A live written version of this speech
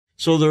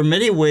So there are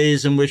many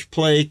ways in which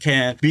play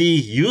can be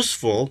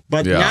useful,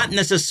 but not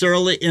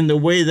necessarily in the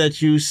way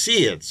that you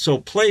see it. So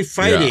play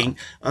fighting,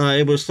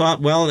 it was thought,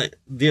 well,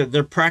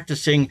 they're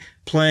practicing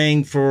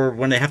playing for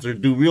when they have to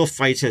do real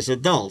fights as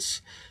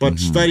adults. But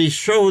studies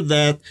showed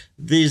that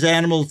these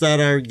animals that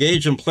are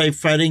engaged in play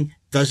fighting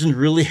doesn't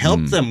really help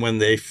them when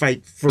they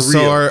fight for real.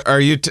 So are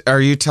you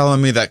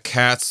telling me that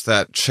cats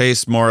that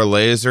chase more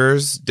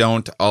lasers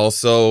don't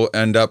also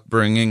end up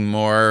bringing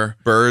more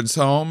birds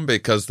home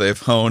because they've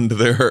honed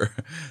their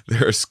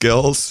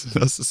skills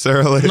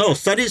necessarily? No,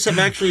 studies have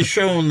actually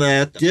shown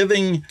that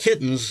giving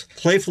kittens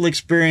playful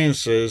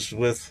experiences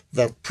with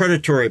the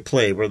predatory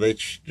play where they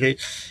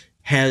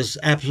has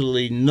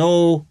absolutely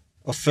no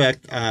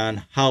effect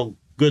on how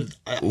good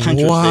hunters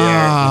they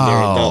are when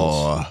they're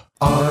adults.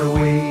 Are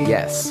we?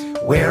 Yes.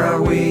 Where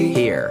are we?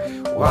 Here.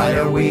 Why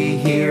are we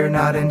here?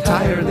 Not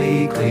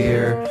entirely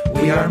clear.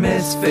 We are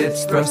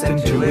misfits thrust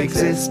into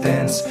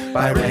existence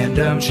by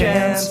random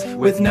chance,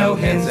 with no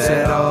hints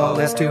at all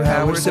as to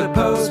how we're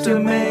supposed to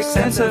make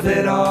sense of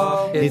it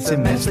all. It's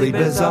immensely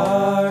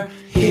bizarre.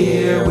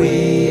 Here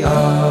we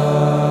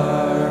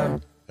are.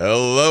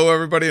 Hello,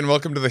 everybody, and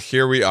welcome to the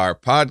Here We Are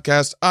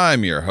podcast.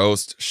 I'm your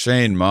host,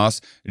 Shane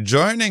Moss.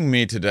 Joining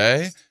me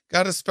today,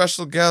 got a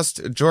special guest,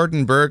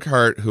 Jordan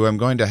Burghart, who I'm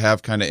going to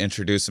have kind of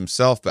introduce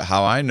himself. But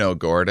how I know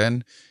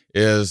Gordon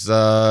is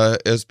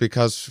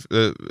because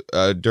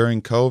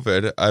during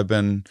COVID, I've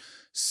been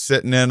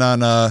sitting in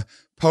on a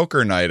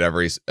poker night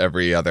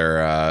every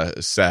other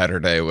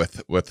Saturday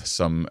with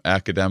some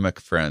academic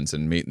friends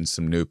and meeting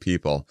some new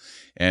people.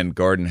 And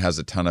Gordon has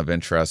a ton of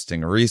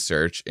interesting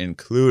research,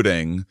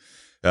 including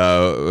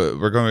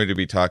we're going to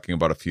be talking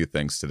about a few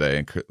things today,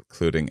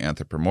 including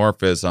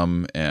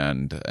anthropomorphism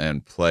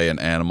and play in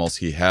animals.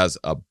 He has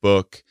a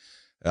book,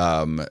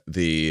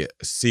 The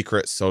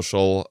Secret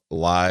Social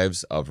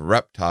Lives of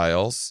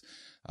Reptiles,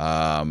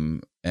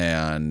 but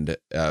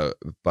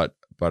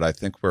I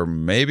think we're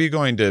maybe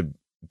going to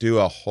do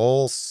a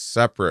whole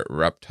separate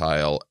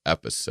reptile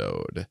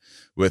episode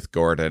with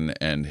Gordon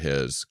and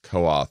his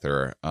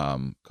co-authors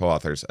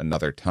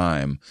another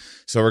time.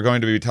 So we're going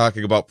to be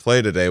talking about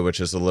play today,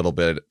 which is a little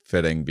bit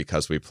fitting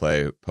because we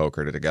play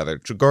poker together.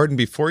 Gordon,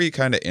 before you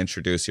kind of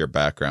introduce your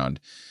background,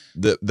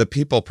 the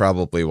people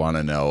probably want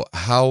to know,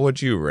 how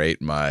would you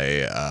rate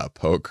my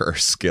poker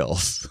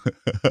skills?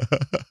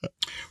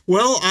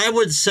 Well, I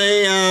would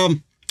say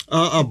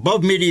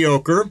above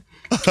mediocre.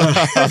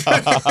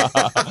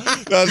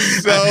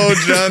 That's so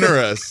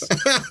generous.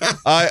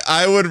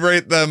 I would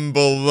rate them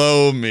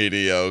below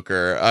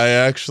mediocre. I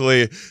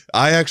actually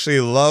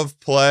love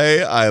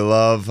play. I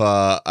love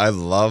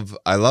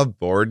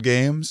board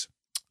games.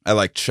 I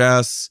like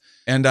chess,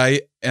 and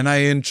I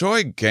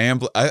enjoy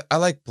gambling. I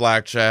like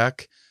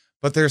blackjack.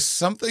 But there's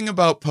something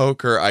about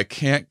poker I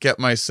can't get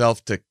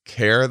myself to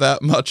care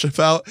that much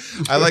about.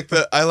 I like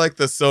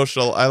the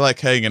social. I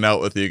like hanging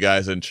out with you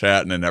guys and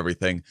chatting and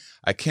everything.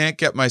 I can't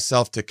get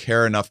myself to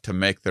care enough to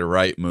make the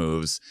right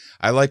moves.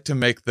 I like to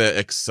make the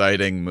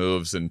exciting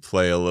moves and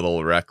play a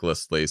little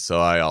recklessly, so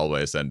I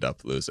always end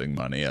up losing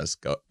money, as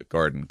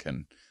Gordon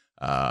can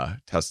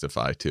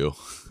testify to.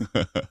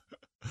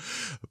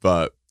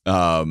 But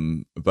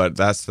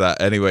that's that.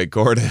 Anyway,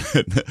 Gordon,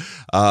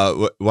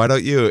 why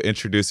don't you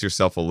introduce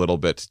yourself a little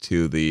bit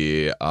to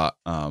the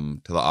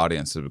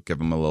audience and give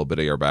them a little bit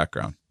of your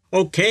background?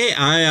 Okay,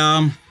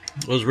 I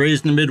was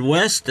raised in the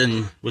Midwest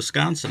in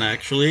Wisconsin,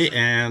 actually,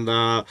 and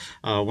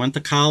went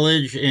to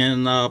college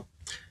and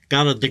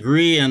got a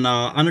degree,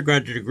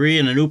 undergraduate degree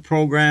in a new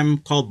program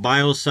called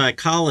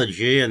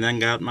biopsychology, and then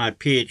got my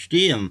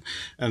PhD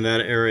in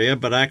that area,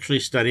 but actually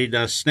studied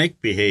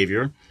snake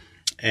behavior.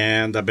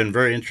 And I've been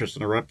very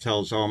interested in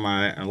reptiles all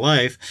my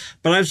life.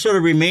 But I've sort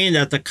of remained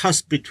at the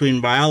cusp between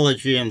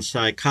biology and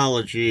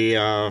psychology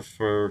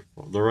for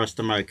the rest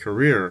of my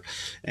career.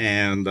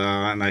 And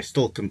I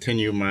still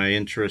continue my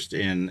interest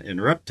in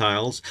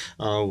reptiles,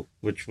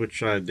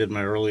 which I did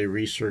my early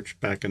research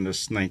back in the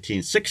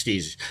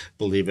 1960s,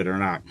 believe it or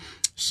not.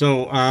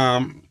 So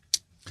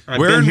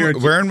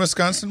where in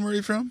Wisconsin were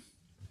you from?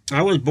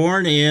 I was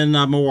born in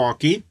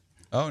Milwaukee.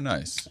 Oh,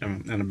 nice.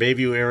 In the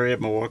Bayview area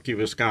of Milwaukee,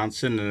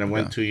 Wisconsin, and I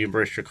went to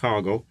University of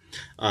Chicago.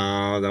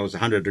 That was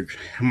 100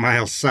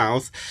 miles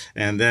south.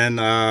 And then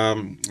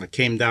I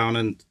came down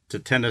into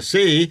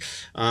Tennessee,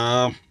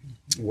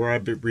 where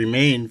I've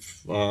remained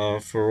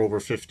for over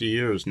 50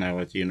 years now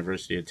at the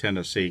University of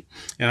Tennessee.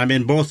 And I'm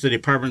in both the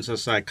departments of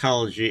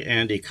psychology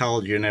and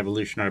ecology and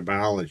evolutionary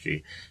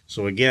biology.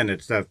 So again,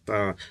 it's that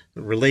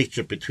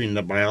relationship between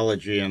the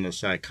biology and the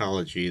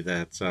psychology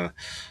that's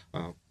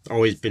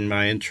always been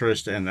my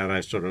interest, and that I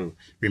sort of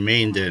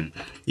remained in.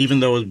 Even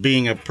though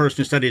being a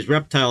person who studies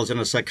reptiles in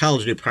a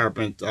psychology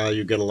department,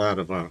 you get a lot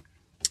of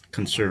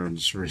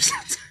concerns. You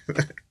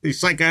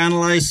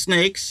psychoanalyze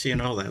snakes,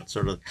 that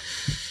sort of.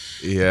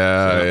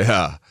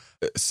 Yeah.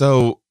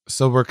 So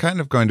we're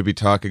kind of going to be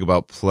talking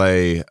about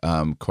play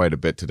quite a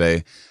bit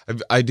today.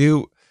 I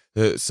do.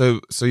 So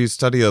you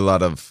study a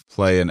lot of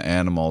play in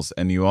animals,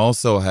 and you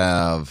also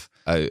have.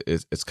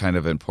 It's kind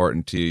of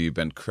important to you. You've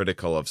been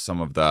critical of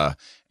some of the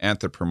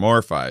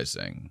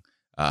anthropomorphizing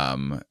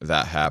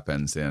that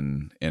happens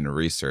in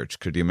research.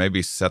 Could you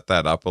maybe set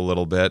that up a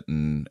little bit,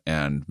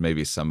 and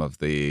maybe some of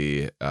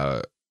the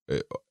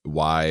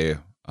why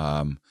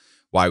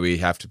we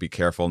have to be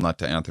careful not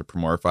to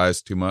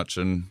anthropomorphize too much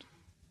in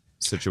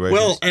situations?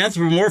 Well,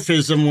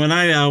 anthropomorphism, when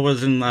I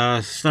was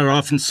started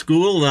off in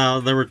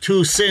school, there were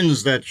two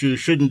sins that you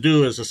shouldn't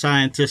do as a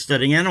scientist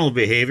studying animal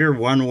behavior.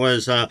 One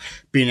was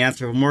being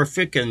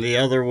anthropomorphic, and the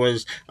other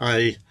was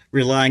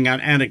relying on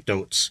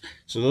anecdotes.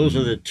 So those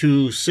are the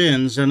two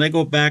sins, and they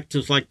go back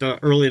to like the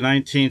early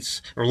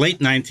 19th or late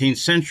 19th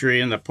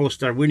century, and the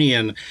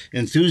post-Darwinian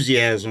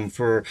enthusiasm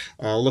for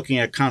looking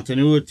at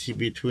continuity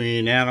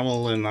between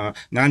animal and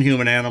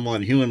non-human animal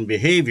and human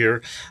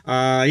behavior.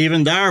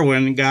 Even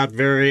Darwin got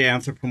very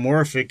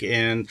anthropomorphic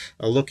in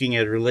looking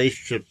at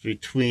relationships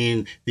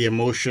between the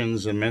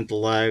emotions and mental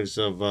lives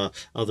of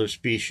other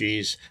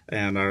species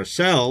and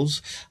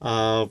ourselves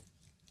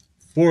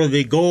for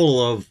the goal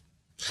of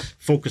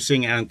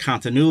focusing on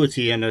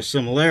continuity and their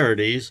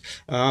similarities,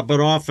 but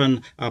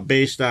often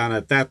based on,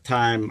 at that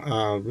time,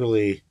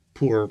 really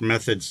poor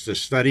methods to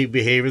study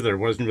behavior. There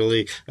wasn't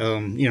really,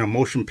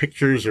 motion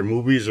pictures or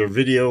movies or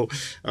video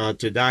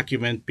to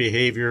document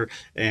behavior,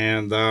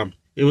 and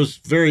it was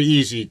very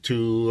easy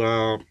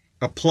to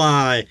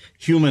apply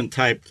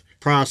human-type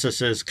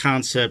processes,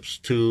 concepts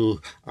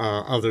to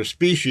other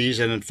species.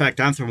 And in fact,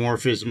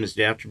 anthropomorphism is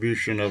the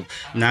attribution of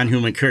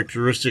non-human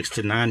characteristics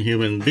to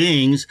non-human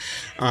beings,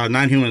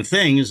 non-human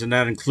things, and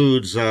that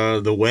includes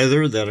the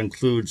weather, that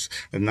includes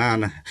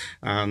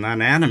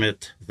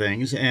non-animate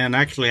things. And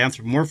actually,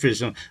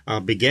 anthropomorphism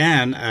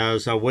began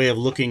as a way of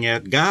looking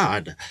at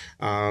God,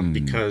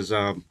 because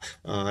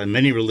in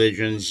many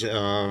religions,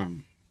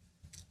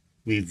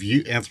 we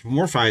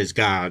anthropomorphize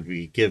God.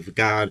 We give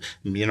God,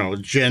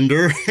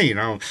 gender,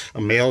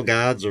 male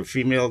gods or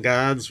female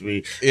gods.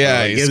 We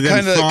he's give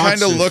them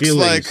kind of looks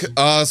feelings. like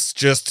us,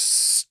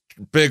 just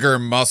bigger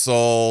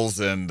muscles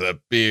and the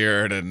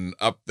beard, and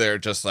up there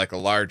just like a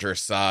larger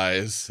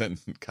size, and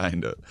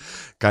kind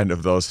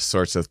of those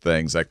sorts of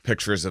things, like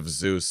pictures of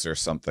Zeus or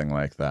something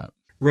like that.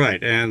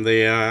 Right, and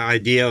the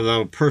idea of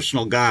a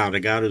personal God, a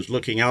God who's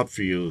looking out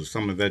for you,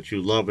 someone that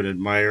you love and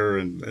admire,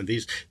 and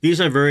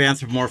these are very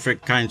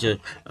anthropomorphic kinds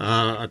of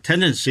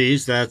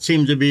tendencies that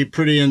seem to be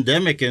pretty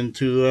endemic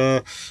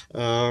into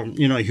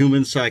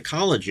human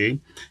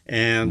psychology,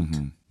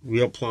 and we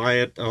apply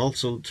it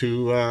also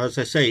to, as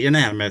I say,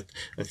 inanimate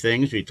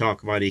things. We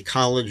talk about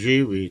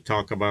ecology. We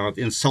talk about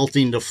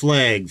insulting the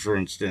flag, for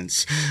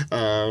instance.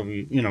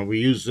 We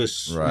use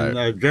this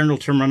in general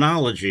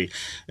terminology.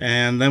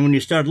 And then when you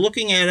start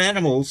looking at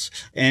animals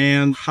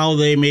and how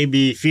they may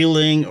be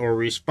feeling or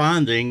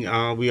responding,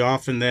 we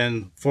often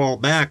then fall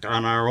back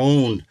on our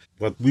own,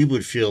 what we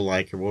would feel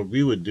like or what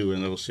we would do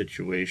in those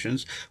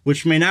situations,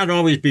 which may not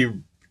always be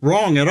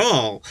wrong at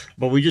all,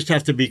 but we just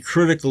have to be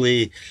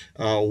critically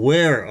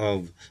aware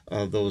of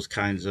those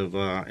kinds of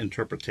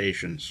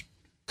interpretations.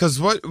 Because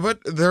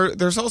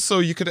there's also,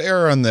 you could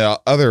err on the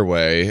other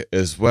way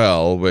as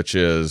well, which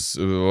is,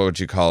 what would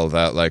you call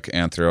that, like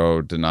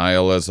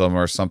anthrodenialism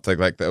or something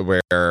like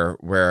that,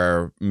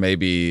 where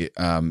maybe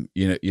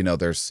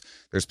there's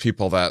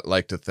people that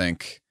like to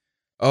think,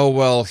 oh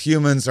well,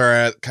 humans are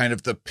at kind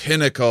of the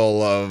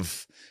pinnacle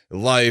of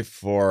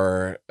life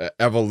or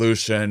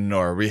evolution,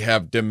 or we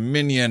have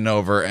dominion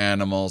over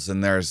animals,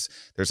 and there's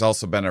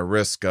also been a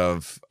risk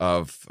of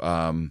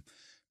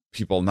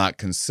people not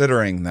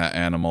considering that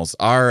animals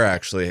are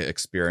actually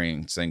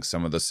experiencing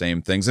some of the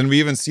same things. And we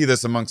even see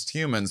this amongst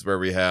humans, where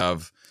we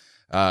have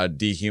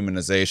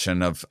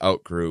dehumanization of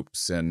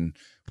outgroups, and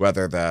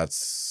whether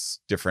that's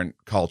different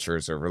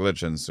cultures or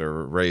religions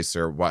or race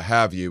or what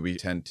have you, we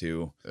tend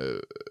to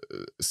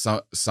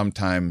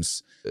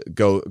sometimes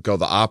go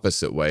the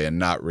opposite way and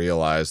not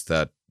realize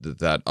that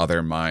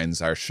other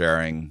minds are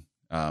sharing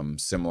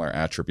similar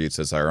attributes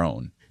as our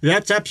own.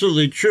 That's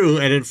absolutely true.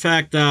 And in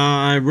fact,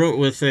 I wrote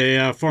with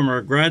a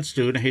former grad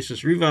student,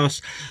 Jesus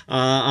Rivas,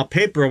 a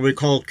paper we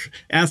call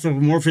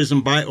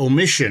Anthropomorphism by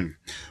Omission,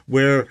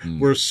 where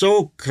we're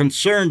so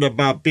concerned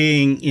about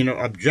being,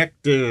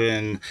 objective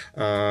and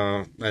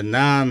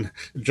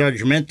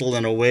non-judgmental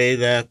in a way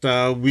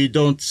that we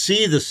don't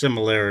see the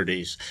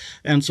similarities.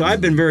 And so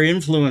I've been very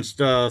influenced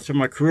through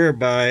my career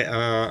by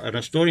an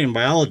Estonian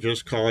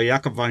biologist called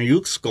Jakob van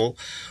Uexküll,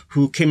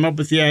 who came up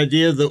with the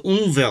idea of the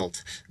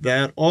Umwelt,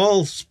 that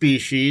all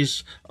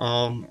species,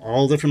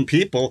 all different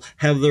people,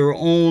 have their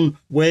own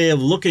way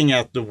of looking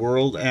at the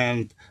world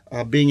and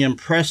being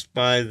impressed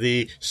by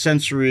the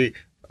sensory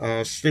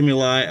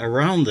stimuli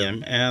around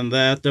them, and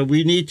that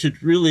we need to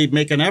really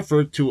make an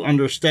effort to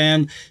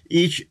understand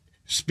each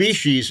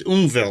species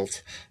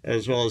Umwelt,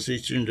 as well as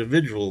each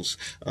individual's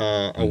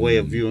a way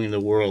of viewing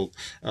the world.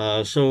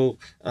 So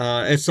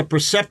it's a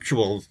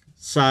perceptual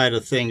side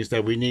of things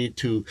that we need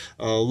to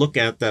look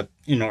at, that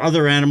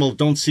other animals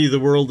don't see the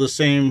world the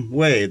same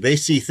way. They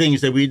see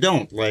things that we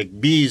don't,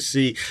 like bees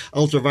see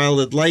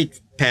ultraviolet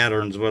light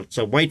patterns. What's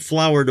a white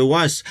flower to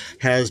us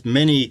has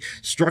many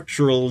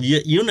structural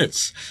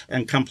units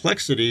and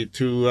complexity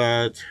to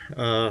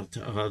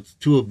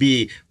a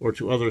bee or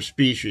to other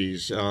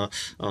species.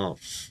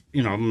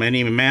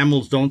 Many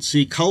mammals don't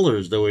see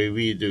colors the way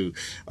we do,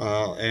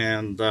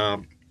 and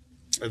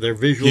their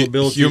visual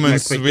ability.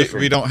 Humans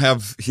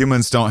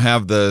don't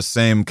have the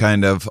same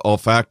kind of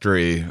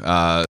olfactory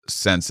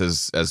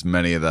senses as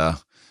many of the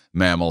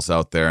mammals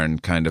out there,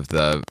 and kind of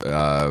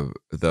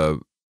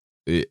the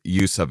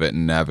use of it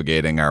in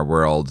navigating our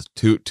world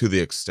to the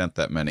extent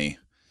that many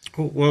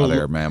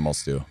other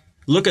mammals do.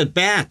 Look at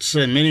bats,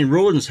 and many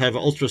rodents have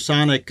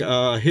ultrasonic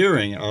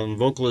hearing on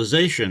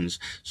vocalizations.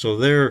 So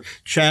they're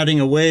chatting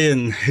away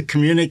and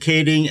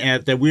communicating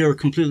that we are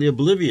completely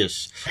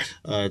oblivious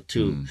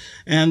to.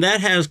 And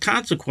that has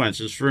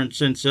consequences. For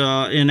instance,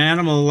 in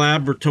animal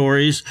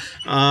laboratories,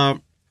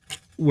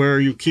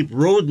 where you keep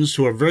rodents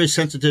who are very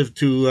sensitive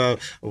to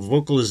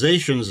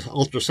vocalizations,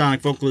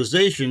 ultrasonic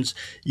vocalizations,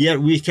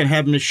 yet we can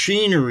have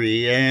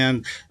machinery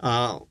and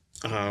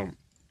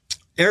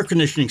air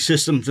conditioning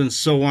systems and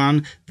so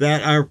on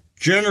that are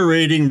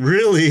generating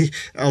really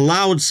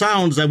loud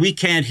sounds that we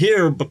can't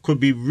hear but could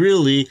be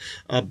really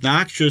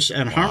obnoxious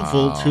and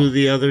harmful to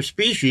the other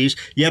species.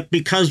 Yet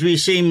because we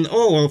seem,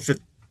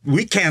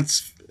 we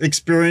can't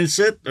experience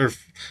it or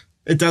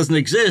it doesn't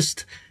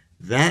exist,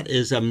 that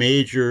is a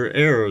major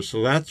error.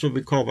 So that's what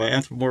we call by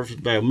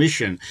anthropomorphism by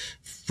omission,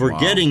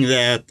 forgetting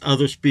that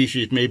other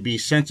species may be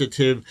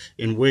sensitive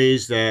in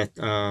ways that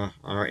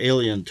are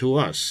alien to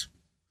us.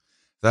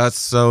 That's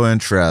so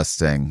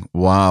interesting.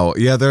 Wow.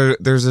 Yeah,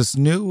 there's this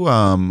new,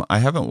 I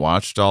haven't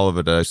watched all of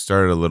it. I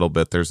started a little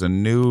bit. There's a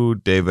new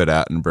David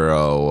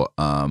Attenborough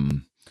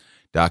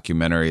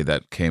documentary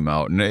that came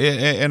out.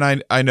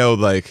 And I know,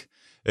 like,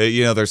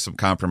 there's some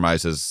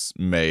compromises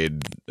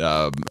made,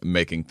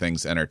 making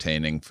things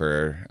entertaining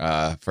for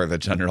the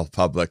general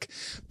public,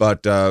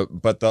 but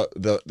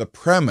the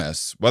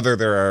premise,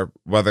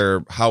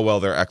 how well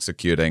they're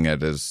executing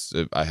it is,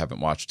 I haven't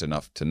watched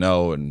enough to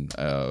know, and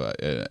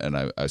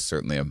I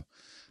certainly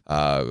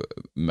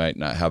might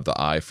not have the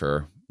eye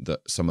for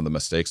some of the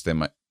mistakes they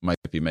might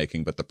be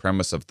making. But the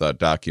premise of the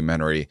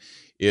documentary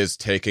is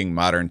taking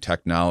modern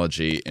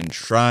technology and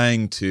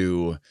trying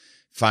to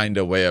find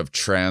a way of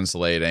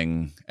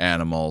translating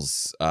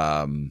animals'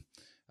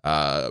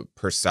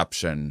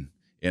 perception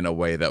in a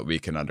way that we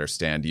can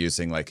understand,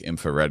 using like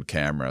infrared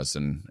cameras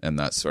and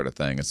that sort of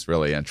thing. It's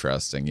really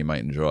interesting. You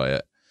might enjoy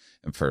it.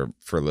 And for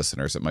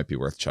listeners, it might be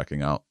worth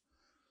checking out.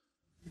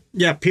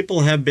 Yeah, people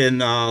have been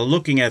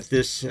looking at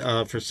this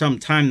for some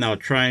time now,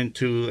 trying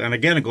to, and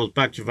again, it goes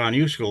back to von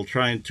Uexküll,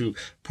 trying to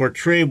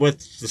portray what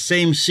the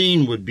same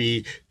scene would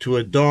be to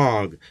a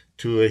dog,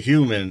 to a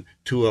human,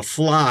 to a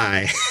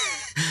fly.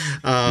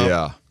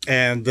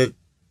 And the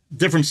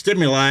different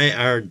stimuli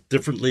are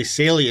differently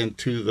salient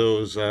to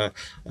those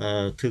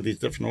to these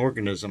different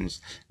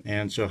organisms,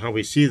 and so how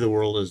we see the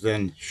world is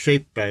then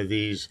shaped by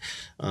these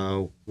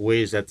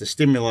ways that the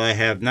stimuli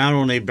have not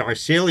only are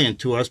salient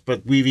to us,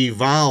 but we've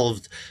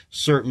evolved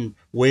certain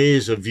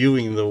ways of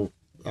viewing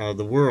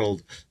the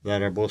world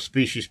that are both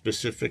species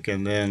specific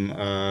and then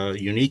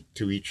unique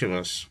to each of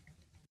us.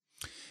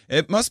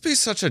 It must be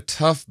such a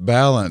tough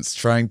balance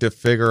trying to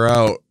figure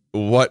out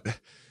what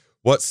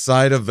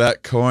side of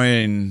that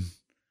coin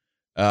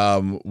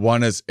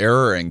one is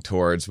erring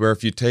towards, where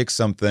if you take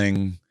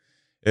something,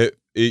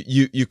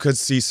 you could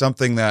see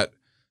something that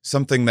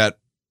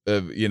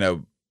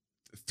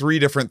three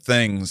different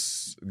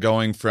things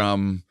going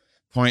from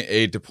point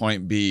A to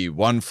point B.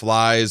 One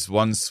flies,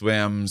 one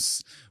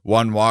swims,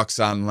 one walks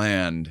on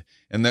land.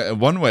 And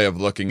one way of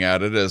looking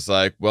at it is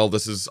like, well,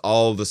 this is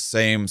all the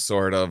same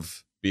sort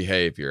of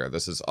behavior.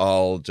 This is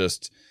all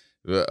just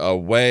a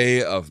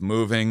way of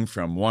moving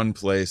from one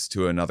place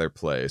to another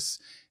place.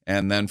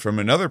 And then from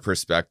another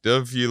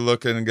perspective, you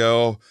look and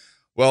go,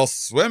 well,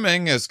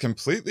 swimming is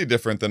completely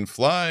different than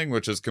flying,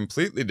 which is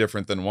completely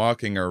different than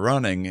walking or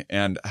running.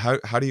 And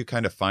how do you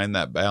kind of find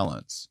that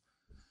balance?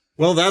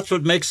 Well, that's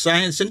what makes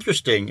science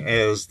interesting,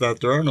 is that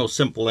there are no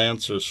simple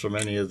answers for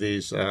many of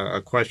these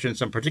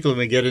questions, and particularly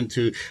when we get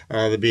into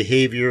the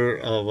behavior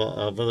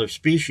of other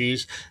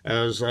species.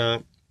 As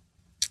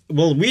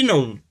well, we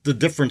know the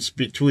difference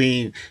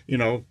between,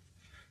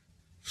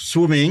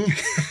 swimming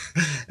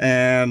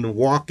and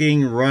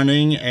walking,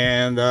 running,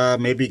 and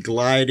maybe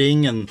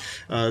gliding and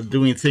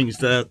doing things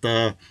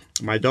that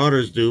my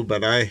daughters do,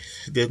 but I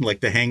didn't, like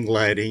the hang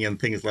gliding and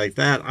things like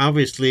that.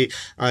 Obviously,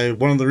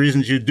 one of the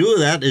reasons you do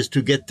that is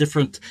to get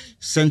different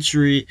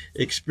sensory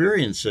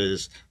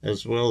experiences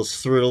as well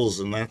as thrills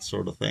and that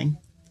sort of thing.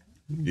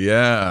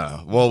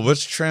 Yeah, well,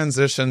 which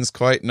transitions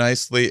quite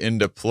nicely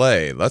into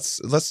play.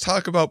 Let's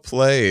talk about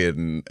play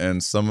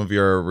and some of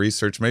your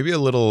research. Maybe a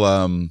little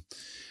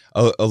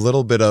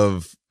bit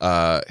of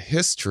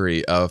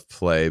history of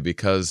play,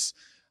 because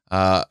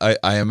I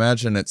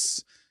imagine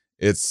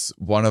it's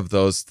one of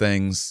those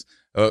things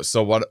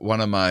So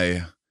one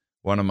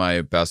of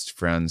my best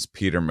friends,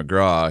 Peter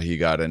McGraw, he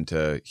got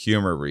into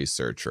humor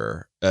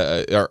researcher,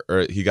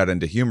 or he got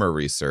into humor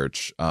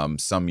research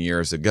some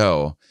years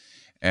ago,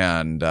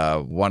 and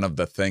one of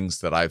the things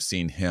that I've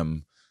seen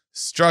him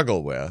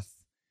struggle with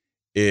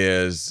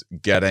is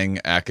getting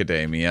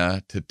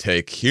academia to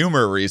take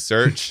humor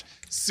research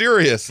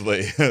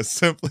seriously,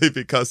 simply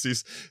because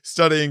he's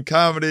studying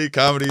comedy.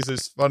 Comedy's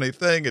this funny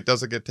thing. It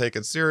doesn't get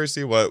taken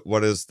seriously.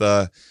 What's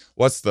the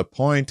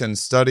point in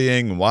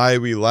studying why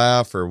we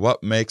laugh or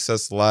what makes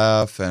us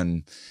laugh?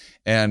 And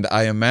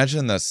I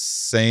imagine the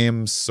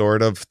same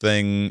sort of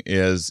thing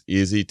is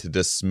easy to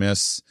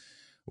dismiss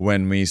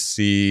when we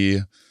see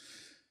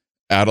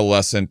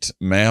adolescent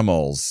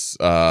mammals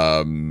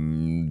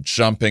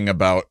jumping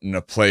about in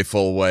a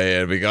playful way,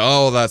 and we go,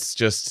 oh, that's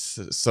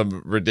just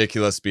some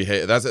ridiculous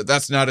behavior.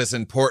 That's not as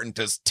important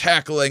as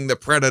tackling the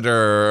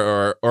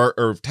predator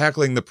or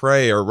tackling the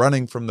prey or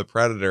running from the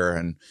predator,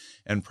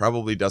 and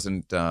probably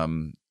doesn't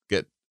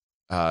get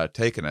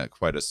taken it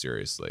quite as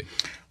seriously.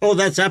 Oh,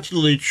 that's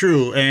absolutely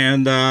true.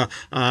 And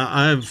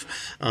I've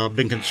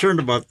been concerned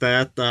about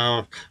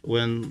that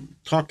when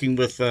talking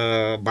with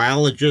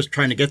biologists,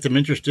 trying to get them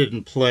interested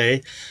in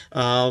play.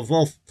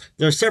 Well,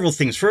 there are several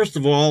things. First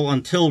of all,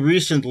 until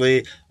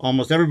recently,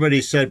 almost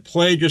everybody said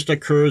play just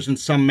occurs in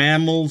some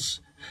mammals,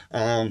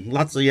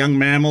 lots of young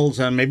mammals,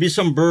 and maybe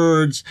some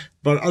birds.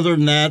 But other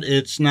than that,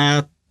 it's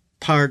not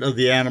part of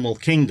the animal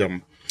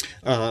kingdom.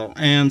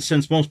 And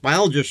since most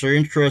biologists are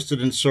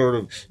interested in sort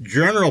of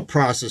general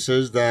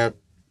processes that,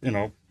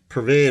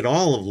 pervade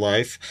all of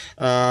life,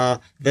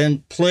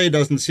 then play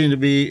doesn't seem to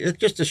be, it's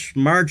just a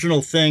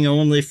marginal thing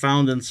only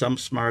found in some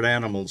smart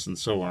animals and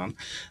so on.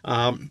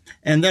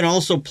 And then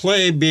also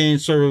play being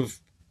sort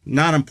of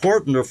not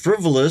important or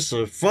frivolous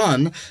or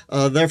fun,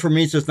 therefore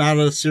means it's not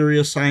a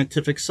serious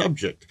scientific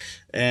subject.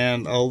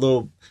 And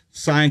although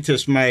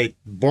scientists might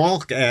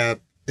balk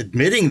at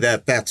admitting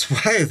that that's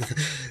why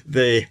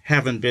they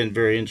haven't been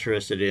very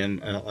interested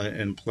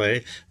in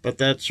play, but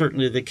that's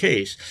certainly the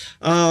case.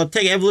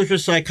 Take evolutionary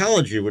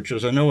psychology, which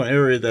is, I know, an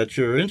area that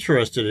you're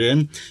interested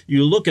in.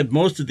 You look at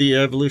most of the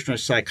evolutionary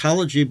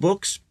psychology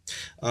books,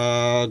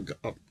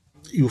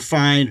 you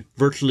find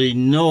virtually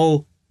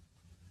no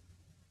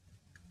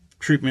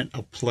treatment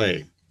of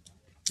play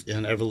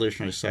in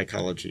evolutionary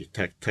psychology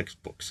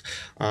textbooks.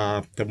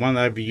 The one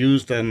I've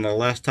used, and the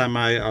last time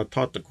I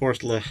taught the course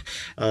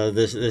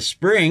this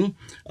spring,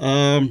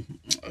 called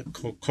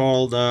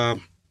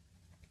The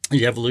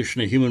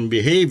Evolution of Human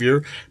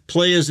Behavior,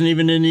 play isn't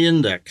even in the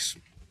index.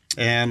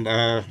 And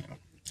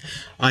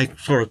I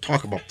sort of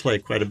talk about play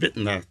quite a bit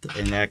in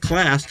that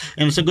class,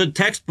 and it's a good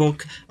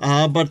textbook.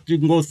 But you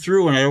can go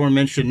through, and I don't want to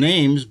mention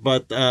names,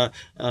 but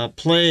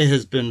play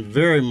has been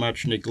very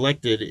much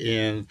neglected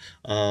in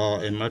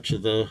much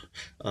of the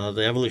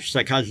evolutionary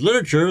psychology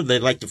literature. They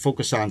like to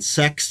focus on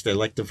sex. They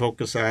like to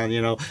focus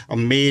on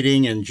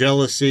mating and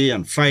jealousy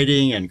and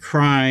fighting and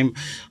crime,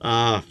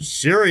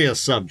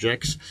 serious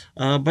subjects,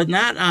 but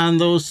not on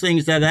those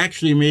things that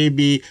actually may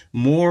be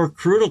more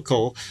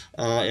critical,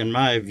 in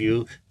my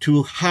view,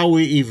 to how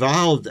we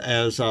evolved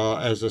as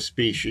a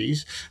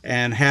species,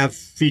 and have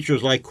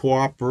features like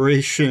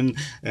cooperation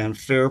and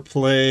fair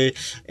play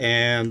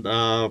and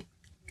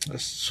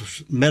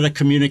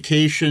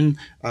meta-communication,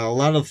 a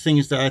lot of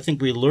things that I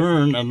think we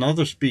learn and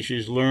other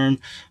species learn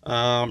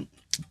in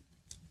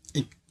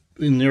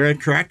their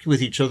interaction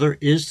with each other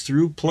is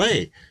through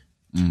play.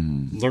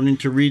 Mm-hmm. Learning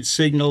to read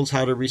signals,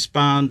 how to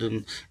respond,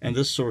 and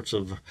this sorts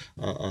of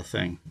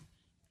thing.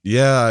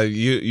 Yeah,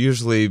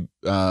 usually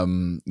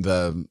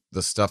the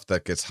stuff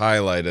that gets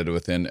highlighted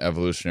within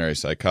evolutionary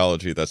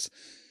psychology that's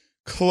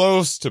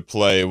close to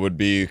play would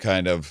be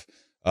kind of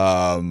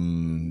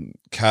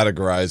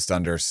categorized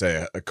under,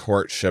 say, a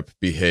courtship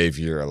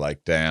behavior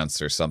like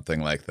dance or something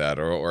like that,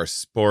 or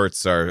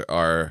sports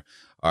are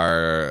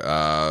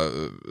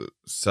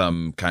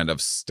some kind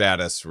of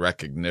status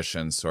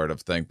recognition sort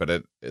of thing,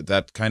 but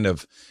that kind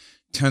of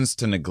tends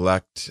to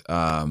neglect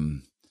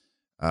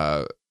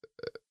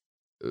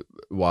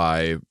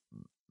why,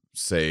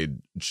 say,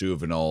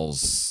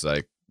 juveniles,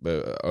 like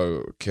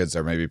kids,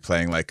 are maybe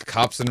playing like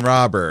cops and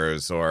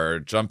robbers, or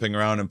jumping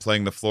around and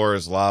playing the floor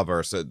is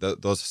lava. So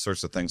those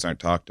sorts of things aren't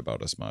talked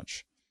about as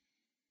much.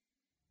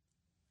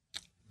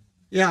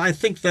 Yeah, I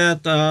think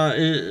that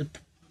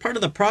part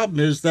of the problem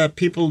is that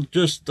people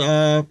just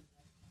don't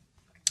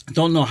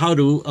know how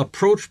to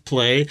approach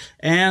play,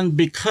 and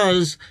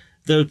because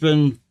there's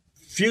been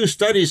few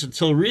studies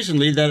until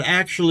recently that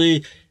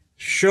actually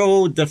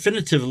show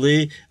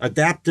definitively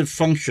adaptive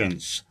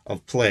functions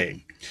of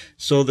play.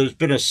 So there's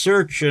been a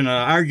search and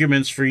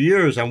arguments for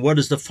years on what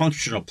is the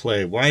function of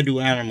play. Why do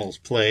animals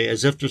play?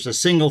 As if there's a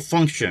single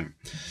function.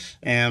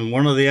 And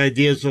one of the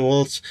ideas,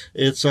 well,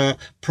 it's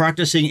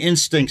practicing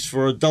instincts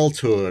for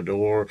adulthood,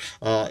 or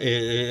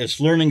it's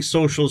learning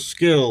social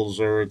skills,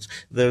 or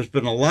there's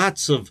been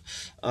lots of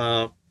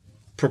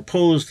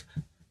proposed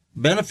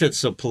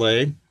benefits of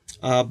play,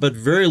 but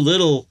very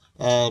little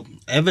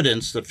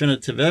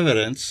definitive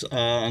evidence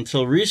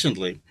until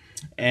recently.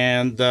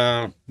 And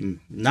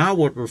now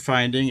what we're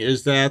finding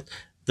is that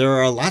there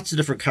are lots of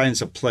different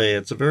kinds of play.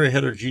 It's a very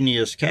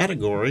heterogeneous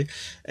category,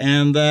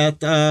 and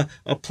that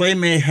a play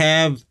may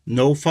have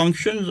no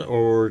functions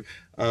or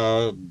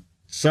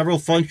several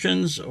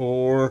functions,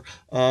 or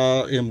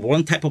in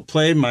one type of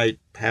play might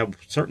have a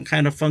certain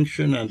kind of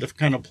function, and a different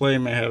kind of play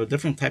may have a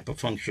different type of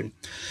function.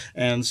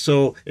 And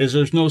so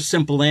there's no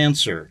simple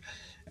answer.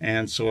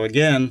 And so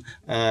again,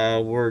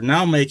 we're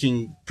now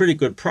making pretty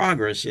good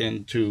progress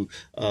into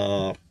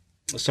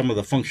some of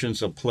the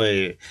functions of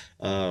play,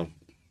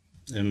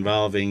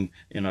 involving,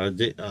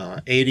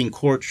 aiding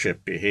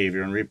courtship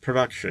behavior and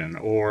reproduction,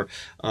 or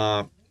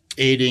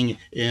aiding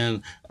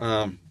in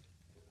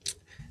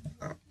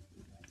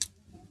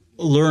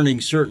learning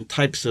certain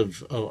types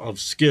of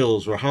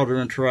skills, or how to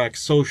interact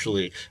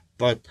socially,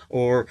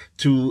 or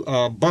to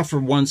buffer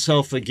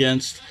oneself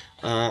against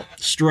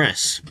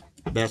stress.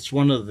 That's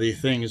one of the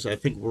things I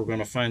think we're going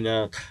to find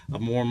out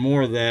more and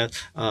more,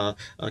 that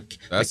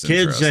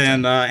kids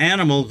and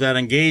animals that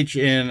engage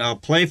in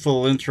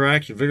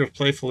vigorous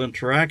playful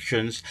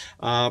interactions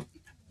are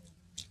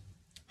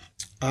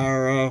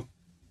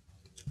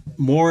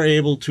more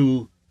able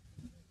to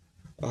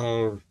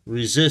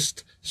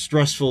resist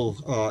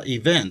stressful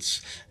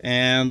events.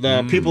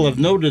 And people have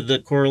noted the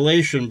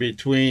correlation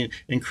between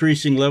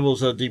increasing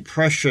levels of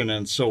depression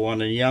and so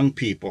on in young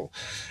people.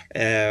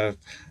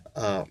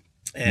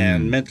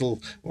 And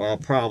mental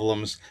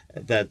problems,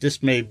 that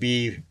this may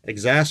be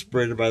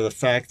exacerbated by the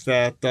fact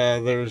that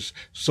there's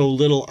so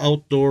little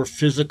outdoor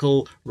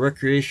physical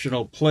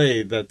recreational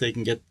play that they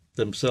can get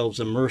themselves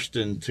immersed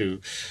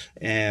into.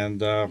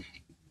 And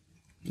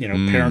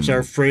parents are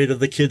afraid of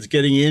the kids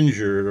getting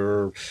injured,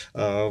 or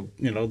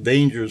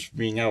dangers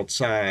being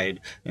outside,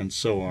 and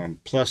so on.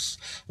 Plus,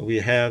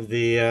 we have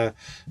the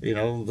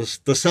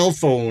cell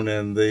phone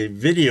and the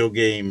video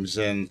games,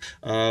 and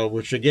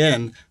which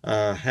again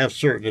have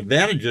certain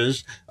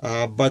advantages,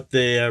 but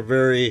they are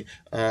very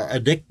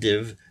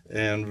addictive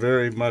and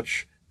very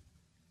much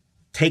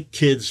take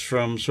kids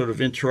from sort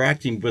of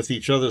interacting with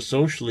each other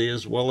socially,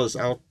 as well as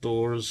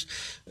outdoors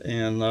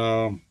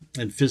and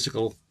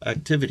physical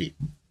activity.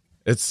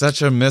 It's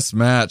such a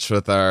mismatch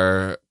with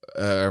our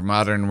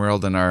modern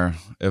world and our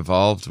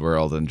evolved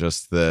world, and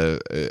just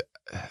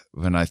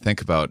when I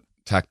think about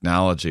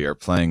technology or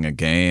playing a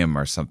game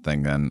or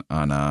something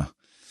on a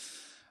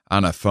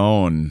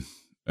phone,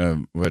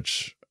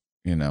 which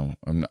I'm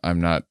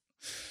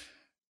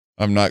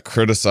not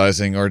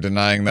criticizing or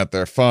denying that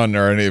they're fun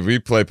or any. We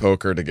play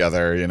poker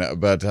together,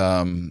 but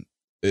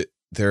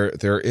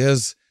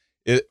it's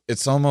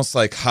almost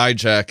like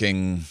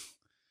hijacking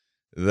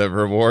the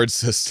reward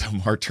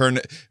system,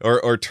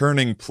 or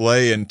turning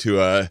play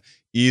into a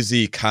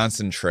easy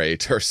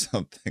concentrate or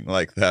something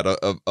like that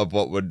of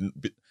what would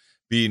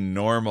be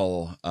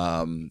normal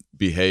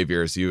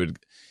behaviors. You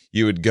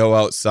would go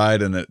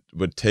outside, and it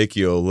would take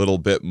you a little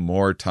bit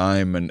more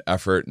time and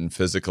effort and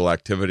physical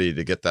activity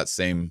to get that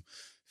same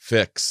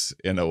fix,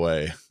 in a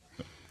way.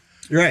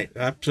 Right.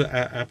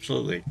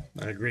 Absolutely.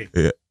 I agree.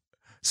 Yeah.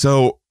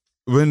 So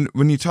when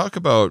you talk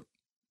about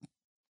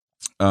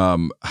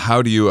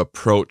how do you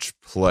approach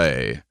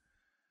play,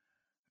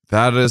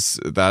 that is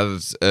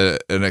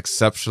an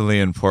exceptionally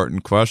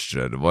important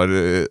question.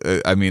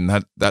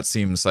 That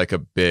seems like a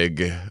big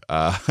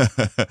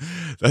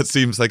that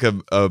seems like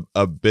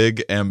a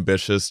big,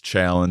 ambitious,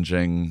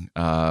 challenging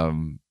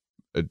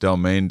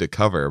domain to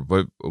cover.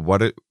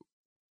 What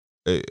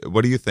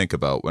do you think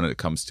about when it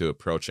comes to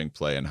approaching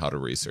play and how to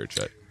research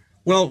it?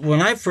 Well,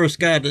 when I first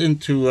got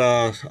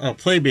into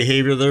play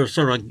behavior, there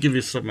sort of give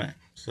you some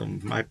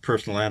my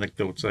personal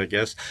anecdotes, I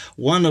guess.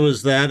 One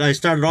was that I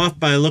started off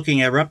by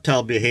looking at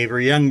reptile behavior,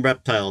 young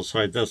reptiles.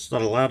 So I just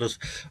done a lot of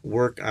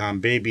work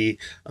on baby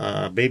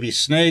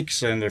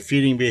snakes and their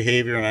feeding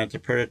behavior and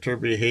anti-predator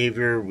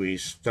behavior. We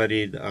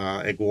studied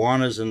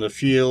iguanas in the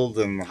field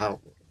and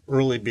how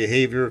early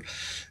behavior.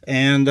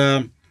 And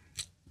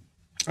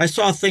I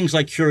saw things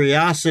like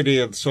curiosity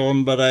and so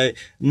on, but I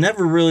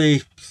never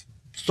really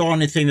saw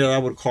anything that I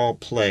would call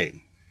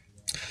play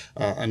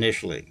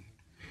initially.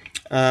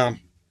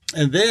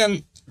 And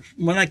then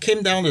when I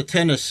came down to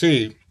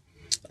Tennessee,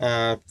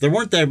 there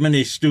weren't that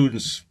many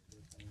students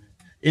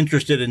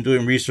interested in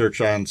doing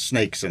research on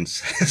snakes and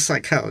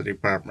psychology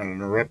department and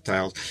the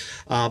reptiles.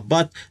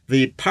 But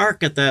the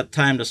park at that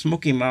time, the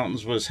Smoky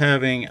Mountains, was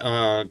having,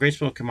 Great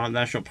Smoky Mountain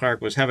National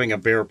Park was having a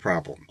bear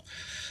problem.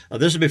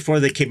 This is before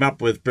they came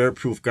up with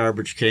bear-proof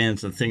garbage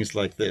cans and things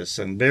like this.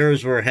 And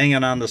bears were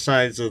hanging on the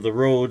sides of the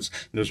roads.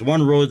 There's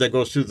one road that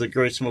goes through the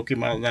Great Smoky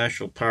Mountain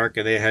National Park,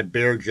 and they had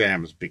bear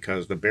jams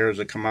because the bears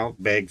would come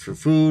out, beg for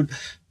food.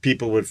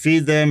 People would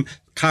feed them.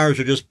 Cars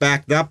are just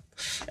backed up,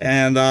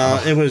 and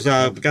it was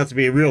got to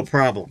be a real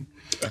problem.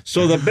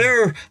 So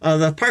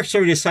the Park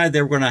Service decided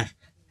they were going to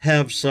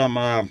have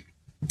a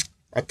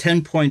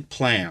 10-point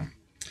plan.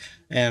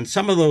 And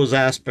some of those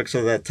aspects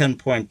of that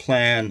 10-point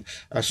plan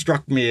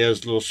struck me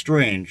as a little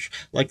strange.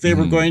 Like they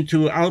were going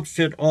to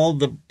outfit all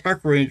the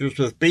park rangers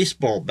with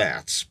baseball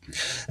bats.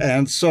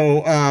 And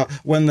so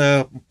when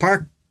the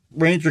park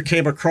ranger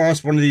came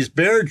across one of these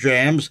bear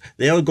jams,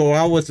 they would go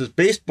out with his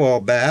baseball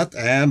bat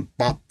and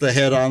bop the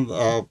head on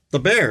the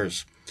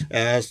bears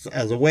as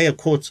a way of,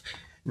 quotes,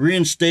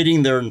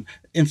 reinstating their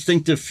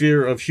instinctive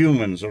fear of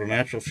humans or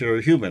natural fear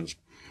of humans.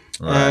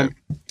 Right.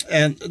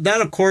 And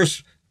that, of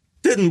course,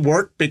 didn't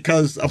work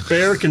because a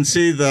bear can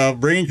see the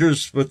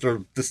rangers with their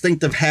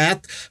distinctive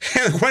hat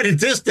at quite a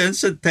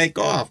distance and take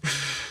off.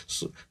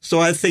 So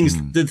I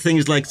did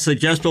things like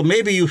suggest, well,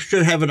 maybe you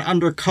should have an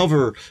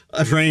undercover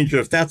ranger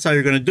if that's how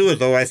you're going to do it.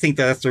 Though I think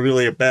that's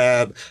really a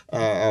bad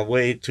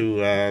way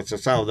to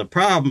solve the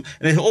problem.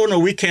 And they said, oh no,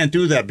 we can't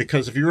do that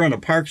because if you're on a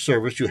park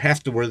service, you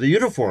have to wear the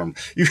uniform.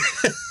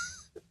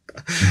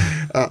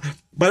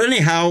 But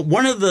anyhow,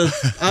 one of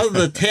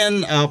the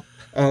 10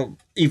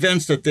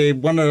 events that they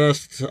wanted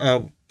us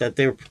that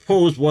they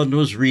proposed, one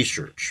was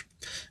research.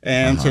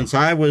 And since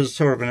I was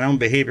sort of an animal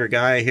behavior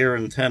guy here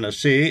in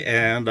Tennessee,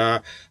 and I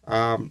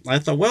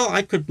thought, well,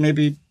 I could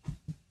maybe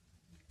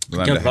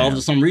get involved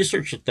in some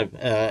research at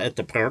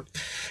the park.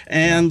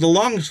 And I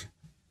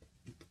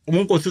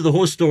won't go through the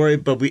whole story,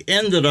 but we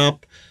ended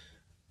up,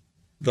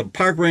 the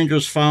park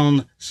rangers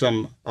found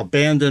some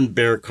abandoned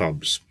bear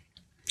cubs.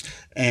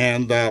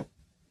 And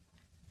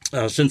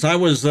since I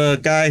was a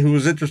guy who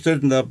was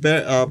interested in the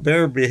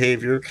bear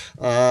behavior,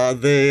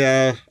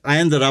 I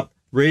ended up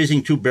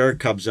raising 2 bear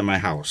cubs in my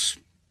house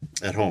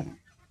at home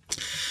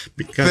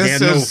because they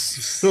had no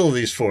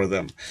facilities for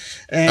them.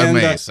 And,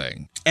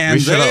 amazing. And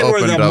they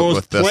were the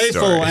most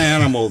playful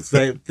animals.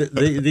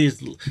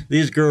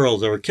 These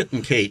girls, they were Kit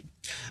and Kate.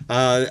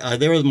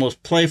 They were the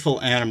most playful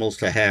animals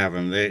to have,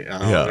 and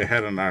we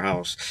had in our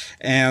house.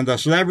 And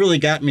so that really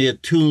got me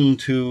attuned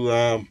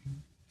to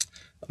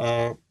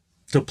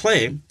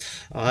play. It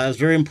was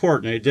very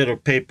important. I did a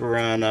paper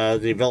on the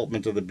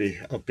development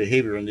of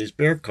behavior in these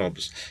bear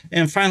cubs.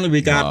 And finally, we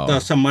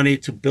got some money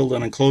to build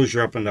an enclosure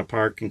up in the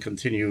park and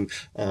continue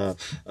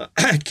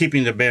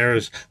keeping the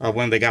bears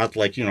when they got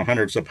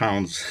hundreds of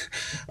pounds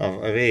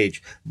of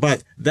age.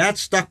 But that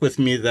stuck with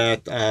me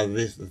that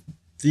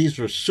these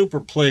were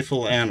super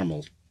playful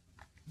animals.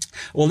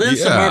 Well, then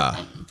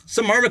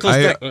some articles.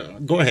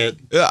 Go ahead.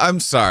 I'm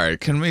sorry.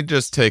 Can we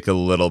just take a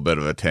little bit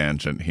of a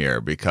tangent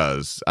here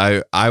because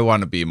I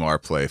want to be more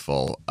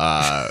playful.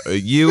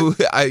 You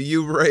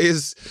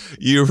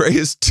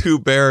raised 2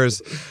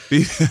 bears.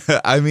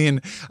 I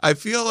mean, I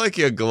feel like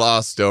you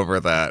glossed over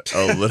that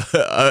a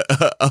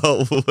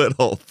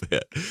little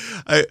bit.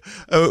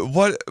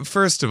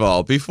 First of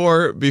all,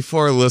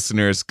 before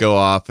listeners go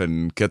off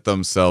and get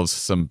themselves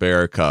some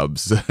bear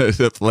cubs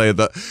to play,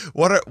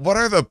 what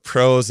are the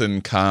pros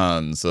and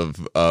cons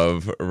of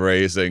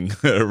raising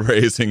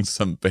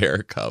some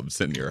bear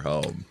cubs in your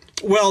home?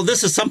 Well,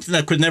 this is something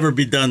that could never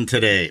be done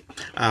today,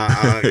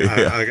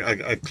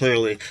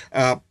 clearly.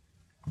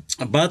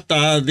 But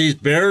these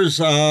bears,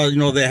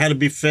 they had to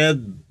be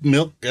fed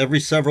milk every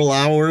several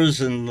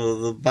hours and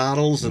the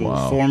bottles and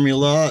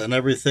formula and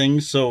everything.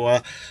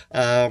 So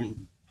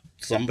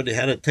somebody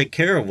had to take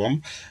care of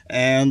them.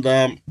 And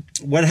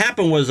what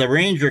happened was a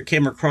ranger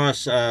came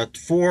across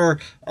 4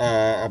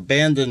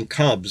 abandoned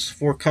cubs,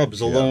 4 cubs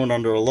alone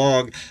under a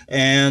log,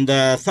 and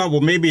thought,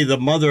 well, maybe the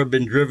mother had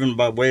been driven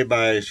away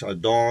by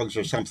dogs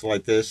or something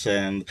like this,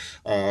 and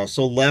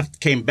so left,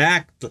 came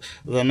back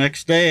the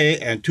next day,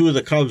 and 2 of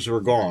the cubs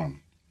were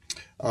gone.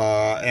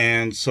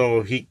 And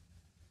so he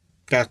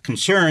got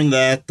concerned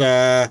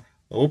that,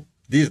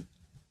 these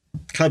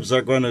cubs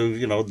are going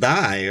to,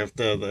 die if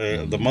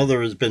the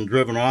mother has been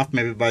driven off,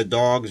 maybe by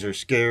dogs or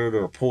scared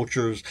or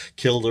poachers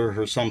killed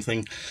her or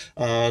something.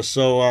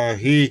 So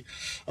he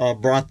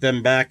brought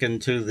them back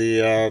into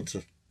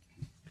the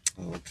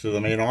to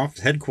the main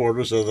office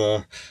headquarters of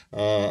the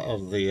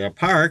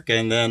park,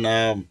 and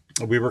then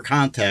we were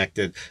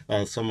contacted.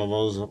 Some of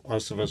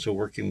us who are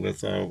working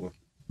with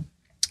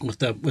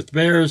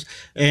bears,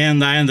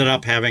 and I ended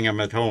up having them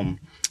at home.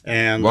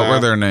 And what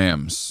were their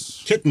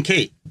names? Kit and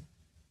Kate.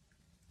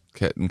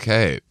 Kit and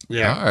Kate.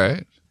 Yeah. All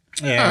right.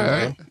 Yeah. All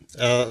right.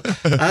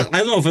 I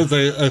don't know if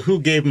it's who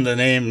gave them the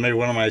name, maybe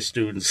one of my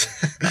students.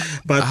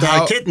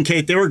 But Kit and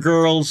Kate, they were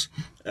girls.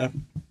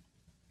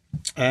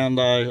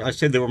 And I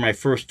said they were my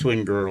first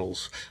twin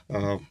girls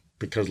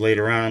because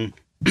later on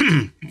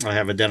I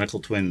have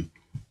identical twin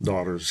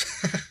daughters.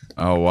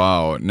 Oh,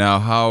 wow. Now,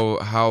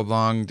 how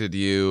long did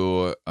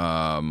you,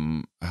 how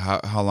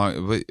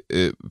long,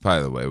 by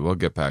the way, we'll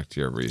get back to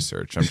your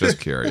research. I'm just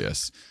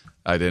curious.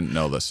 I didn't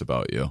know this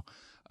about you.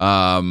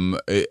 How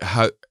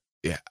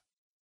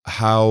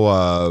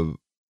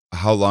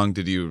long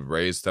did you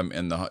raise them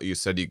in you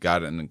said you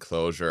got an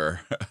enclosure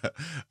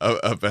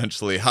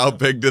eventually. How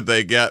big did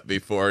they get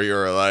before you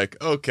were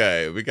like,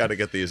 okay, we got to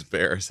get these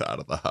bears out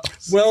of the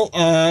house?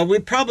 Well, we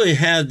probably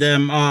had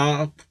them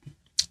a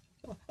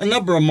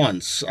number of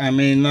months. I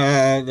mean,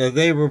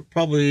 they were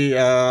probably,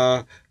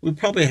 we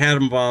probably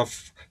had them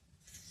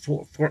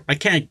for I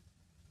can't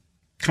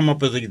come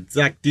up with the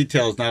exact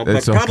details now,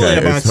 but probably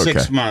about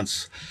 6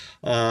 months.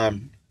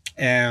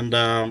 And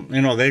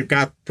they've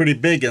got pretty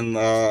big in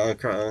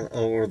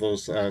over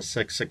those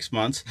 6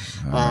 months.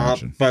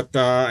 But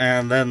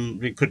and then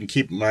we couldn't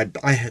keep them.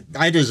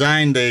 I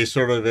designed a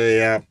sort of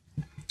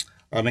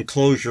an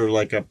enclosure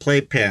like a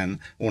playpen,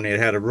 only it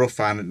had a roof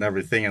on it and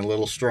everything, and a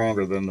little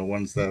stronger than the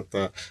ones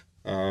that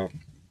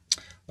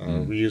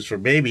we use for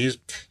babies,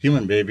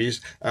 human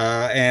babies.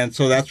 And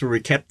so that's where we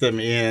kept them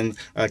in,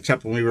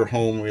 except when we were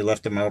home, we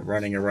left them out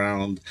running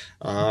around.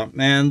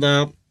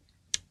 And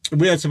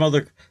we had some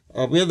other,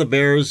 we had the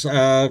bears,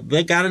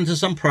 they got into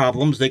some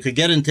problems. They could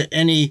get into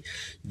any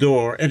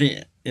door,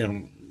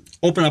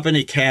 open up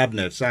any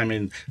cabinets. I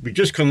mean, we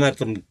just couldn't let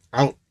them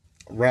out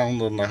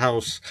around in the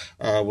house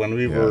when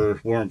we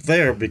weren't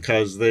there,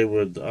 because they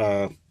would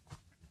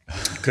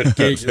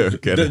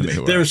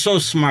they were so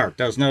smart.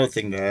 That was another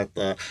thing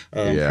that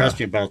impressed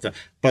me about them.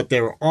 But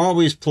they were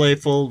always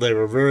playful. They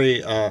were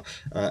very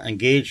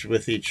engaged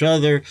with each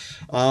other.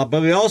 But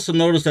we also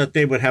noticed that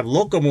they would have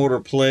locomotor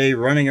play,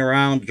 running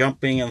around,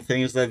 jumping, and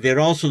things like that. They'd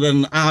also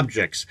then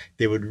objects.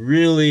 They would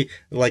really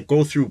like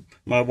go through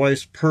my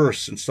wife's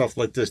purse and stuff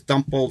like this,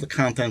 dump all the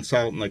contents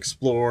out and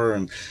explore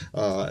and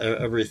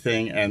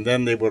everything. And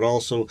then they would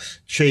also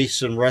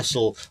chase and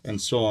wrestle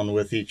and so on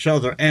with each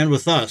other and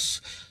with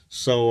us.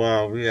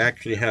 So we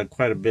actually had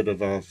quite a bit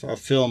of a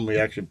film. We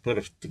actually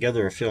put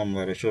together a film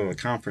that I showed at a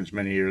conference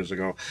many years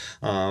ago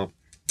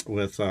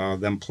with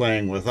them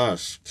playing with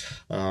us.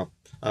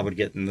 I would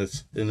get in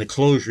the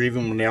closure,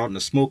 even when they're out in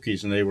the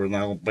Smokies, and they were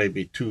now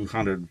maybe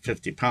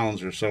 250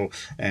 pounds or so,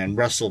 and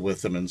wrestle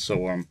with them and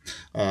so on.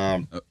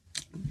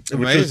 It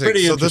was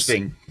pretty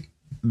interesting.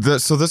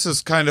 So this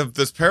is kind of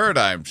this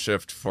paradigm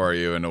shift for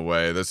you in a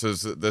way. This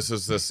is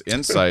this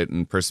insight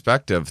and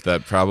perspective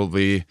that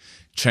probably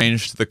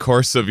changed the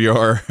course of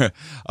your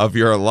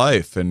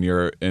life and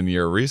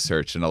your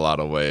research in a lot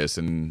of ways,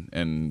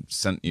 and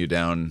sent you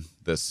down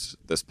this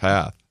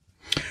path.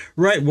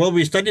 Right. Well,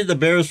 we studied the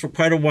bears for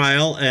quite a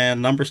while, and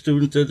a number of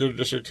students did their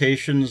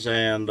dissertations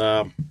and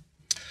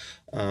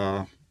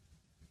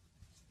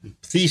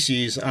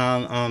theses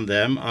on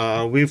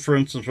them. We, for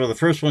instance, were the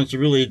first ones to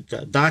really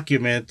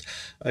document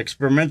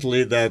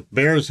experimentally that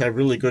bears have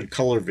really good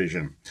color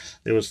vision.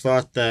 It was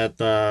thought that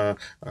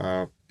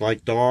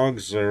like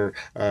dogs or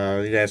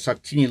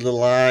such teeny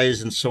little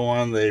eyes and so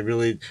on, they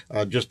really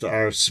just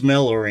are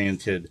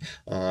smell-oriented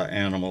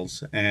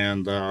animals,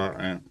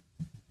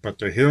 but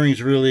their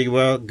hearing's really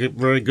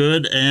very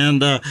good,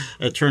 and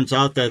it turns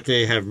out that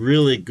they have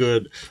really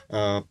good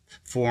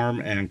form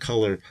and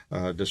color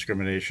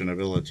discrimination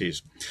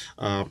abilities.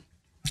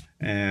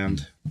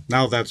 And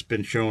now that's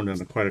been shown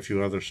in quite a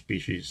few other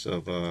species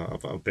of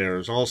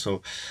bears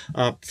also.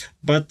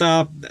 But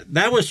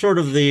that was sort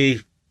of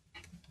the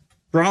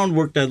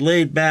groundwork that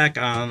laid back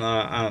on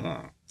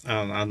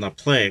the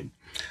play.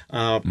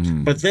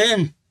 But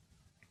then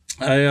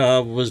I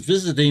was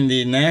visiting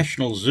the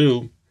National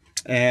Zoo,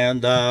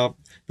 and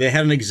they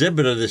had an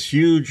exhibit of this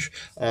huge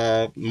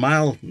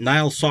Nile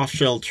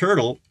softshell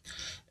turtle,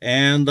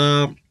 and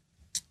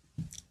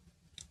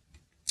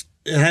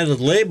it had a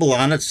label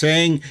on it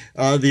saying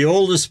the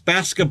oldest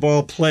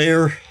basketball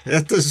player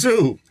at the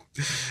zoo.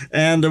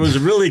 And there was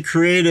a really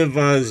creative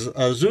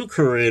zoo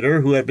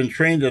curator who had been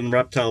trained in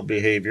reptile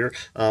behavior,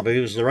 but he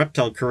was the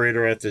reptile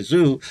curator at the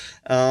zoo.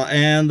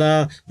 And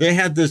they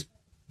had this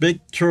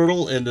big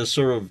turtle in this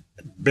sort of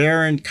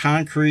barren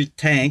concrete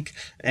tank,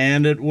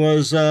 and it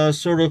was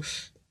sort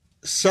of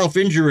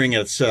self-injuring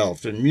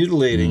itself and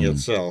mutilating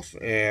itself.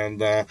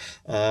 And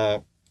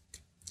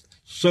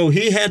so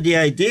he had the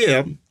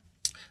idea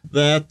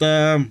that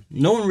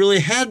no one really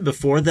had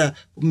before, that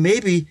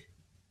maybe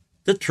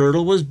the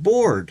turtle was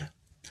bored.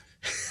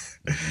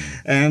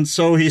 And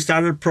so he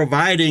started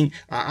providing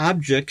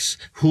objects,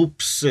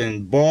 hoops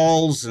and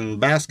balls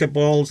and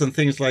basketballs and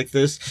things like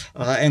this,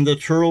 and the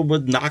turtle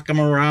would knock them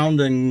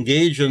around and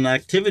engage in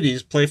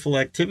activities, playful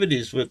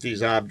activities with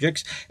these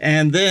objects,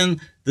 and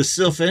then the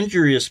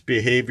self-injurious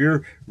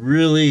behavior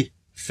really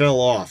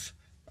fell off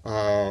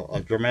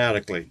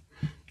dramatically.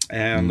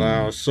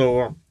 And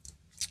so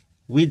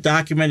we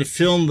documented,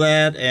 filmed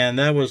that, and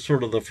that was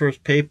sort of the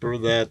first paper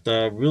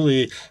that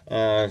really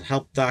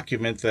helped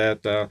document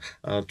that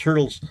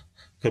turtles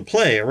could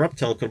play, a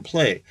reptile could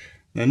play.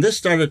 And this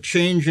started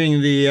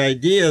changing the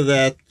idea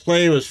that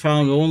play was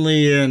found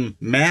only in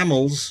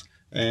mammals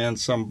and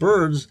some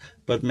birds,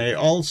 but may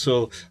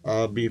also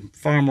be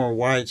far more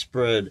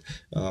widespread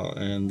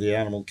in the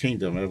animal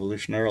kingdom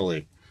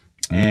evolutionarily.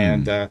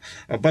 And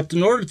but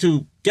in order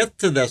to get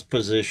to this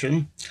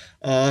position,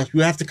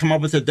 you have to come up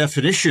with a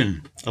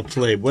definition of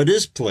play. What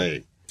is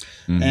play?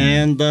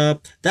 And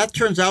that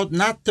turns out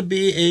not to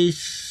be a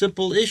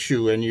simple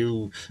issue. And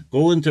you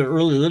go into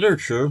early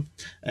literature,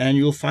 and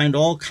you'll find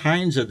all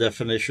kinds of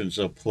definitions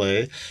of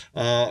play.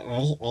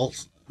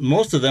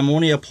 Most of them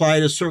only apply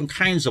to certain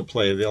kinds of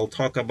play. They'll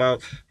talk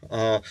about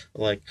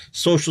like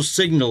social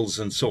signals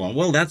and so on.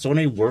 Well, that's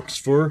only works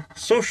for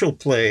social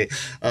play.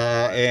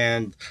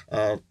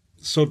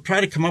 So try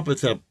to come up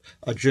with a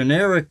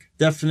generic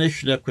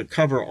definition that could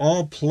cover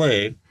all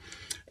play,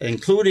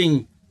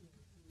 including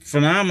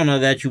phenomena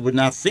that you would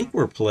not think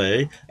were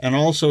play, and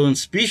also in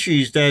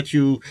species that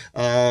you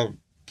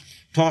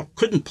thought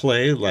couldn't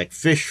play, like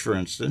fish, for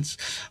instance,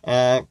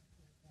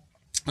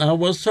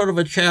 was sort of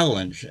a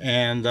challenge.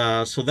 And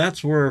so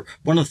that's where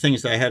one of the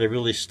things that I had to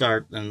really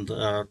start and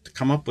to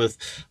come up with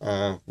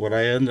what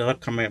I ended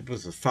up coming up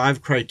with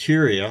 5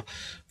 criteria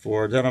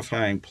for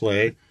identifying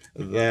play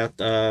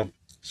that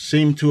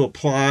seem to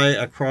apply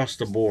across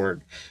the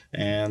board.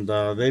 And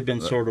they've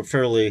been sort of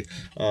fairly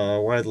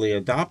widely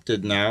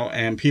adopted now,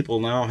 and people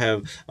now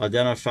have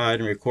identified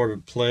and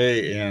recorded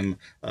play in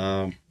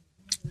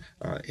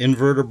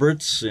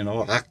invertebrates,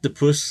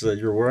 octopus,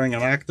 you're wearing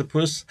an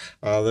octopus.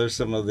 There's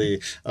some of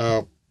the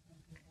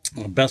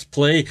best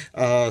play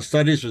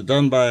studies was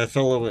done by a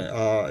fellow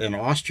in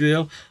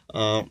Austria,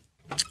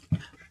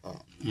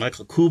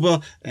 Michael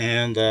Kuba,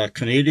 and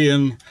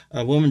Canadian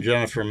woman,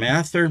 Jennifer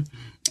Mather,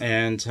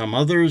 and some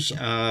others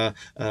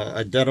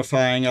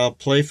identifying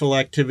playful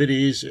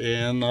activities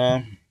in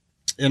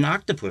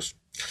octopus.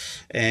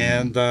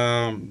 And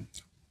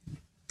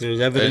there's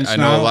evidence I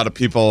know a lot of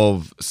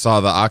people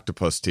saw the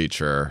octopus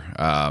teacher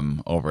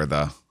over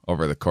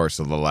the course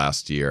of the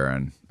last year,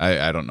 and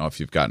I don't know if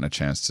you've gotten a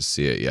chance to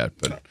see it yet,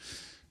 but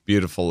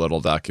beautiful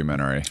little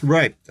documentary.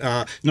 Right.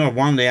 No,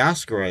 won the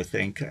Oscar, I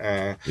think.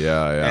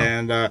 Yeah.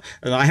 And I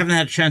haven't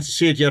had a chance to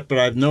see it yet, but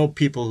I know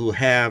people who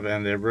have,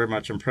 and they're very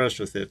much impressed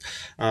with it.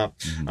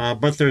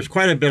 But there's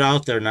quite a bit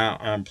out there now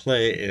on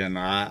play in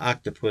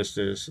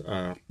octopuses.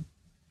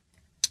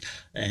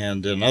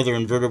 And in other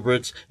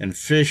invertebrates and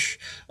fish,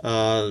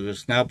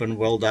 it's now been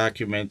well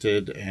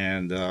documented,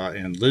 and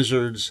in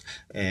lizards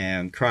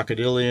and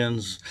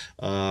crocodilians,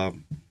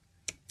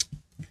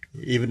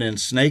 even in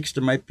snakes,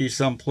 there might be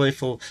some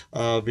playful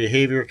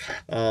behavior,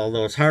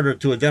 although it's harder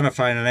to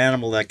identify in an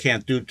animal that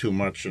can't do too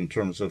much in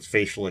terms of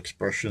facial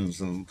expressions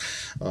and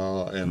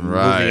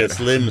moving its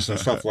limbs and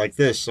stuff like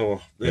this.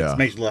 So it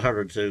makes it a little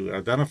harder to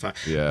identify.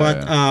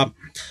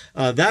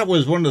 That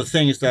was one of the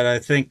things that I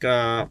think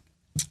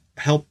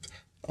helped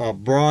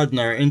broaden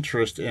our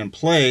interest in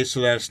play,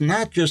 so that it's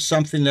not just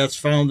something that's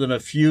found in a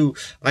few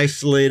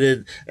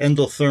isolated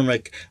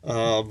endothermic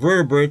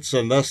vertebrates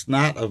and thus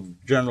not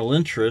of general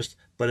interest,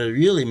 but it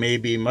really may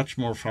be much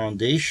more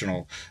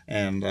foundational.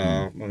 And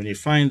when you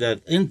find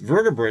that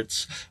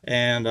invertebrates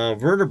and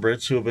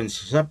vertebrates who have been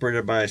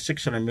separated by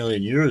 600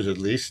 million years at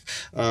least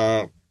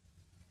of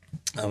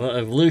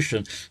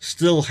evolution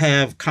still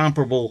have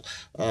comparable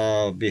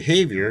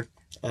behavior,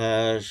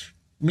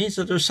 means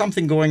that there's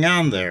something going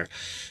on there.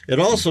 It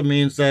also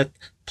means that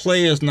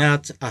play is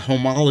not a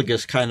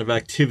homologous kind of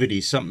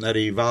activity, something that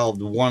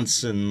evolved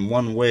once in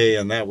one way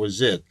and that was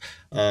it.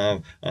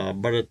 But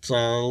it's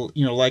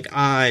like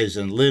eyes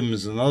and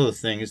limbs and other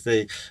things.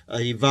 They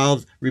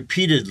evolved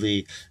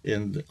repeatedly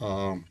in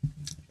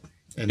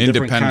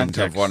independent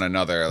of one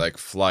another, like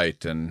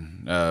flight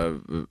and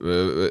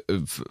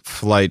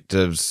flight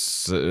of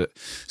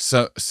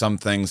some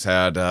things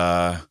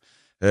had.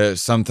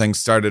 Some things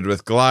started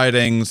with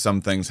gliding.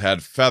 Some things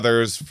had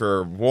feathers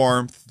for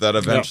warmth that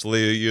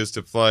eventually used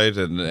to flight,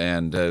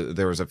 and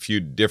there was a few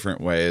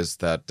different ways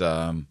that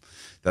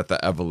that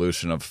the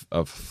evolution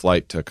of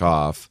flight took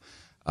off.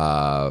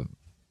 Pun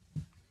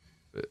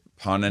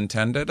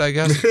intended, I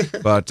guess.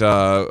 but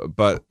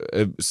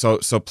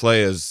so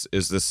play is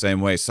the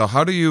same way. So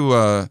how do you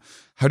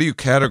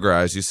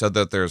categorize? You said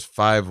that there's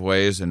 5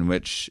 ways in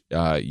which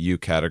you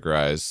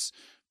categorize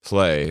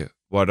play.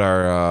 What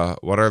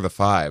are the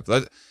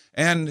 5?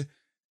 And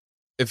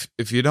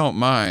if you don't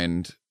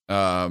mind,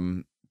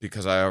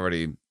 because I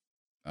already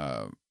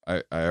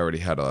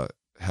had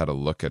a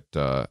look at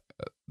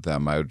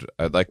them,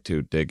 I'd like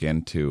to dig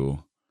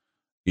into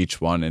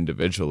each one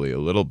individually a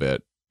little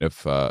bit,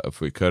 if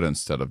we could,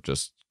 instead of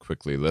just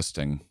quickly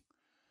listing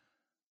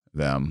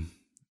them.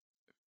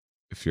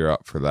 If you're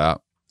up for that.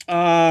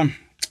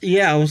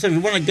 Yeah, so if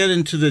you want to get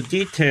into the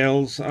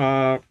details,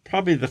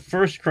 probably the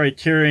first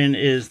criterion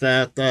is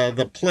that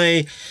the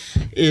play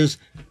is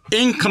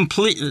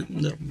incomplete.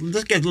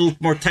 Let's get a little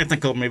more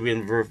technical maybe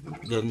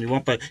than you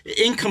want, but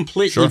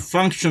incompletely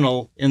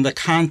functional in the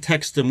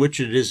context in which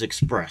it is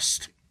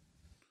expressed.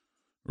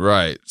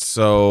 Right.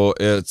 So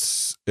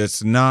it's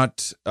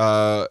not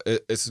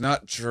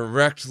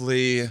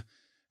directly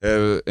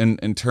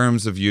in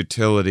terms of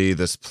utility.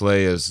 This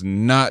play is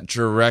not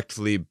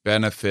directly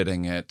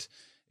benefiting it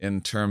in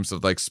terms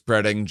of like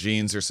spreading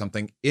genes or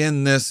something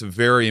in this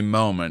very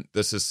moment.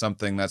 This is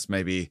something that's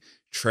maybe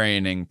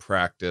training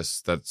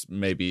practice that's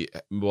maybe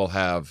will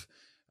have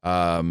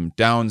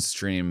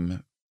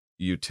downstream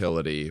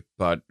utility,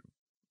 but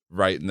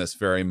right in this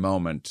very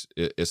moment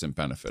it isn't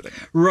benefiting.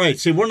 Right.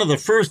 See, one of the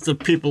first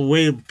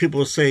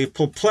people say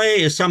play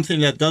is something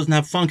that doesn't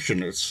have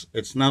function. It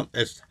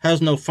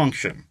has no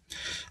function.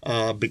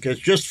 Because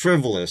it's just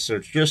frivolous, or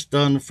it's just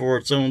done for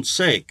its own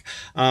sake,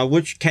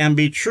 which can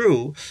be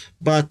true.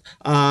 But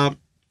how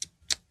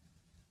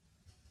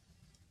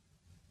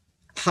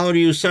do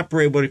you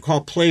separate what you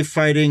call play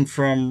fighting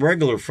from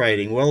regular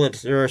fighting? Well,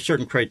 there are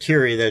certain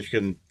criteria that you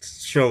can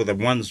show that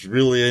one's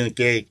really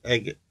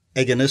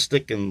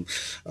agonistic and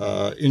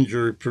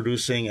injury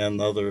producing,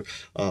 and other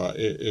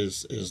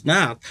is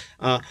not.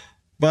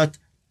 But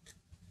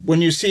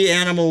when you see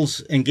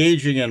animals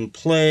engaging in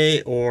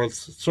play, or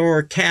throw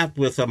a cat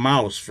with a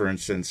mouse, for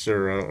instance,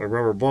 or a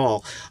rubber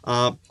ball,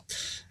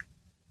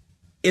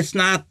 it's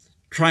not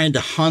trying to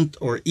hunt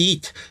or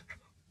eat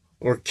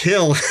or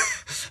kill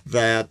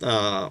that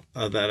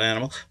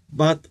animal,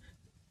 but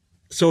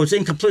so it's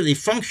incompletely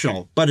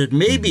functional. But it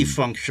may be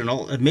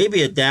functional, it may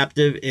be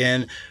adaptive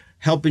in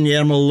helping the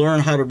animal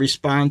learn how to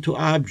respond to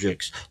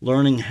objects,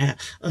 learning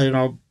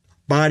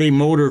body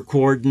motor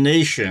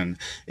coordination.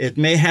 It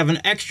may have an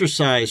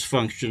exercise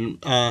function,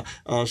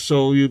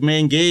 so you may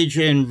engage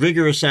in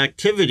vigorous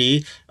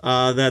activity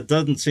that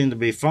doesn't seem to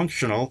be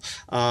functional,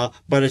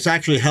 but it's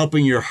actually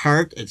helping your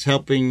heart. It's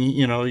helping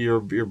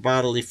your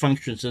bodily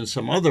functions in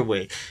some other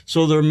way.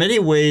 So there are many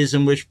ways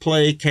in which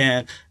play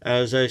can,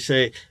 as I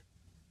say,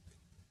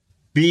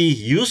 be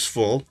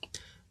useful,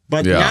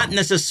 but not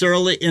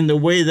necessarily in the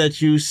way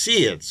that you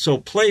see it. So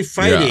play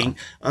fighting,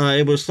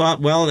 it was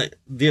thought, well,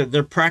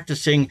 they're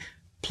practicing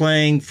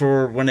playing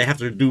for when they have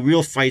to do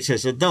real fights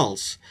as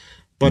adults.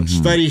 But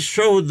studies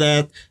showed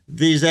that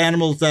these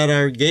animals that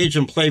are engaged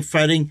in play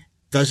fighting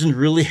doesn't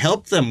really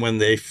help them when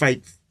they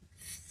fight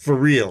for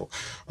real.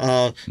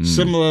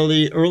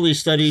 Similarly, early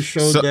studies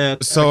showed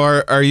that.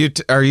 So are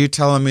you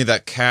telling me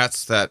that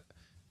cats that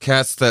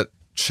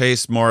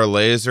chase more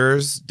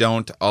lasers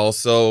don't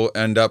also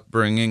end up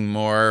bringing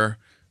more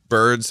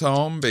birds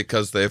home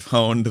because they've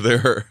honed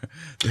their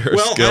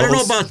well, skills? I don't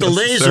know about the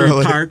laser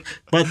part,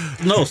 but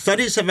no,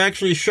 studies have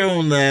actually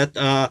shown that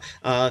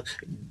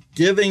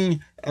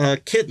giving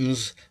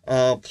kittens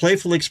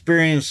playful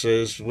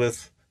experiences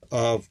with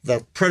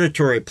the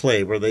predatory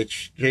play, where they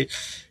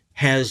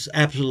has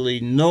absolutely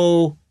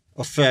no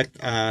effect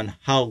on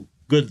how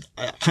good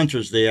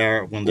hunters they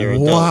are when they're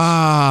adults.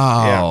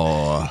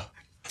 Wow. Yeah.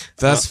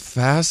 That's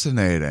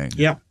fascinating.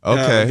 Yeah.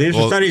 Okay. These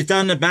were studies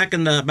done back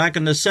in the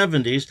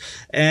 70s,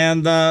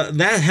 and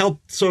that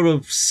helped sort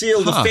of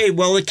seal the fate.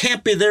 Well, it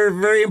can't be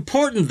very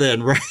important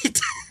then, right?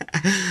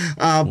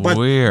 But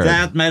Weird.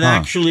 That might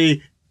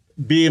actually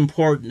be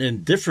important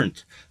in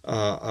different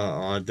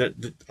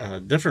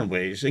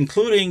ways,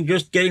 including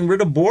just getting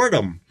rid of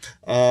boredom.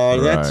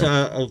 That's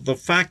the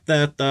fact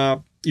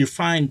that you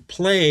find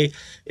play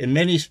in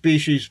many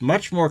species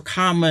much more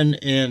common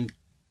in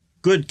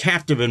good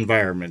captive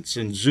environments,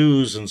 in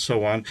zoos and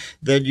so on,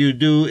 than you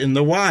do in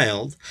the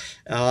wild.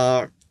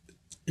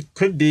 It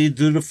could be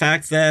due to the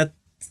fact that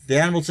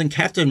the animals in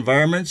captive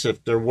environments,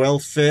 if they're well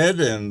fed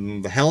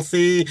and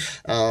healthy,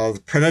 the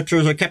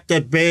predators are kept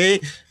at bay,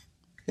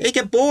 they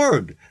get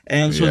bored.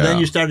 And so then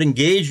you start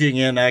engaging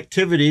in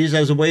activities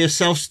as a way of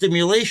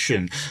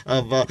self-stimulation,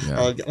 of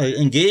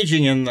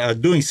engaging in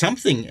doing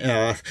something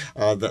in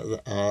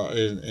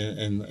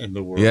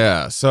the world.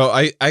 Yeah, so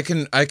I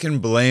can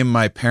blame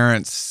my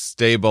parents'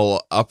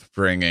 stable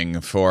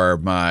upbringing for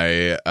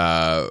my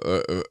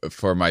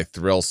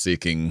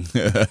thrill-seeking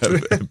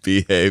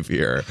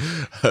behavior.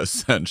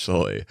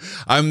 Essentially,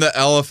 I'm the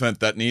elephant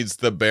that needs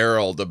the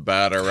barrel to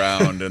bat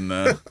around in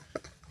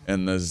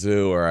the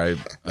zoo, or I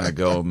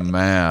go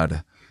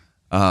mad.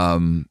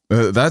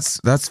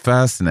 That's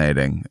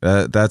fascinating.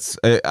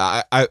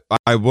 I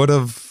would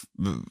have,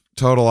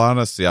 total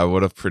honesty, I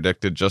would have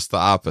predicted just the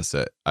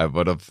opposite. I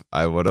would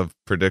have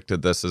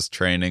predicted this as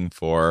training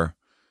for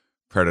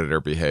predator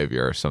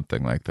behavior or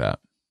something like that.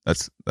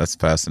 That's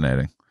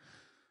fascinating.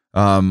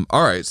 All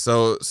right,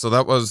 so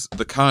that was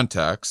the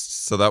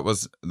context. So that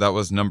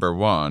was number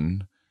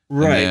one.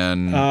 Right.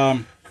 And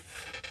then,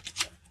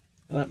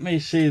 let me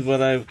see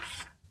what I've.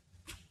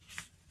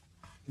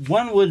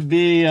 One would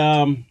be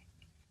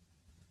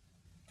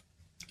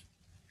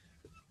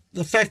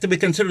the fact that we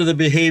consider the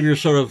behavior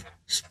sort of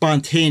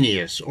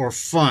spontaneous or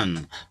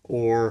fun,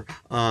 or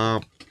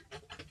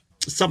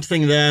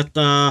something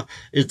that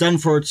is done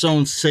for its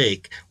own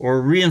sake,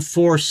 or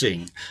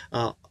reinforcing.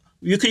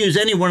 You could use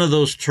any one of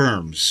those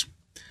terms.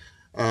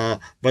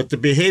 But the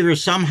behavior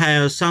somehow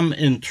has some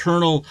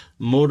internal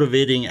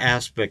motivating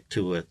aspect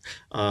to it.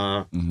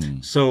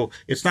 So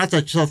it's not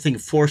that something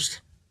forced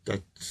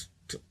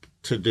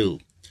to do.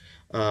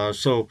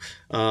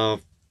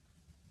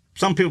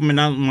 Some people may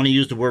not want to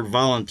use the word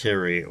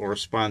voluntary or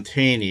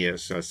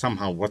spontaneous.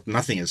 Somehow,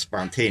 nothing is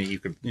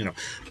spontaneous.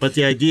 But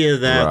the idea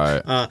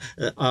that,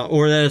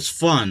 or that it's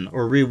fun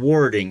or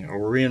rewarding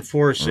or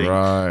reinforcing.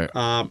 Right.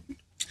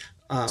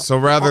 So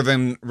rather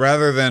than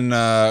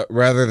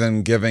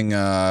giving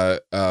a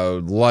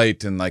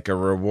light and like a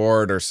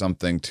reward or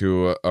something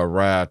to a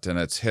rat, and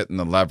it's hitting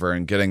the lever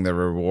and getting the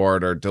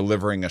reward, or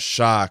delivering a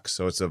shock,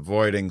 so it's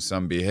avoiding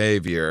some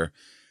behavior.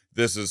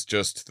 This is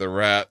just the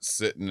rat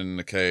sitting in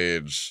the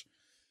cage,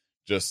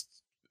 just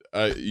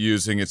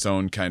using its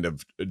own kind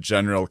of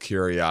general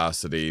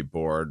curiosity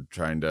board,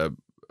 trying to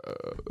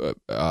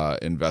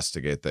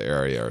investigate the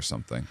area or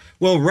something.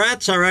 Well,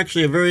 rats are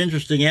actually a very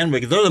interesting animal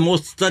because they're the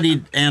most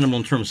studied animal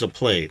in terms of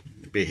play.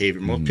 basic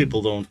behavior. Most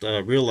people don't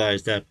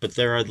realize that, but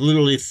there are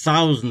literally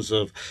thousands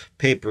of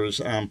papers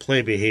on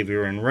play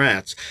behavior in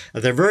rats.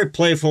 They're very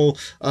playful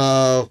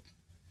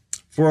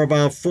for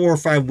about 4 or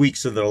 5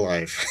 weeks of their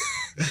life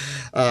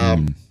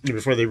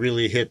before they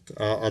really hit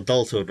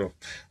adulthood.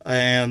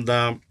 And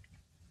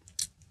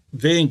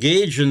they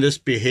engage in this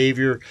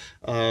behavior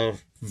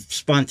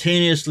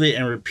spontaneously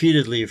and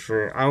repeatedly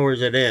for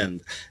hours at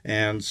end.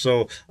 And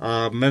so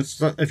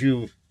if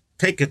you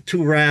take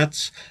 2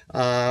 rats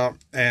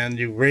and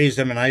you raise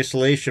them in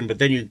isolation, but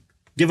then you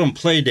give them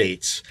play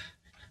dates,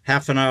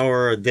 half an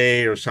hour a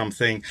day or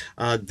something,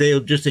 they'll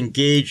just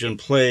engage and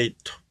play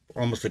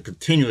almost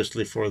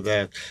continuously for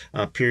that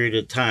period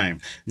of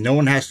time. No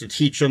one has to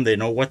teach them. They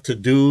know what to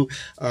do.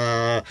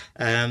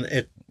 And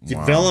it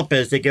develop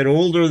as they get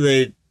older.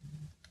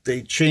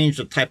 They change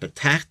the type of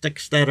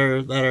tactics that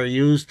are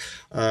used.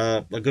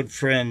 A good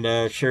friend,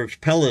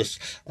 Serge Pellis,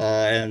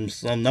 and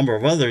a number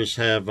of others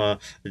have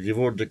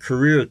devoted their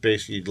careers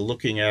basically to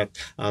looking at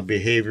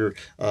behavior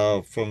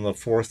from the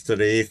 4th to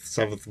the 8th,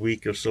 7th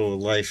week or so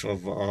of life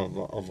of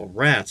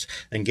rats,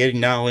 and getting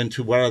now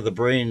into what are the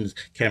brain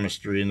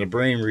chemistry and the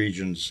brain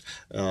regions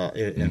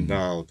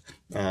involved.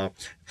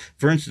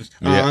 For instance,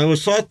 it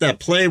was thought that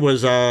play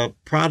was a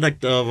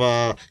product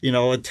of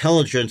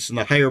intelligence in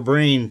the higher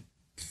brain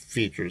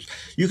features.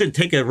 You can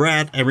take a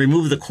rat and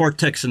remove the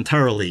cortex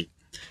entirely,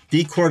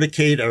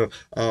 decorticate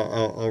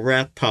a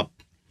rat pup.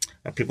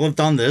 People have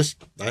done this.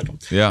 I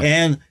don't. Yeah.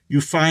 And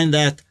you find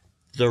that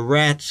the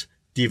rats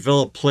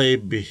develop play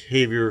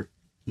behavior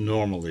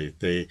normally.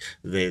 They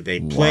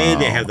play.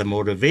 They have the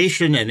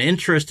motivation and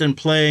interest in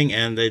playing,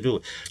 and they do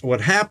it.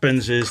 What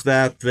happens is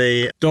that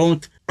they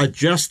don't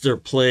adjust their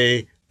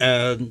play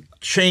and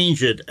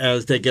change it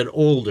as they get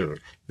older.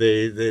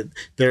 They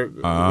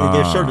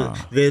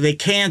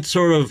can't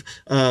sort of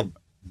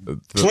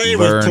play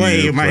with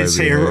play, you might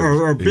say,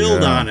 or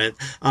build on it.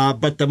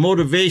 But the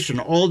motivation,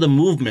 all the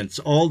movements,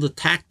 all the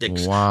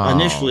tactics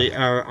initially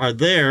are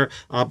there,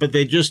 but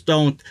they just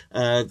don't,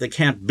 they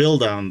can't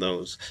build on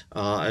those.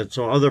 And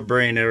so other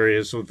brain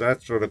areas, so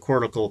that's where the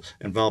cortical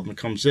involvement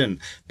comes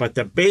in. But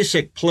the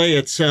basic play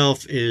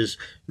itself is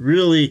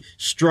really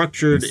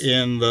structured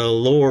in the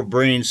lower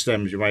brain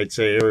stems, you might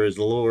say, areas,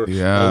 the lower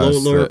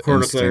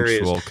cortical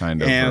areas.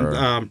 Kind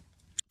of,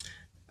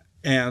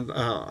 and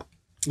a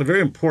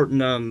very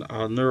important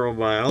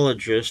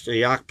neurobiologist,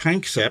 Jaak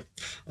Panksepp,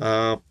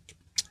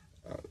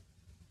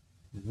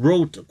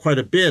 wrote quite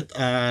a bit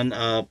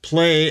on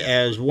play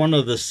as one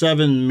of the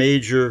 7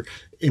 major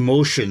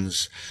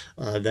emotions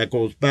that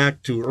goes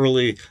back to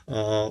early,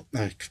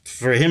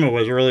 for him it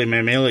was early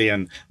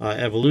mammalian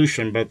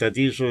evolution, but that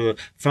these were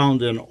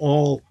found in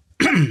all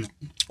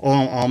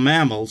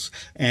mammals,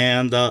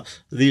 and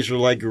these are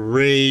like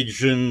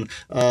rage and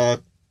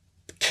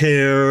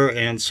care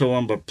and so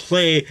on, but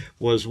play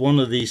was one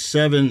of these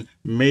 7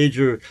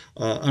 major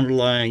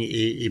underlying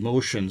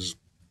emotions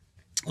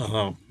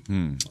of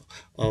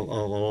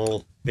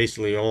all,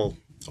 basically all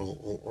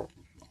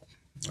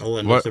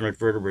endothermic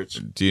vertebrates.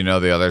 Do you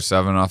know the other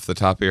 7 off the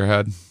top of your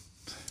head?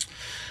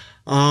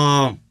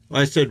 I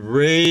said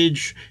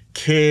rage,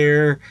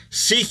 care,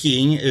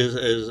 seeking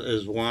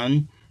is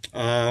one.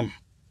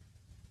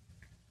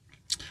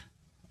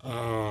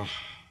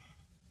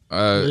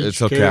 It's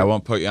okay. I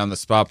won't put you on the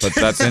spot, but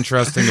that's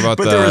interesting about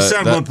but there are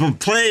several. But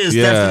play is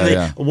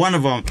definitely one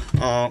of them.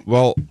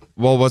 Well,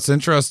 what's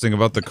interesting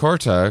about the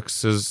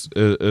cortex is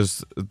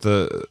the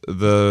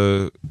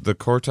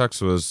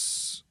cortex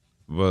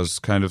was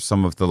kind of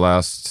some of the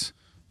last.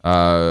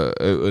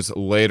 It was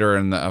later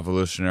in the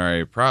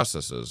evolutionary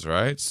processes,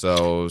 right?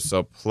 So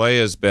play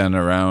has been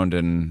around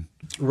and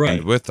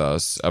with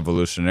us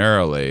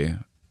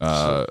evolutionarily.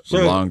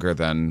 Longer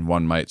than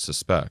one might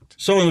suspect.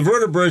 So in the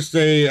vertebrates,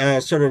 they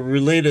sort of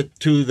relate it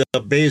to the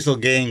basal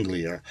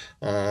ganglia,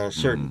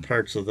 certain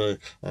parts of the,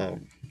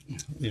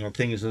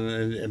 things in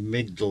the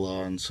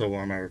amygdala and so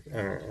on are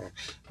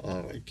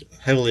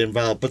heavily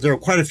involved. But there are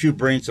quite a few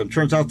brain cells.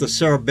 Turns out the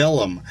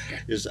cerebellum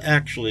is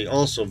actually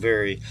also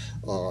very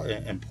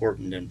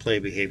important in play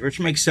behavior, which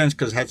makes sense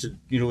because it has to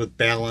do with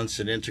balance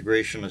and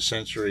integration of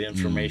sensory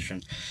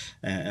information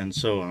and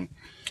so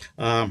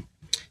on.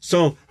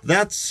 So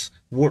that's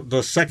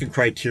the second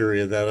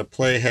criteria, that a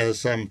play has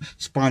some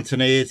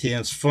spontaneity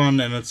and it's fun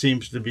and it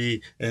seems to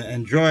be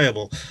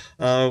enjoyable,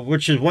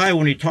 which is why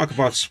when you talk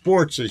about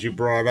sports, as you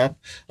brought up,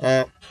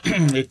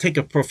 they take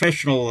a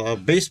professional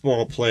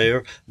baseball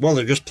player, well,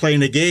 they're just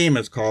playing a game,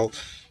 it's called,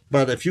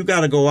 but if you got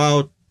to go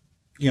out,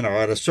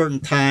 at a certain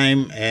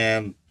time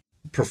and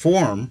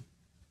perform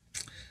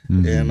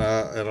in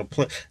a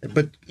play,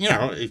 but,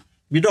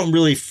 you don't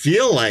really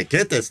feel like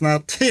it. It's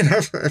not,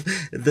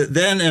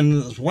 then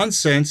in one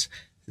sense,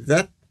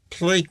 that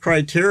play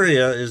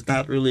criteria is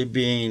not really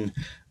being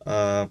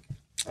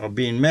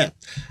met.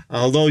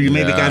 Although you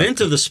maybe got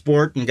into the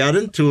sport and got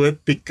into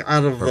it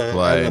out of the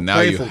play. Now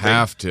you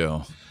have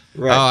to.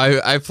 Right.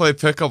 I play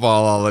pickleball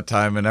all the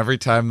time, and every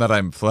time that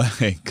I'm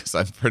playing, because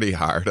I'm pretty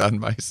hard on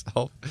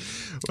myself,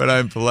 when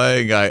I'm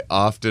playing, I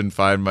often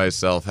find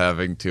myself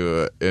having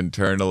to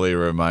internally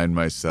remind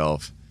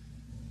myself,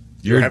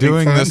 You're having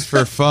doing fun? this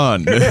for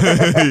fun.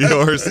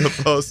 You're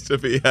supposed to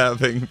be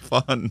having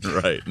fun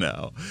right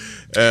now,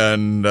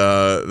 and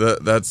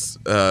that's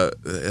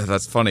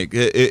funny.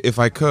 If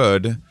I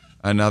could,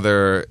 and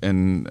I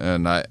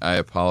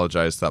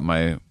apologize that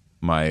my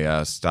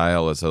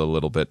style is a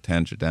little bit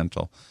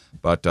tangential,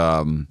 but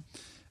one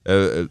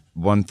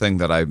thing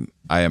that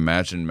I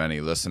imagine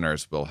many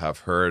listeners will have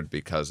heard,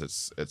 because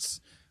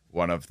it's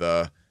one of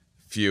the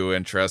few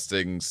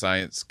interesting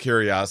science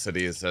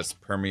curiosities that's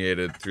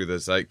permeated through the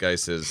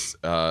zeitgeist is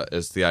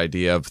the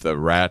idea of the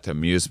rat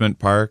amusement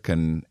park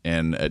and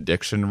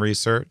addiction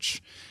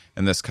research,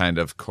 and this kind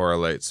of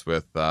correlates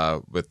with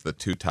the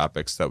two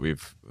topics that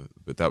we've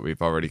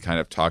already kind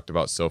of talked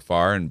about so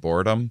far, in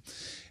boredom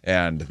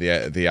and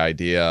the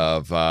idea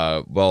of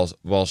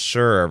well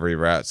sure, every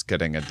rat's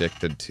getting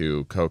addicted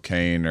to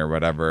cocaine or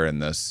whatever in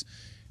this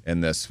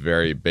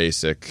very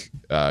basic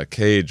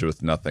cage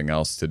with nothing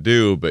else to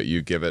do, but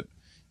you give it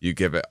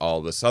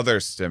all this other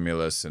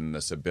stimulus and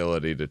this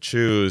ability to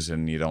choose,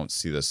 and you don't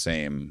see the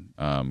same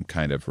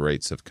kind of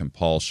rates of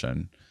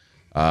compulsion.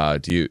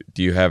 Do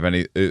you have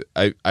any?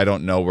 I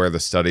don't know where the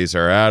studies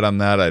are at on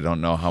that. I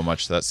don't know how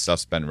much that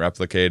stuff's been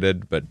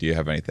replicated, but do you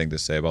have anything to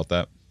say about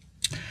that?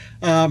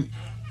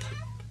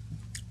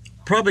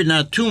 Probably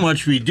not too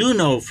much. We do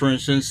know, for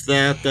instance,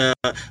 that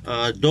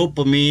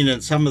dopamine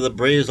and some of the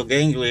basal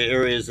ganglia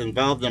areas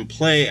involved in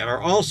play are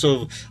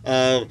also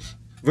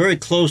very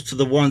close to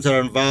the ones that are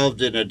involved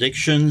in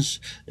addictions,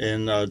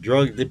 in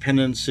drug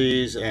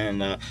dependencies,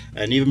 and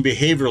even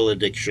behavioral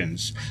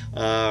addictions,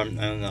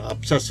 and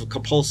obsessive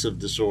compulsive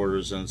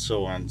disorders, and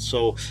so on.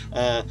 So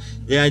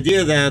the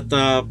idea that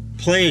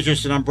play is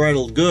just an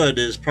unbridled good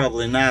is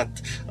probably not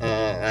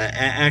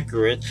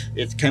accurate.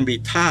 It can be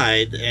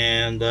tied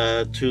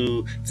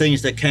to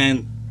things that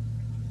can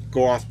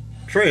go off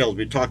trails.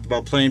 We talked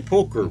about playing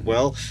poker.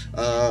 Well,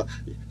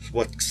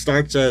 what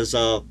starts as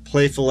a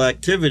playful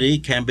activity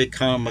can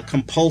become a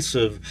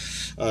compulsive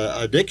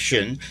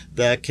addiction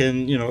that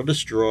can,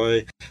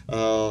 destroy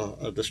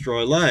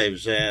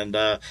lives. And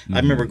I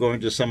remember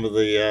going to some of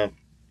the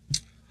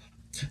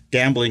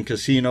gambling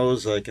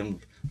casinos, like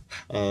in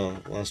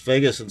Las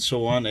Vegas and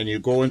so on, and you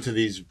go into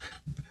these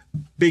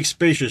big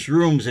spacious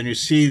rooms and you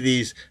see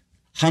these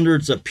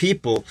hundreds of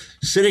people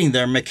sitting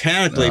there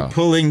mechanically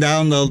pulling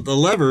down the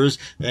levers,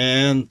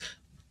 and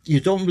you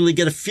don't really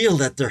get a feel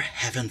that they're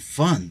having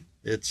fun.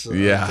 It's in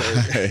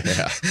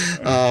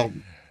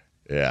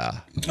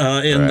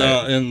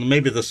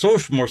maybe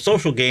the more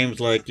social games,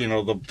 like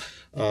the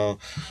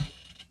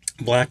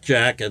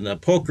blackjack and the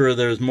poker,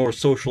 there's more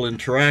social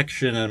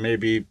interaction, and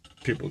maybe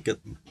people get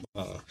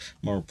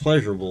more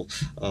pleasurable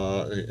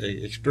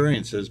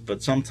experiences.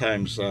 But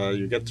sometimes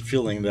you get the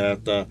feeling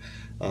that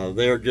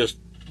they're just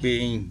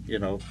being,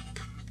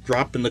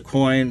 dropping the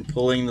coin,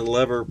 pulling the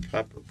lever,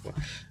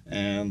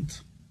 and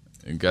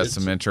got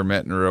some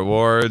intermittent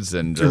rewards,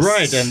 and just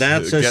right, and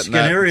that's a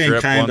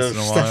Skinnerian kind of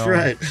stuff,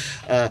 right?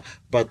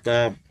 But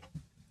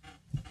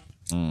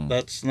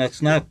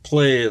that's not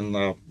play in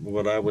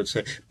what I would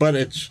say, but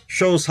it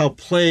shows how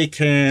play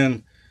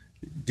can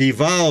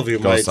devolve, you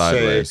might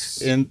say,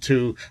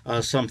 into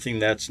something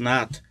that's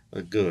not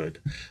good.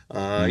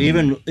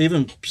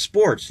 Even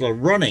sports, like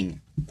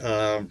running.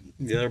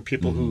 There are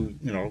people who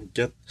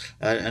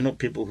I know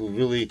people who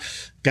really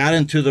got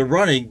into the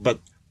running, but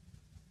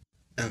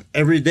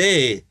every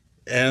day,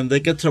 and they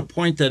get to a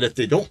point that if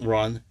they don't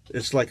run,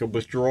 it's like a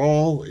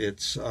withdrawal.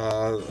 It's they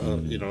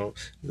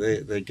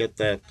get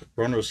that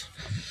runner's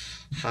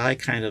high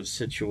kind of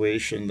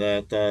situation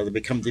that they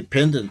become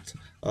dependent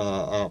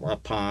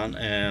upon,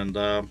 and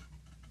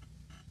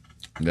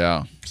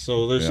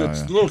so it's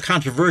a little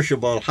controversial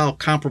about how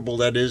comparable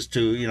that is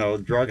to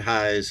drug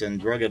highs and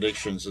drug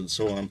addictions and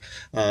so on.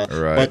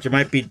 Right. But there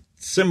might be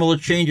similar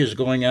changes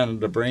going on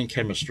in the brain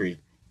chemistry.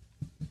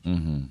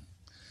 Mm-hmm.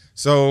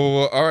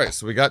 So, all right.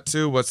 So we got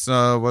two. What's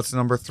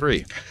number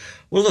three?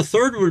 Well, the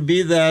third would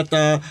be that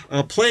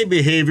play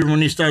behavior,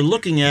 when you start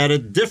looking at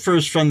it,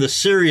 differs from the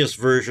serious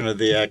version of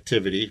the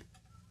activity,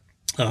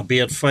 be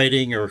it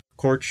fighting or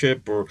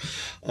courtship or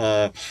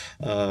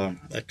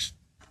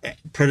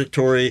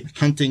predatory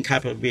hunting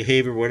type of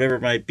behavior, whatever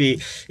it might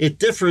be. It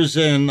differs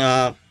in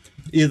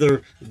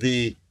either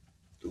the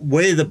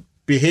way the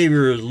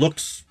behavior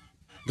looks,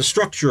 the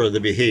structure of the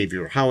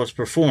behavior, how it's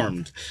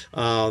performed.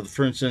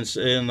 For instance,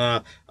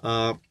 in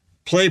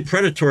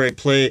predatory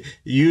play,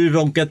 you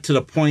don't get to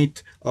the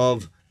point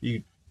of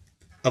the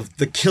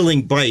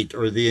killing bite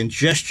or the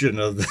ingestion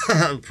of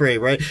the prey,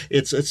 right?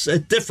 It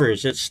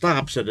differs. It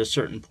stops at a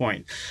certain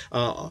point.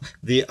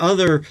 The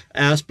other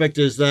aspect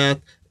is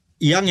that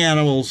young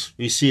animals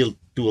we see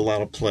do a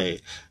lot of play,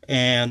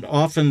 and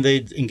often they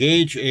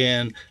engage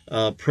in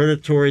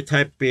predatory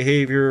type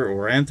behavior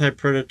or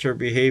anti-predator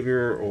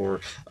behavior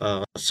or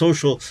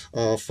social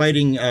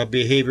fighting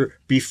behavior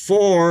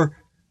before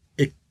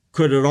it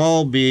could at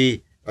all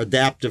be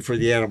adaptive for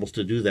the animals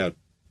to do that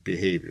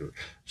behavior.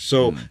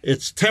 So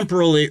it's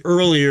temporally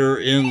earlier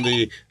in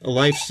the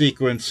life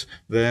sequence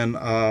than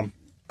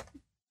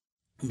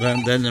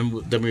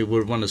we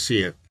would want to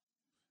see it.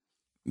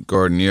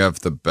 Gordon, you have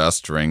the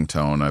best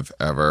ringtone I've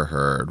ever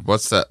heard.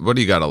 What's that? What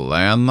do you got, a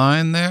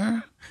landline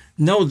there?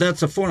 No,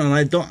 that's a phone, and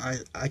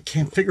I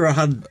can't figure out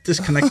how to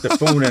disconnect the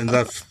phone, and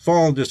the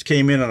phone just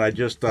came in, and I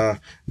just got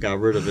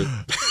rid of it.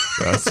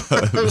 That's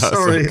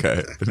sorry.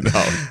 okay.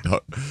 No,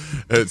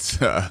 it's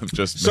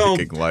just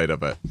making light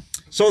of it.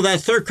 So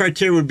that third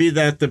criteria would be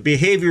that the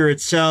behavior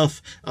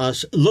itself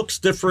looks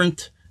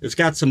different. It's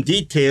got some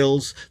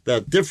details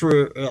that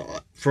differ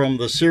from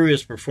the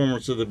serious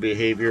performance of the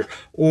behavior,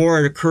 or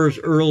it occurs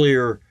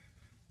earlier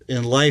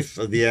in life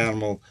of the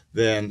animal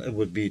than it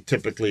would be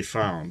typically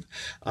found.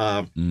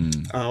 Serge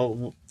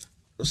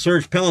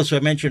Pellis, who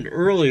I mentioned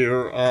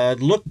earlier,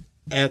 looked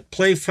at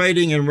play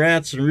fighting in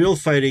rats and real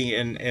fighting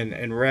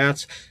in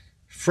rats,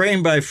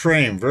 frame by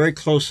frame, very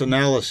close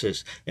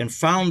analysis, and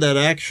found that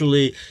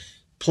actually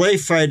play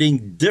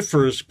fighting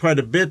differs quite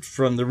a bit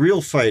from the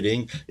real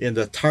fighting in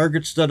the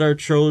targets that are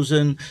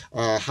chosen,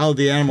 how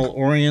the animal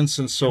orients,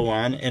 and so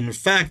on. And in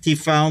fact, he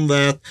found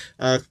that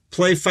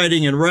play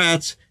fighting in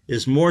rats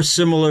is more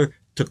similar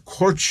to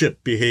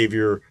courtship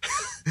behavior,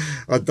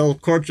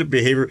 adult courtship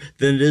behavior,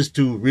 than it is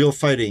to real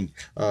fighting,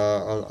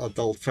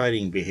 adult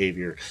fighting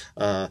behavior.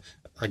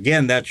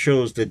 Again, that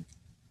shows that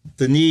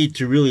the need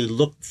to really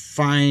look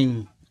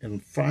fine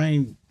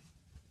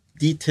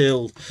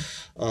detailed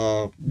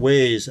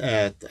ways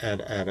at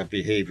a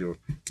behavior.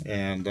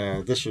 And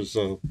this was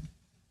a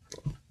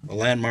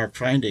landmark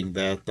finding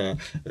that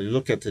you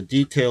look at the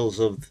details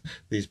of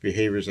these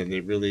behaviors, and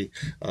they really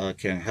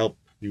can help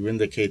you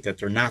indicate that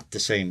they're not the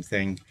same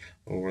thing,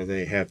 or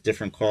they have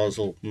different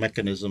causal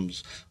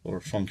mechanisms or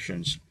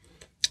functions.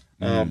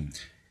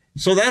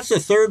 So that's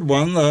the third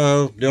one.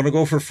 Do you want to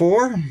go for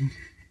 4?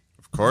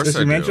 Of course, as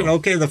you mentioned.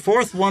 Okay, the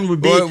fourth one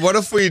would be. What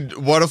if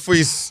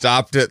we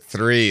stopped at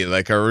 3,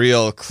 like a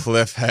real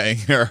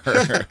cliffhanger?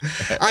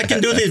 I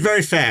can do these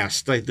very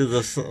fast. I do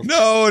this.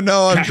 No,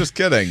 I'm just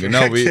kidding.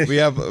 No, we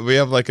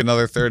have like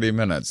another 30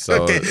 minutes.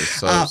 So, okay. It's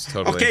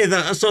totally. Okay.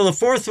 So the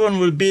fourth one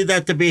would be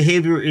that the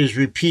behavior is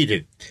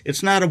repeated.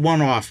 It's not a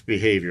one-off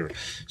behavior.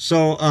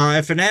 So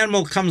if an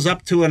animal comes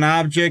up to an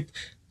object,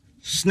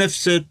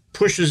 sniffs it,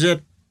 pushes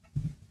it,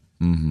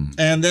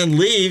 and then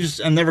leaves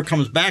and never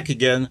comes back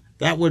again,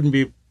 that's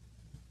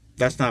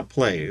not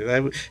play.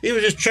 He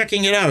was just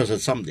checking it out. Is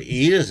it something to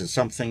eat? Is it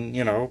something,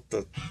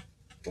 that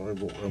I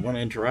want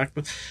to interact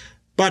with?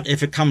 But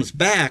if it comes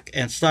back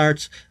and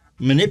starts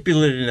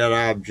manipulating that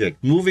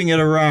object, moving it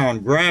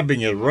around,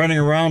 grabbing it, running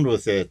around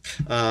with it,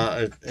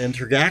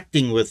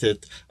 interacting with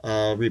it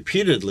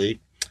repeatedly,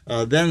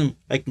 then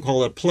I can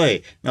call it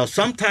play. Now,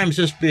 sometimes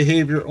this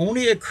behavior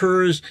only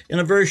occurs in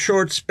a very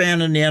short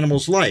span in the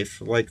animal's life,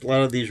 like a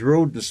lot of these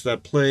rodents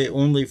that play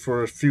only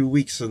for a few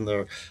weeks in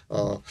their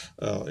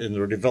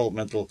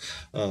developmental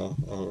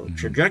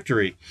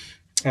trajectory.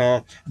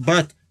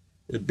 But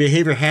the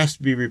behavior has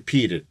to be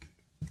repeated.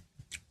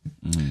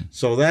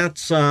 So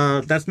that's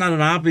not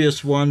an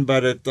obvious one,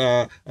 but it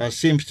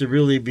seems to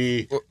really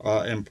be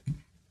important.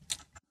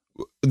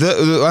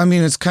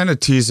 It's kind of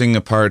teasing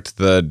apart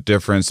the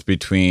difference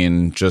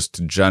between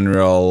just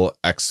general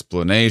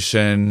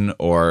explanation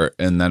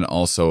and then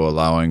also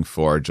allowing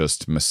for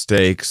just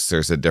mistakes.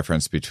 There's a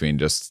difference between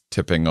just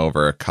tipping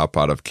over a cup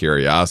out of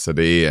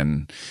curiosity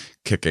and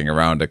kicking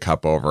around a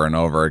cup over and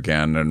over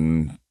again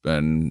and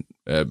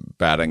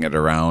batting it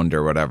around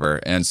or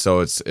whatever. And so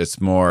it's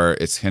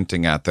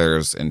hinting at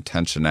there's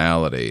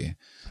intentionality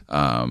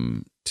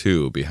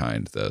too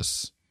behind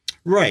this.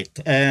 Right,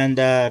 and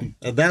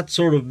that's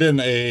sort of been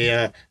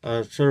a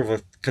sort of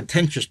a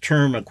contentious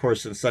term, of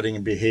course, in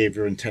studying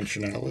behavior,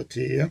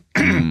 intentionality.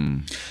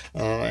 And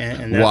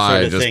that why?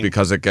 sort of Just thing.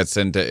 because it gets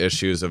into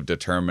issues of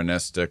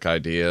deterministic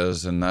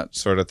ideas and that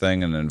sort of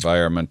thing, and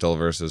environmental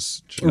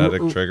versus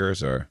genetic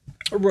triggers, or?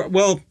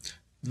 Well,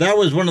 that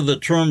was one of the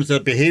terms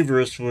that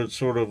behaviorists would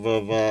sort of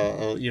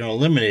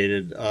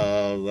eliminated.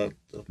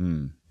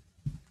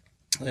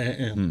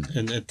 And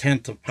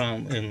intent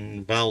upon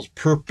involves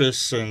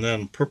purpose, and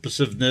then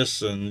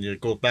purposiveness, and it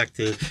goes back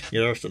to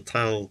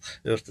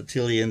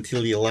Aristotelian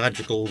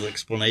teleological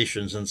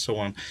explanations and so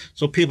on.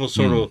 So people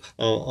sort of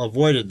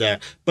avoided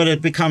that, but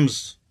it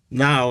becomes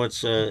now it's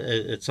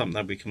something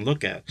that we can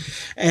look at.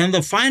 And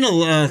the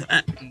final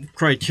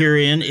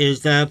criterion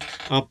is that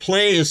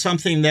play is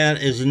something that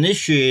is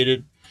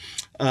initiated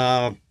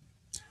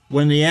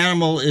when the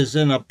animal is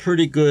in a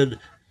pretty good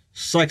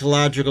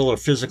psychological or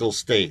physical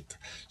state.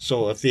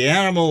 So if the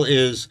animal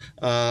is,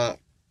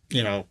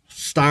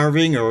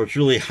 starving, or it's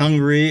really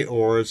hungry,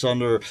 or it's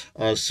under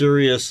a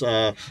serious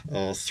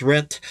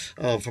threat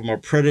from a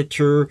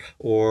predator,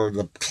 or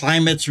the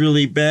climate's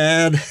really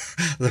bad,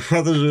 the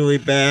weather's really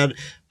bad,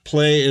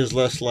 play is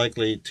less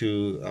likely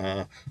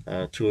to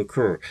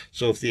occur.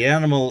 So if the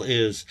animal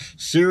is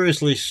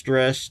seriously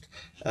stressed,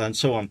 and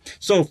so on.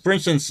 So, for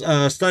instance,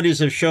 studies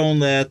have shown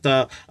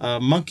that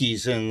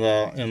monkeys in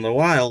the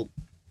wild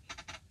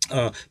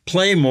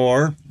play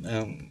more,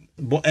 and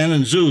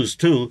in zoos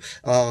too,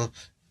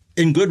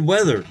 in good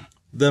weather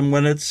than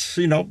when it's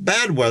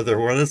bad weather,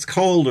 when it's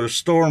cold or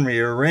stormy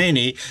or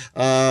rainy.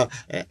 They're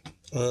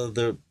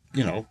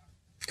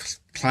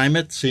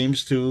climate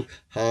seems to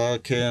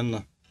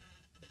can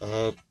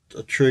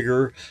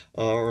trigger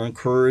or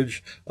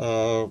encourage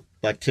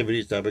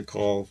activities that we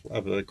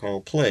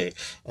call play.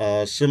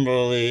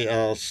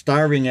 Similarly,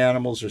 starving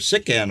animals or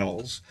sick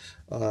animals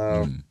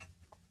don't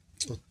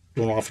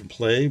often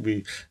play.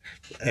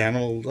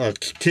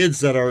 Kids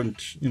that are in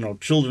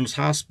children's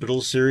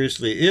hospitals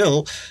seriously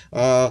ill,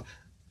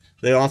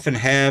 they often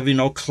have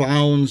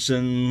clowns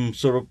and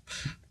sort of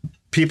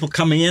people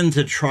coming in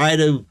to try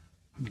to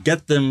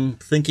get them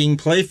thinking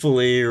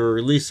playfully or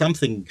at least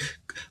something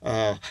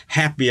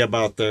happy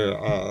about their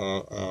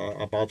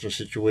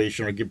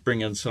situation, or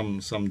bring in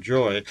some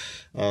joy,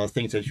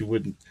 things that you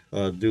wouldn't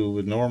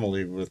do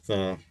normally with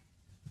the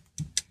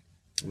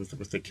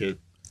kid.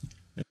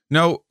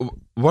 Now,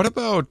 what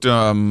about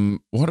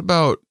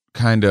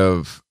kind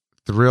of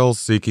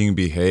thrill-seeking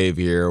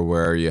behavior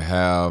where you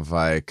have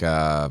like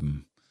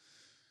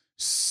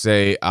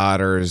say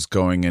otters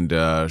going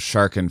into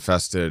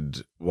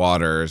shark-infested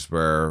waters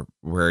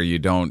where you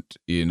don't,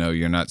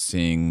 you're not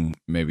seeing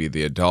maybe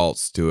the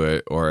adults do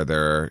it or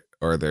their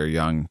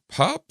young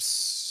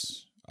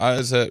pups?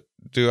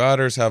 Do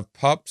otters have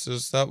pups?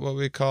 Is that what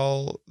we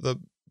call the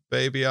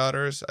baby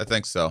otters? I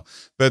think so.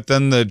 But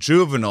then the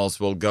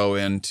juveniles will go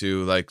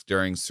into, like,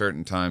 during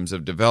certain times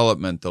of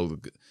development,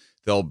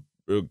 they'll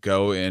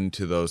go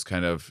into those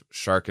kind of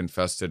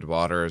shark-infested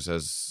waters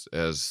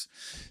as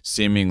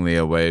seemingly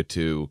a way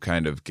to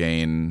kind of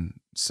gain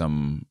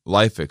some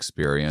life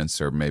experience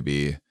or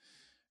maybe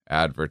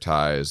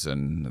advertise.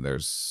 And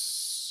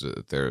there's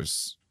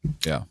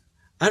yeah.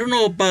 I don't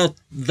know about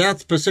that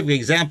specific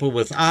example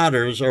with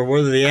otters or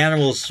whether the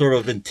animals sort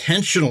of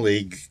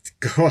intentionally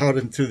go out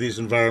into these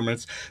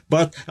environments,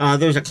 but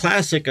there's a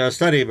classic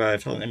study by a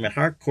fellow named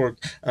Harcourt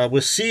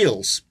with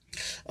seals.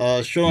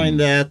 Showing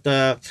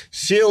that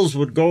seals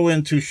would go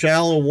into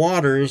shallow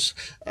waters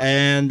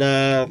and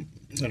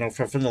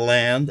from the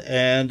land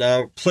and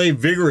play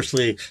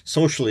vigorously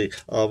socially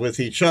with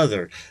each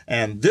other.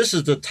 And this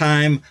is the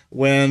time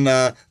when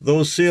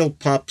those seal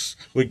pups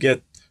would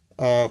get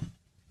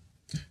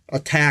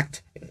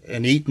attacked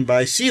and eaten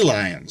by sea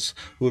lions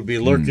who would be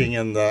lurking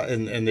in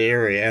the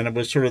area. And it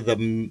was sort of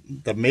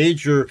the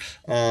major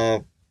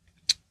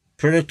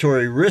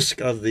predatory risk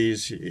of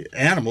these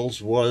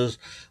animals was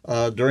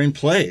during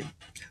play.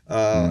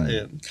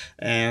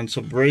 And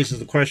so it raises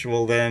the question,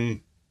 well,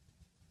 then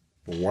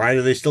why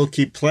do they still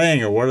keep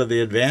playing, or what are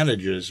the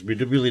advantages? We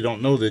really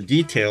don't know the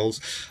details,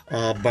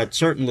 but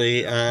certainly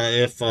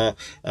if a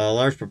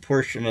large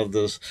proportion of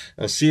the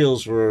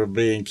seals were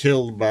being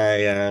killed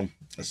by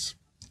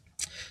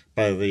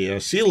the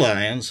sea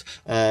lions,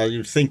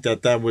 you'd think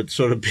that would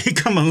sort of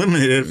become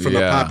eliminated from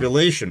the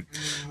population.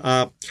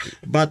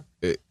 But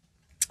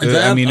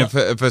I mean,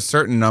 if a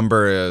certain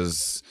number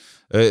is,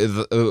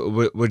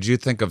 would you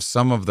think of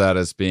some of that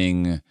as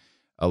being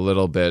a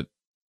little bit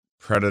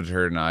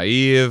predator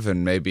naive,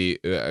 and maybe,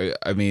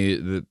 I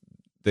mean,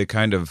 they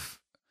kind of,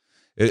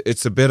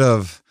 it's a bit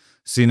of,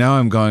 see, now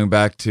I'm going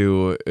back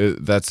to,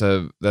 that's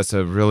a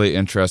really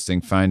interesting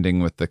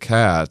finding with the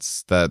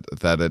cats, that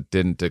it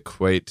didn't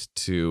equate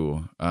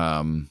to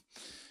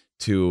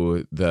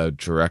the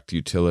direct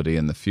utility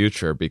in the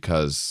future,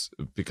 because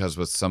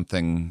with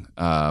something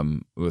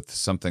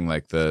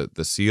like the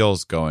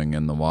seals going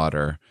in the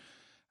water,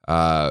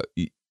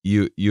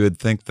 you would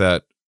think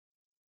that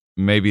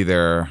maybe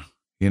they're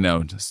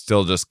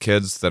still just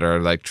kids that are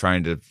like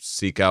trying to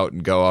seek out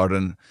and go out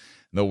in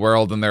the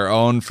world on their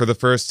own for the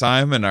first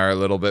time and are a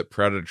little bit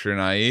predator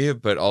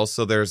naive, but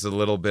also there's a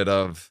little bit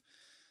of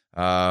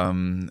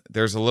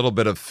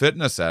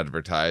fitness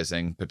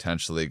advertising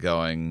potentially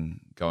going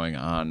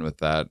on with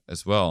that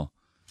as well.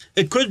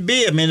 It could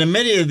be. I mean, in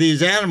many of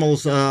these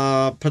animals,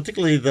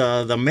 particularly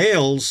the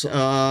males,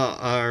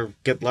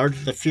 get larger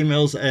than the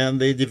females,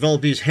 and they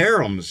develop these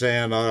harems.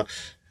 And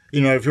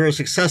if you're a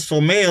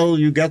successful male,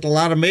 you get a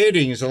lot of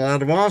matings, a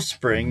lot of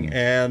offspring,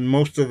 and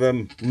most of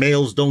them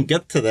males don't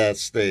get to that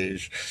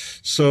stage.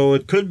 So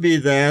it could be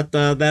that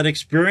that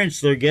experience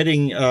they're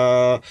getting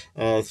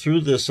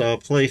through this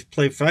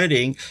play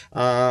fighting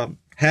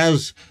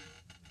has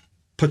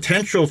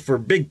potential for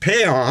big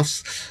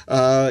payoffs,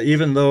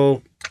 even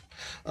though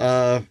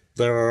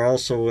there are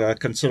also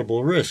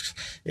considerable risks.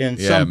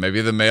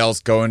 Maybe the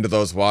males go into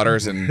those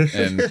waters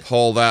and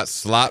pull that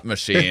slot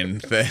machine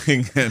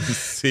thing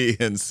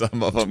and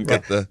some of them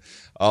get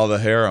all the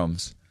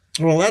harems.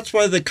 Well, that's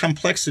why the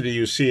complexity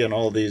you see in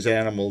all these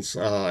animals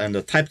and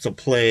the types of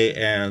play,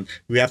 and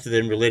we have to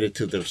then relate it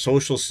to their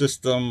social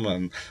system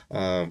and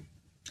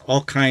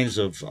all kinds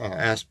of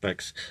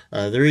aspects.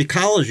 Their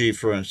ecology,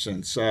 for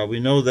instance. We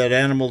know that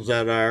animals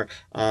that are,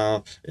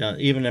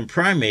 even in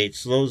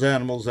primates, those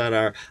animals that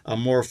are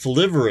more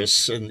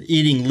flivorous and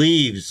eating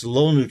leaves,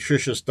 low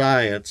nutritious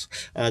diets,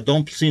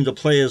 don't seem to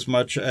play as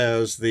much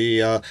as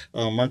the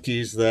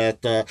monkeys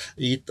that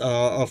eat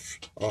a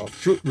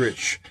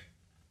fruit-rich,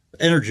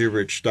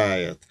 energy-rich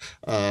diet.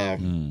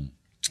 And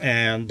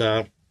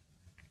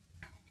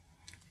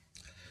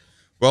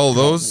well,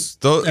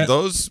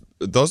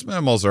 those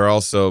mammals are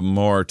also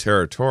more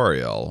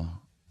territorial,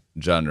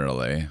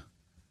 generally.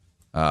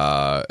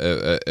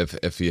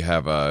 If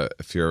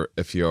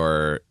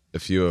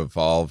you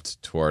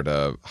evolved toward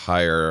a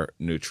higher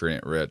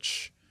nutrient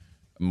rich,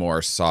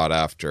 more sought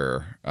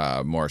after,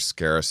 more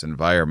scarce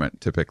environment,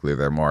 typically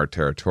they're more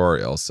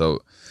territorial. So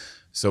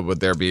would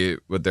there be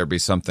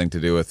something to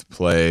do with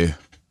play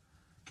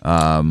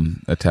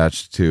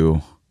attached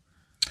to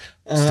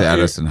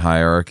status and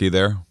hierarchy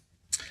there?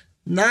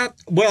 Not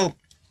well.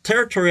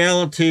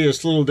 Territoriality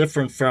is a little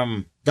different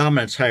from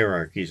dominance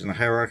hierarchies and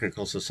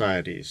hierarchical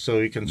societies. So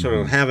you can sort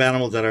of have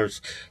animals that are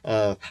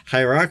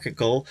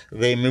hierarchical.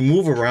 They may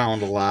move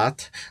around a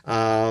lot,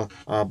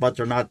 but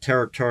they're not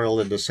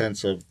territorial in the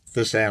sense of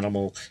this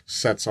animal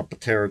sets up a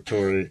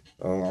territory,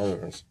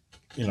 to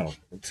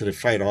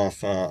fight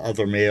off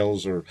other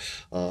males or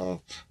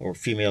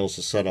females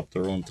to set up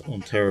their own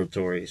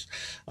territories.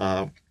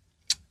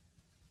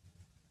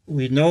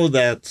 We know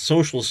that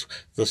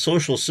the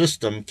social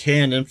system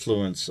can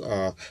influence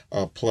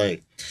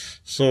play.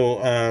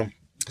 So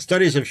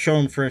studies have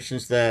shown, for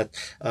instance, that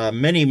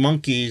many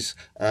monkeys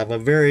have a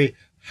very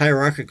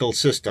hierarchical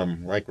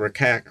system, like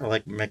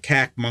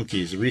macaque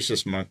monkeys,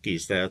 rhesus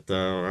monkeys that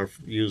are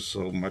used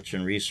so much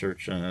in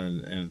research,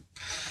 and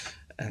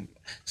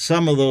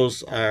some of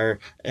those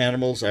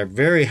animals are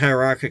very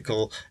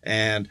hierarchical,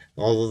 and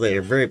although they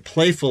are very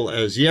playful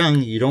as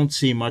young, you don't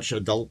see much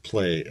adult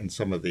play in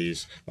some of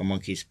these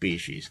monkey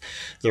species.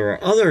 There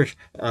are other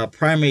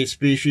primate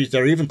species that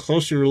are even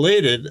closely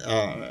related,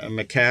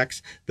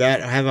 macaques,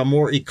 that have a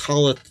more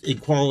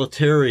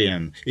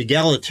egalitarian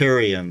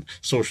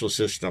social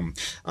system,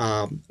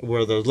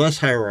 where they're less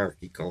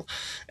hierarchical,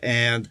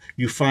 and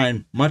you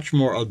find much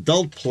more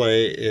adult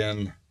play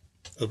in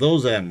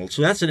those animals.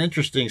 So that's an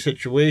interesting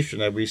situation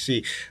that we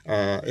see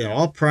in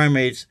all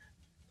primates.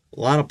 A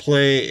lot of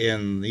play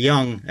in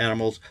young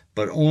animals,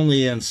 but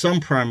only in some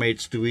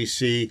primates do we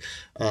see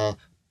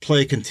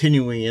play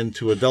continuing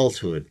into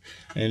adulthood.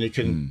 And you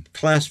can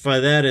classify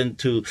that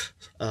into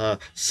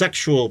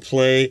sexual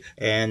play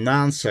and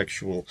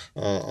non-sexual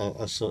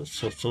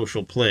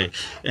social play.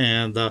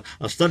 And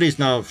studies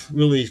now have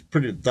really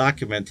pretty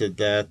documented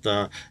that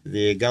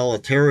the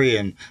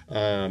egalitarian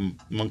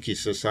monkey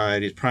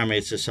societies,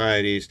 primate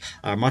societies,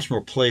 are much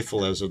more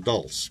playful as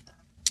adults.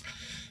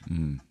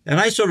 And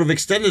I sort of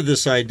extended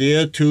this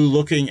idea to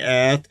looking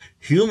at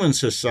human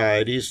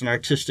societies and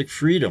artistic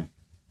freedom.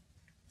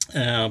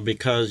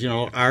 Because,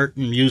 art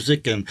and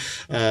music and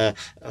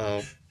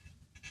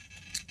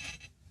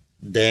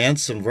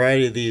dance and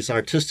variety of these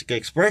artistic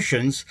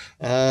expressions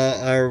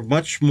are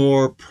much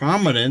more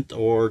prominent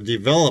or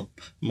develop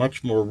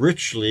much more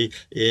richly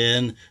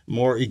in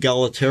more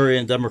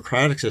egalitarian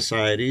democratic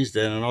societies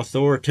than in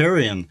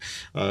authoritarian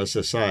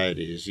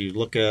societies. You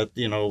look at,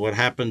 what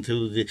happened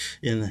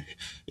in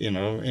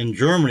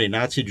Germany,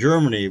 Nazi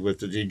Germany, with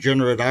the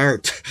degenerate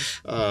art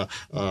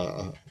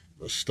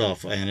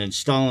stuff, and in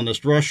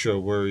Stalinist Russia,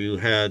 where you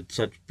had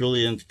such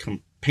brilliant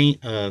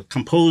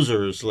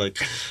composers like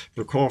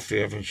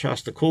Prokofiev and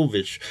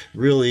Shostakovich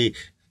really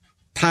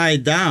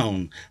tied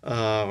down,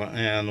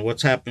 and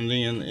what's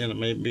happening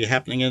maybe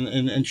happening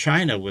in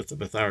China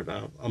with art.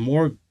 A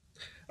more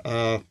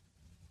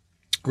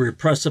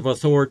repressive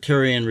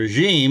authoritarian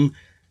regime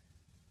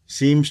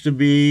seems to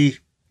be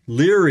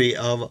leery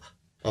of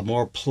a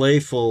more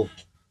playful,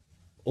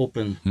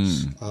 open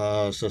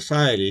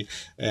society,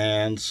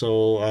 and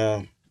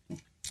so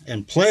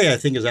and play, I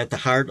think, is at the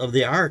heart of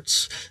the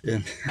arts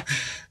in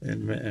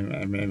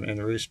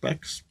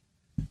respects.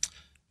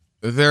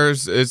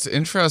 It's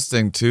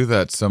interesting too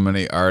that so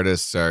many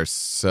artists are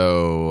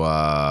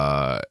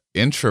so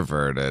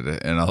introverted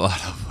in a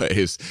lot of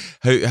ways.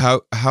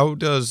 How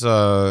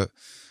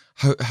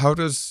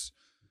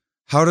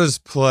does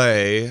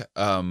play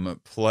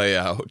play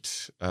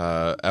out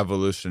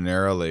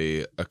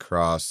evolutionarily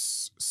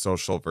across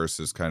social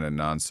versus kind of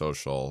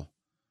non-social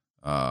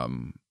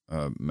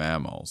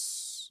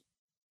mammals?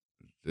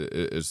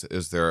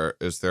 Is there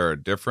a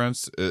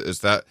difference? Is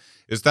that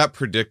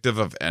predictive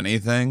of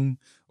anything,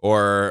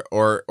 or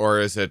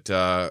is it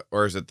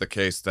the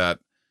case that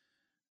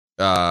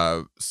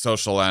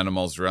social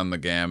animals run the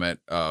gamut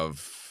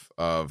of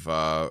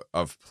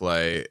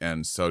play,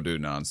 and so do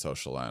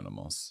non-social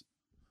animals?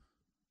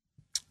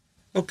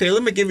 Okay,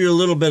 let me give you a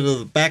little bit of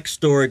the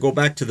backstory. Go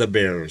back to the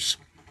bears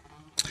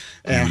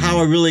and how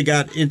I really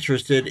got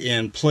interested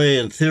in play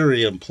and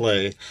theory of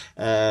play.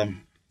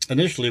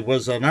 Initially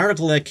was an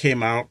article that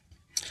came out,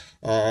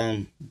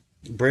 Brain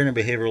and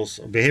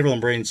Behavioral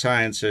and Brain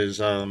Sciences,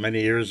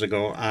 many years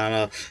ago,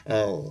 on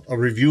a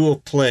review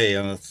of play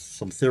and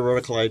some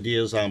theoretical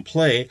ideas on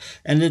play,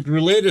 and it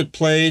related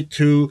play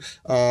to,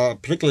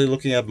 particularly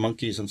looking at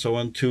monkeys and so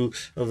on, to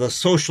the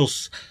social,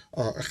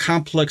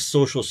 complex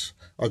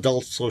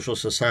adult social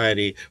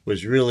society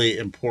was really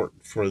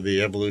important for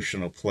the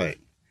evolution of play.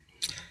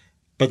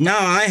 But now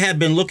I had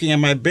been looking at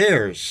my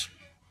bears,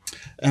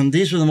 and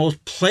these were the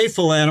most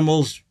playful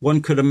animals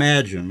one could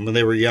imagine when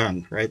they were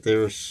young, right? They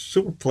were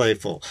super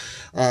playful.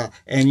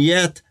 And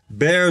yet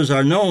bears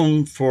are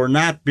known for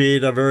not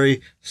being a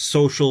very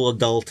social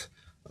adult,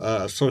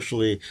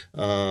 socially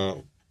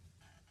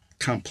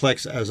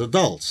complex as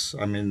adults.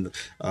 I mean,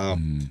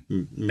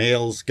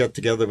 males get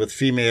together with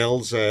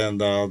females, and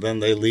then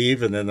they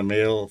leave, and then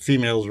the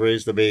females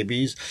raise the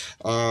babies,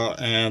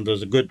 and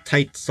there's a good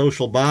tight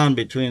social bond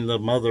between the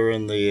mother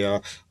and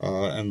the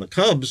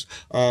cubs.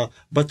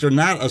 But they're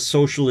not a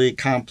socially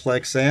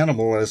complex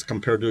animal as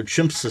compared to a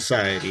chimp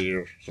society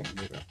or something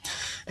like that.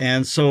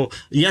 And so,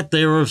 yet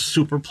they were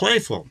super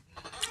playful.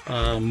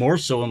 More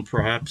so, and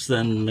perhaps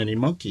than many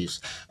monkeys.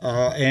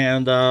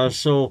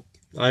 So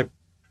I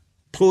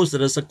posed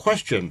it as a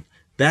question.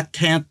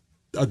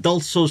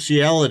 Adult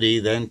sociality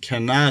then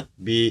cannot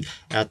be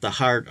at the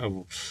heart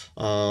of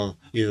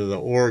either the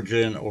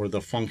origin or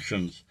the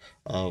functions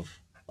of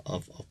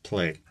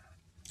play.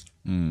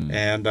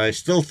 And I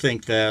still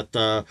think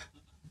that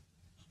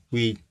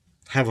we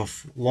have a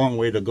long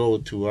way to go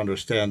to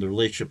understand the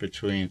relationship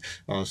between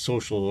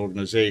social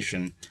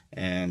organization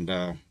and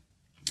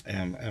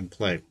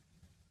play.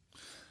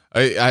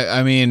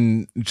 I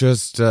mean,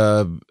 just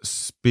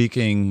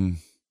speaking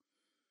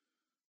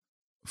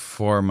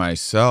for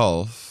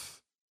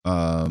myself,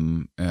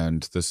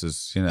 and this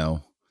is,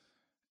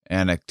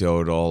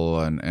 anecdotal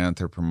and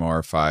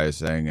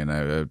anthropomorphizing, and I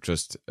have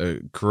just a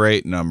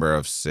great number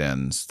of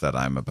sins that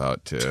I'm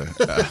about to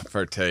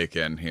partake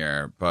in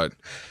here, but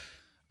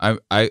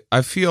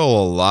I feel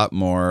a lot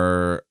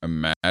more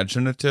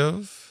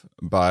imaginative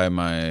by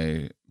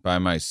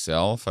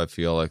myself. I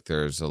feel like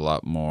there's a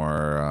lot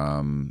more.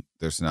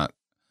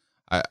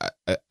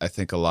 I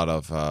think a lot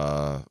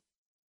of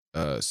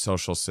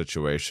social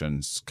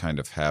situations kind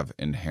of have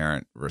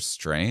inherent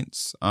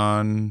restraints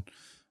on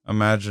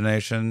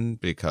imagination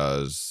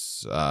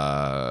because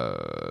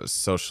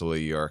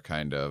socially you're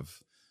kind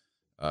of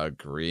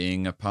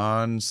agreeing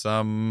upon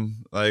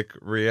some like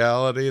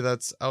reality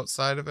that's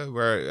outside of it,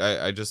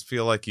 where I just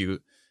feel like you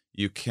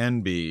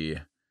can be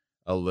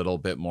a little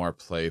bit more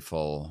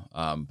playful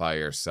by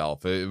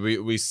yourself.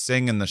 We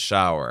sing in the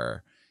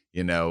shower,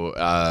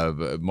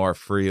 more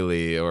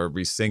freely, or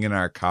we sing in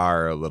our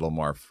car a little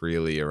more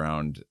freely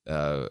around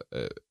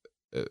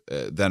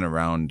than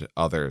around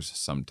others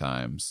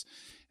sometimes.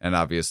 And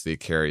obviously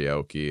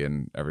karaoke,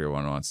 and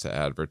everyone wants to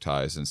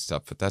advertise and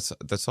stuff, but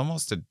that's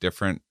almost a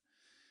different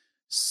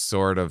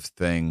sort of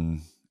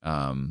thing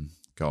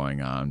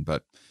going on.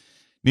 But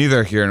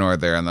neither here nor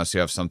there, unless you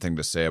have something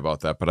to say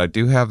about that. But I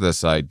do have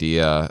this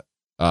idea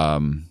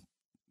that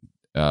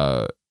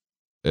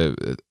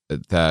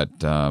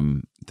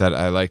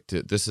I like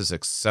to. This is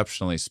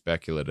exceptionally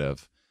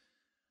speculative.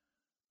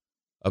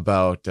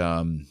 About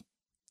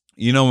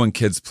when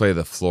kids play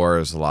the floor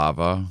is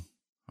lava.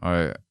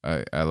 I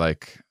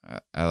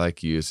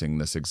like using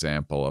this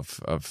example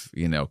of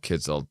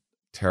kids will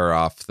tear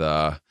off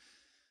the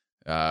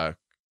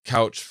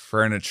couch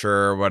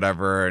furniture or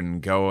whatever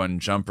and go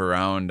and jump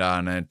around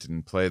on it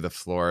and play the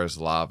floor is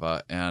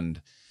lava.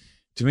 And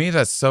to me,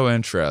 that's so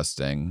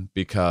interesting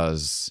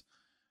because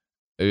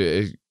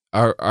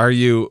are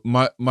you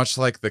much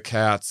like the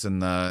cats in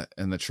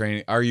the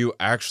training? Are you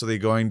actually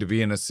going to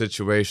be in a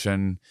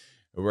situation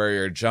where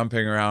you're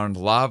jumping around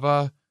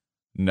lava?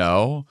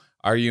 No.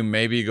 Are you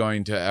maybe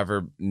going to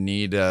ever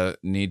need to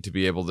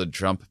be able to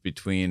jump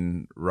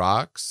between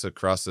rocks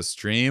across a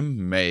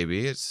stream?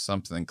 Maybe. It's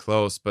something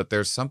close, but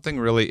there's something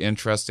really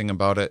interesting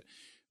about it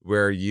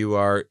where you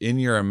are in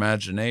your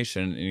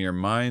imagination, in your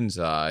mind's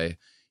eye,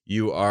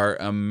 you are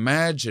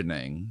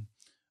imagining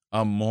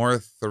a more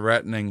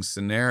threatening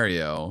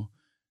scenario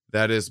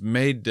that is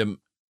made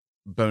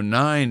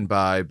benign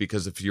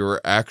because if you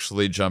were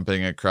actually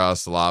jumping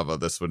across lava,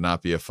 this would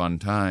not be a fun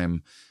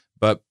time.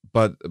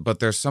 But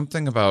there's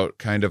something about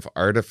kind of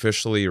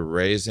artificially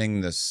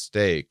raising the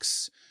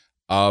stakes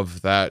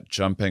of that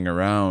jumping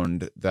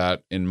around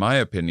that, in my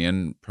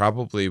opinion,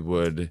 probably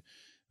would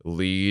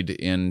lead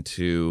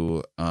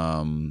into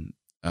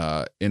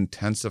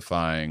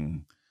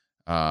intensifying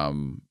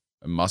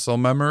muscle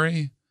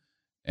memory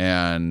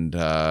and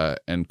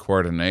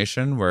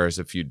coordination. Whereas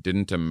if you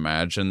didn't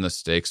imagine the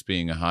stakes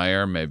being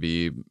higher,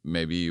 maybe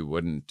you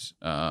wouldn't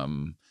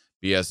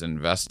be as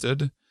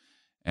invested.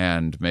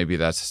 And maybe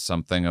that's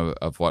something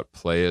of what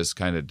play is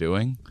kind of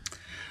doing.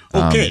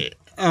 Okay.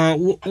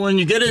 When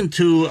you get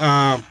into,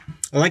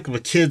 like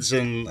with kids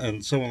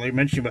and so on, like you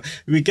mentioned,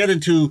 but we get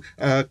into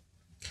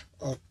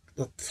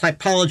the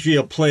typology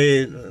of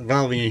play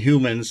involving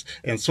humans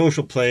and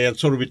social play, and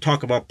sort of we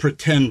talk about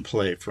pretend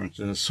play, for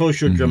instance,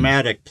 social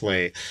dramatic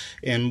play,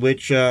 in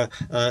which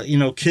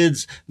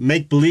kids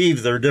make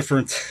believe they're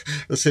different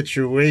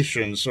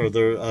situations or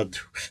they're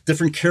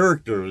different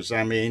characters.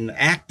 I mean,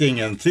 acting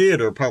and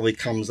theater probably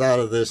comes out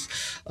of this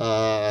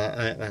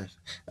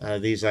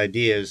these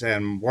ideas.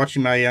 And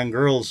watching my young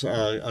girls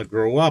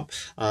grow up,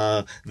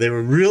 they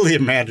were really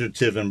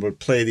imaginative and would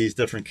play these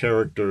different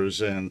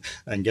characters and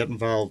get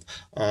involved.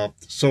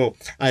 So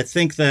I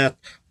think that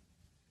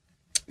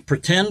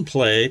pretend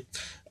play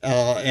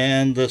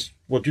and this,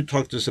 what you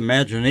talked, this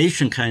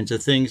imagination kinds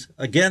of things,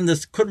 again,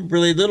 this could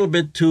relate a little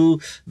bit to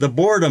the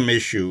boredom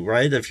issue,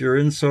 right? If you're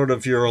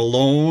you're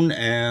alone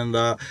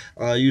and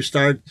you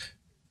start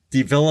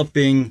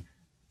developing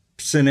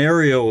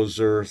scenarios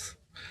or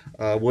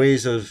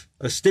ways of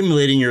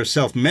stimulating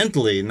yourself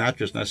mentally, not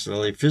just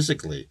necessarily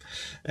physically.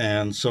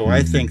 And so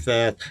I think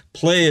that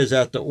play is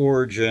at the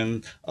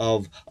origin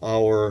of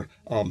our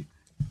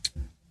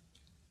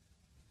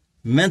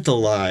mental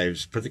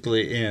lives,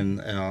 particularly in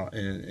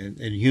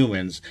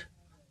humans.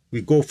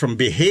 We go from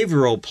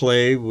behavioral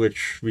play,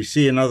 which we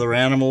see in other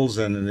animals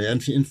and in the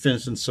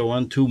infants and so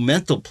on, to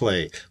mental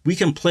play. We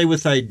can play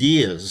with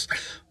ideas.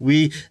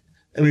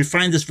 And we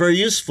find this very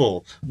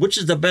useful. Which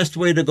is the best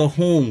way to go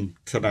home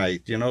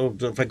tonight? You know,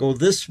 if I go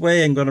this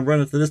way, I'm going to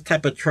run into this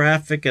type of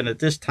traffic, and at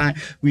this time,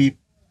 we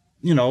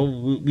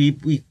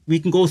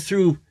can go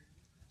through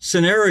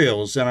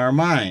scenarios in our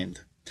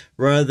mind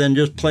rather than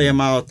just play them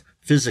out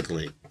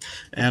physically.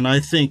 And I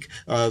think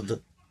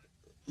the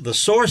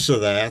source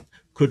of that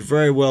could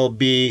very well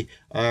be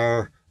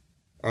our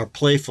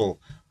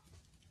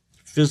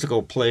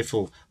physical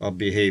playful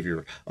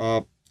behavior.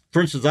 For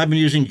instance, I've been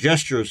using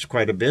gestures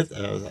quite a bit,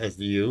 as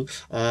do you,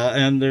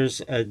 and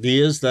there's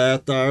ideas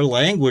that our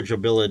language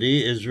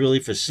ability is really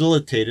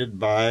facilitated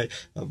by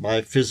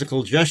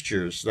physical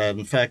gestures. That,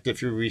 in fact,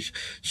 if you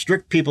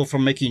restrict people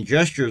from making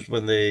gestures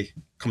when they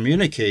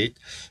communicate,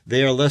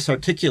 they are less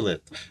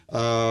articulate,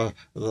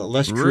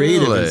 less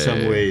creative in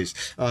some ways.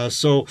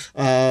 So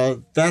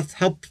that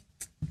helped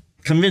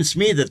convinced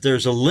me that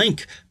there's a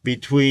link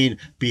between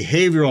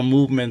behavioral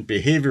movement,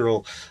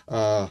 behavioral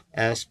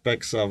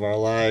aspects of our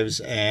lives,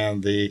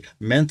 and the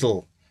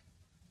mental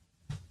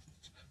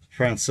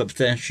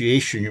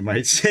transubstantiation, you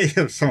might say,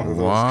 of some of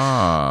those.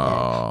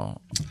 Wow.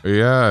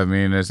 Yeah, I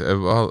mean, it's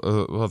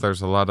well,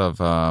 there's a lot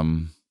of oh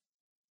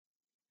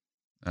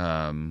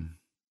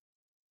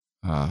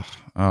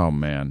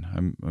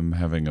man, I'm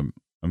having a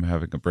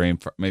brain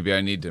fart. Maybe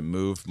I need to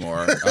move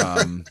more. What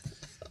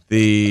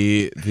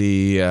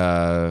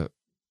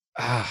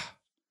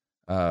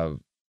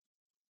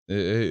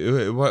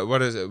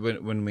is it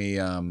when we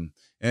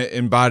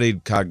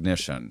embodied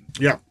cognition?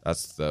 Yeah,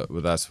 that's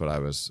what I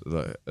was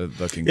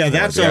looking for. Yeah,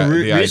 that's a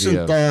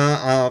recent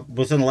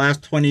within the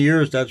last 20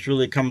 years that's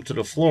really come to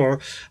the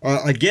floor.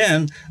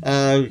 Again,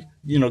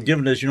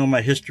 given as you know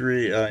my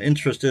history,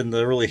 interest in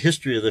the early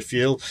history of the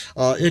field,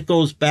 it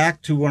goes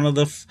back to one of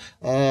the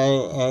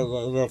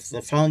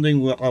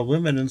founding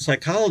women in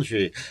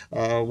psychology,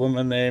 a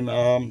woman named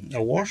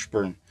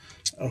Washburn,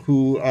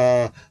 who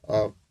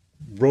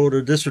wrote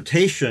a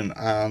dissertation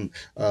on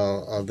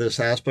this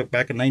aspect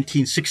back in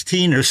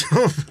 1916 or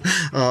so,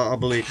 I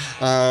believe.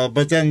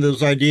 But then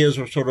those ideas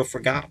were sort of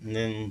forgotten,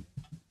 and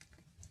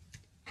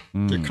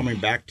they're coming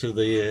back to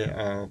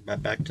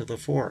the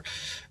fore.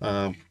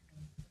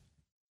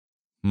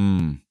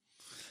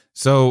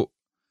 So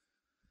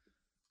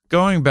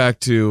going back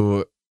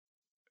to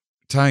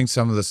tying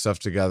some of the stuff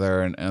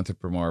together and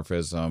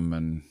anthropomorphism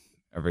and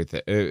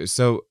everything.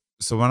 So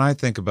when I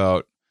think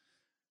about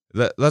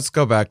let's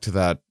go back to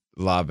that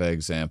lava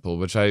example,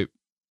 which I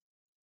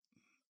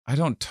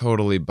don't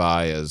totally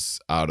buy as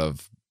out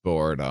of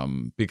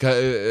boredom,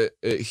 because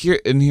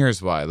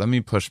here's why. Let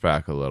me push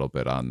back a little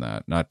bit on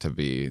that, not to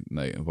be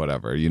like,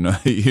 whatever, you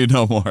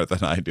know more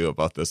than I do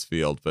about this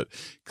field, but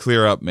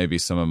clear up maybe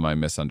some of my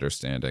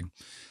misunderstanding.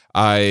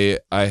 I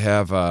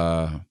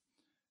have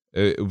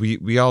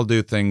we all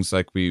do things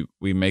like we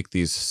make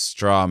these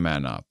straw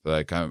men up.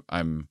 Like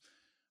I'm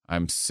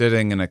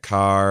sitting in a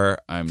car,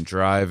 I'm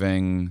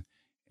driving,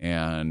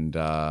 and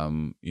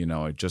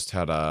I just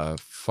had a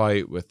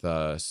fight with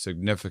a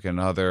significant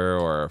other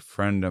or a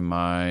friend of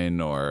mine,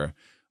 or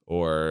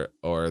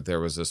there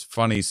was this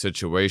funny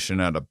situation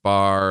at a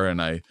bar and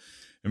I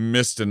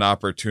missed an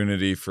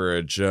opportunity for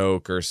a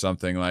joke or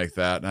something like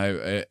that,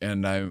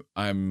 and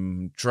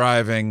I'm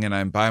driving and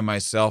I'm by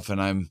myself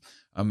and I'm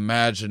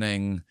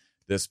imagining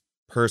this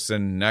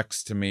person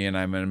next to me and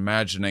I'm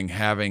imagining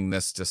having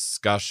this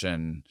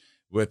discussion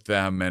with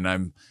them, and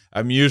I'm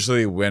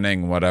usually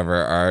winning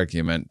whatever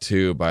argument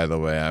too, by the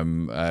way.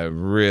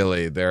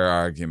 Really, their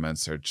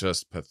arguments are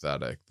just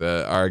pathetic.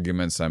 The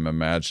arguments I'm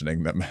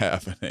imagining them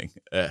having.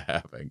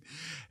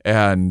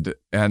 And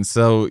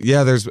so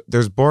yeah,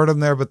 there's boredom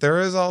there, but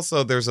there's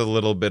a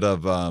little bit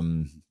of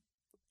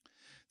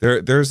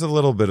there's a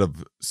little bit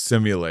of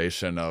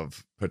simulation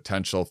of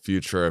potential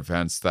future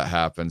events that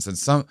happens. And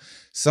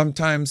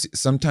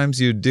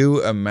sometimes you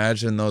do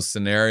imagine those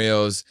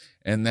scenarios,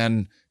 and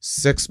then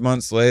 6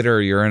 months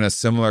later, you're in a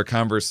similar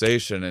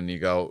conversation and you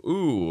go,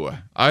 ooh,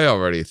 I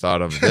already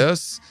thought of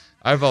this.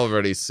 I've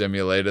already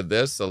simulated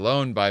this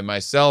alone by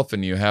myself.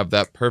 And you have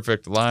that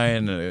perfect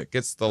line and it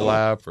gets the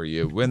laugh, or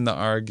you win the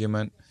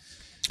argument.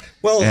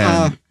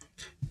 Well,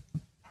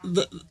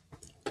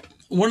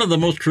 one of the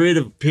most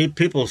creative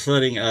people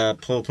studying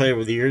play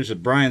over the years is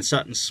Brian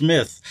Sutton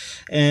Smith.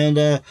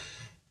 And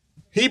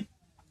he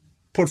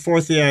put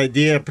forth the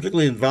idea,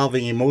 particularly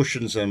involving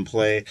emotions in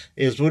play,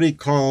 is what he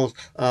calls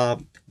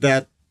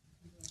that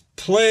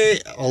play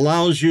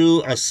allows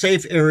you a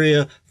safe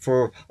area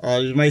for,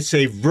 you might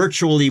say,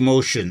 virtual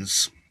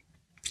emotions.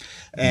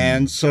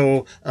 And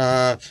so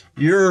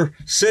you're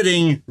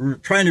sitting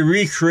trying to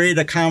recreate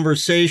a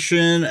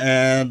conversation,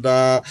 and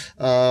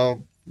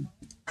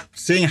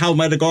seeing how it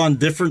might have gone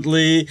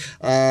differently.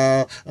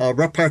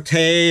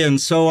 Repartee and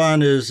so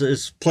on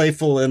is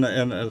playful in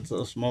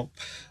a small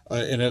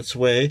in its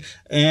way,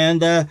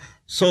 and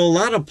so a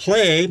lot of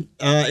play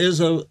is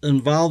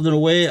involved in a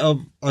way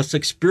of us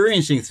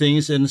experiencing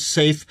things in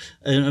safe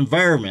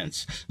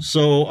environments.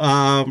 So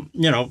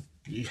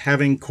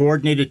having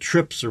coordinated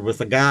trips or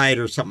with a guide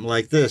or something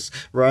like this,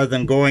 rather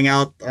than going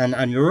out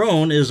on your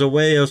own, is a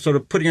way of sort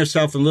of putting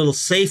yourself in a little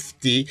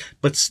safety,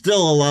 but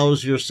still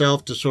allows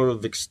yourself to sort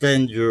of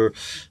extend your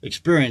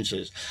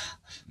experiences.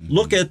 Mm-hmm.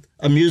 Look at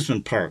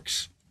amusement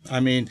parks. I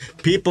mean,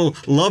 people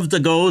love to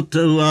go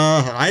to,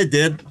 I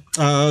did,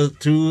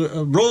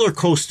 to roller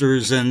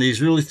coasters and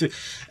these really,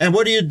 and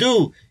what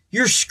do?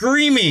 You're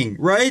screaming,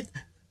 right?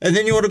 And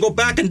then you want to go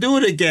back and do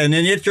it again.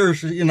 And yet you're,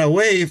 in a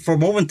way, for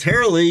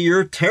momentarily,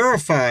 you're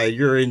terrified.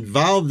 You're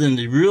involved in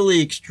the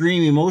really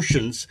extreme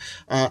emotions,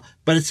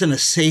 but it's in a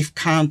safe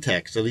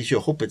context. At least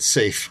you hope it's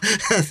safe.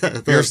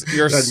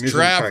 You're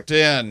strapped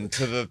in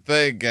to the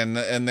thing,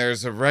 and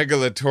there's a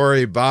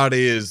regulatory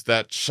bodies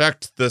that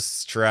checked the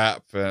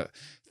strap that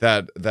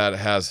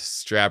has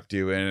strapped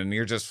you in, and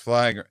you're just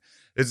flying.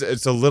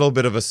 It's a little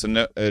bit of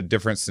a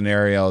different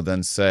scenario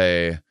than,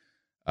 say,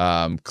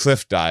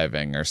 cliff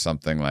diving or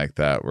something like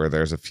that, where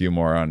there's a few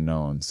more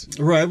unknowns.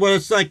 Right. Well,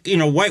 it's like,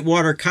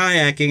 whitewater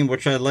kayaking,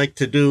 which I like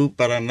to do,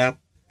 but I'm not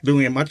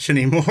doing it much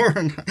anymore.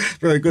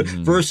 Very good.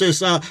 Mm-hmm.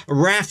 Versus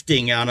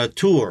rafting on a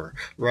tour,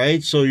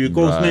 right? So you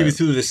go maybe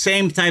through the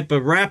same type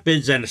of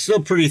rapids, and it's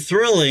still pretty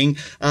thrilling,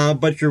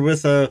 but you're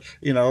with a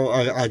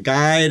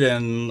guide,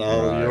 and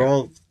you're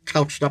all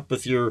couched up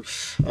with your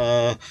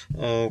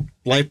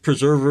life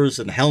preservers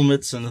and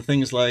helmets and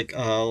things like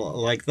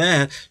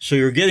that. So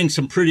you're getting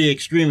some pretty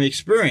extreme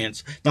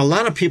experience. Now, a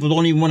lot of people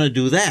don't even want to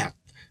do that,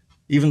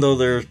 even though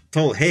they're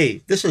told,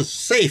 hey, this is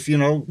safe,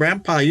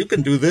 Grandpa, you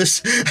can do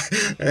this.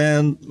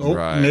 And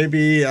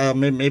maybe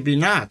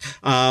not.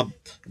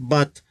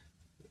 But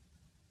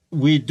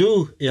we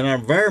do, in our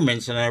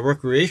environments and our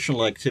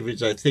recreational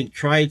activities, I think,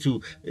 try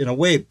to, in a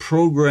way,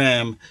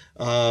 program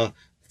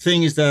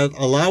things that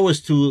allow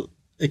us to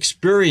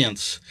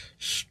experience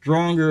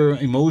stronger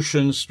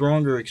emotions,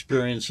 stronger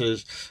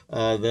experiences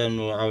than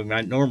I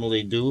might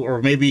normally do,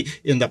 or maybe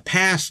in the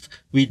past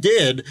we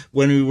did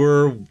when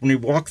we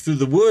walked through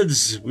the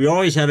woods. We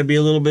always had to be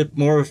a little bit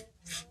more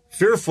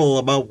fearful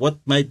about what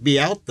might be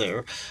out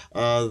there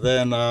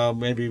than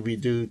maybe we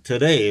do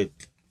today.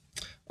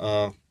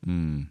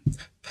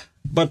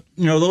 But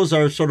those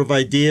are sort of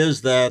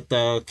ideas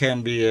that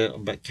can be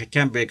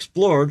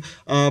explored.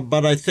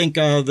 But I think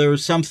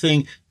there's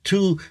something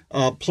to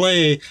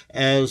play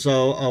as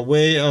a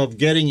way of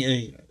getting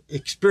a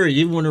experience,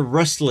 even when you're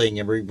wrestling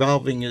and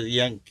revolving.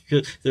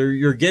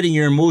 You're getting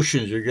your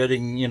emotions, you're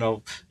getting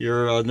your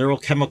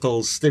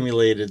neurochemicals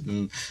stimulated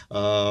in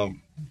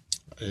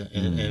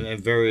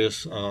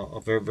various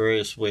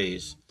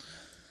ways.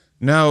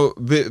 Now,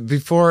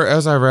 before,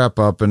 as I wrap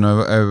up, and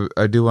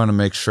I do want to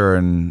make sure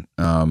and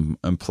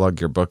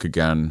plug your book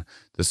again,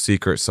 The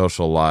Secret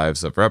Social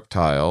Lives of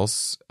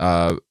Reptiles,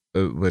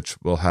 which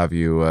we'll have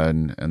you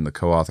and the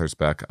co-authors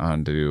back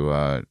on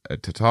to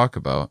talk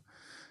about.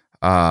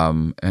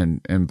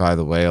 And by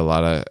the way, a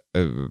lot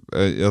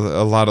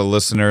of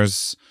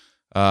listeners,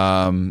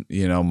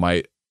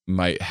 might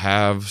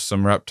have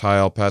some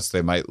reptile pets.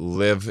 They might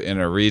live in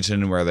a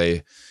region where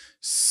they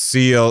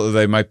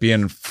might be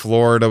in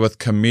Florida with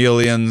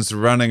chameleons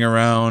running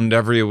around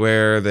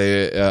everywhere.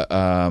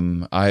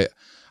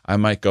 I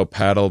might go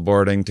paddle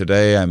boarding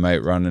today. I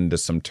might run into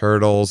some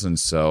turtles. And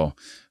so,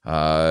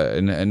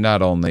 and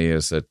not only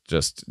is it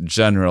just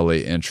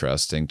generally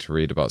interesting to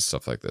read about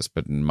stuff like this,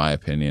 but in my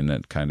opinion,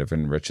 it kind of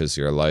enriches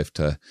your life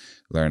to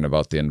learn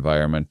about the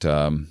environment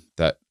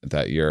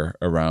that you're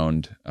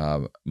around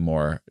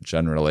more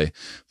generally.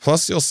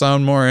 Plus, you'll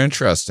sound more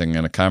interesting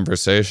in a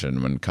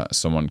conversation when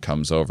someone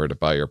comes over to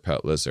buy your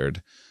pet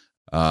lizard,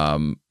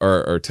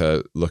 or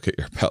to look at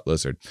your pet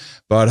lizard.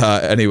 But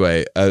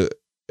anyway,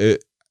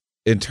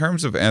 in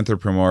terms of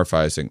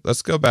anthropomorphizing,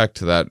 let's go back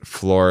to that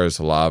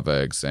Flora's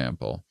lava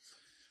example.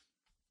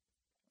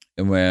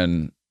 And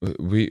when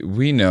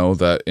we know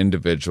that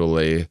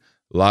individually,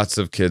 lots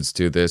of kids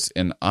do this,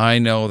 and I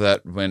know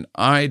that when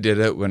I did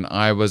it when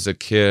I was a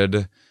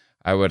kid,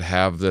 I would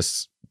have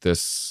this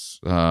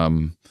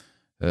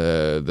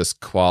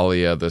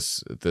qualia,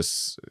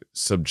 this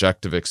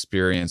subjective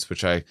experience,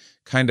 which I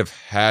kind of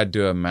had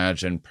to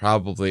imagine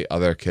probably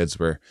other kids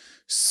were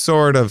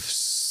sort of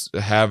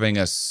having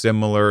a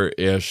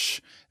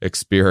similar-ish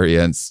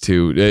experience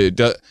to.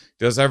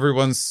 Does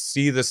everyone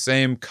see the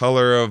same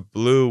color of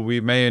blue? We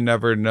may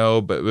never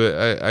know, but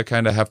I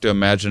kind of have to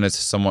imagine it's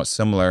somewhat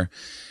similar.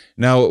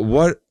 Now,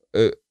 what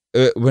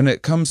when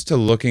it comes to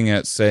looking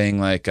at saying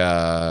like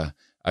a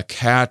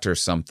cat or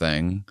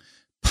something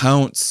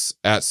pounce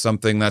at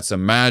something that's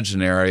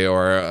imaginary,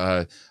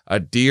 or a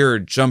deer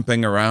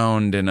jumping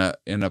around in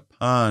a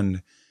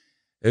pond,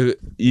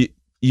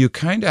 you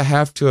kind of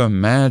have to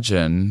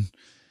imagine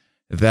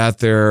that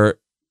their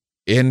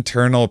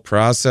internal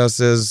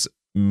processes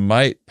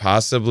might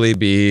possibly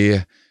be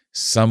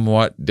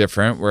somewhat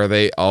different, where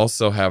they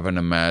also have an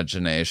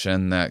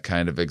imagination that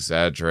kind of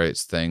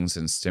exaggerates things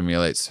and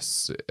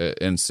simulates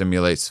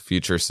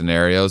future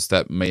scenarios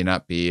that may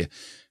not be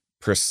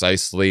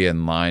precisely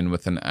in line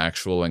with an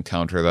actual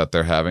encounter that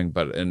they're having,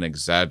 but an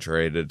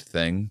exaggerated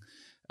thing.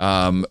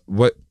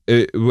 What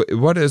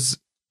is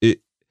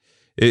it?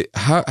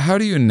 How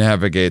do you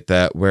navigate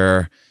that,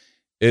 where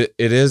it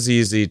is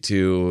easy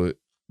to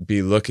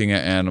be looking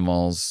at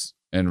animals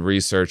and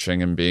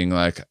researching and being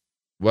like,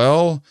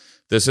 well,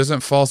 this isn't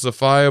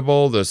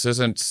falsifiable. This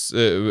isn't.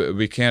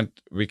 We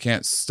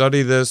can't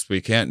study this.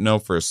 We can't know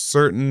for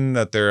certain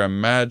that they're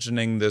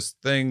imagining this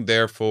thing.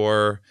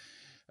 Therefore,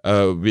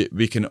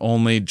 we can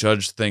only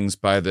judge things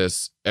by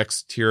this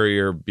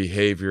exterior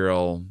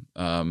behavioral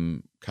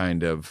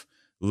kind of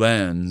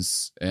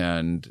lens,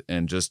 and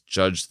just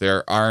judge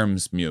their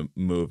arms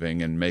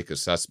moving and make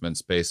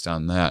assessments based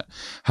on that.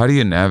 How do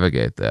you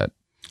navigate that?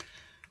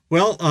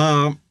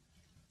 Well,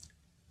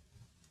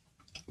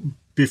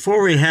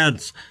 before we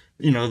had,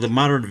 the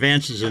modern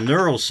advances in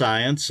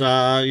neuroscience,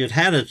 you'd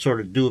had to sort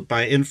of do it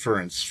by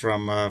inference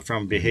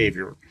from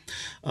behavior.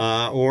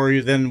 Or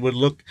you then would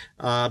look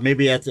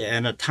maybe at the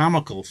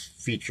anatomical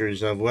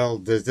features of, well,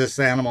 does this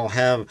animal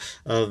have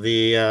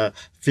the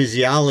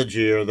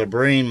physiology or the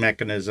brain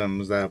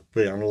mechanisms that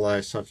underlie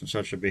such and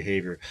such a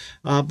behavior?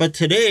 But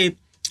today,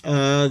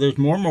 there's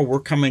more and more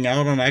work coming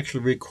out on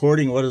actually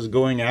recording what is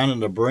going on in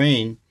the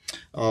brain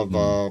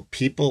of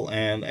people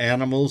and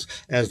animals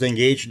as they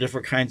engage in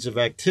different kinds of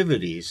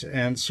activities.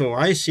 And so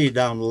I see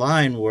down the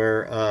line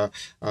where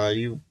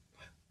you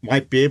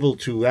might be able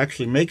to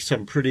actually make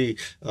some pretty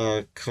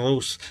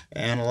close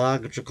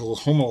analogical,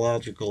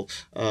 homological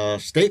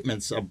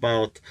statements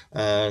about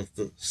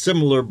the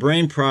similar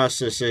brain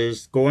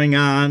processes going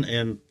on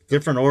in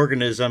different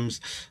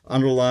organisms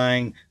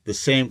underlying the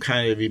same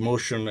kind of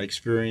emotional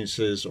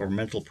experiences or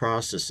mental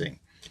processing.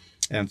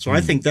 And so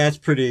I think that's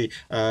pretty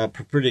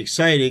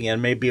exciting,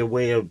 and maybe a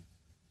way of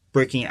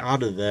breaking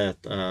out of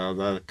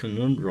that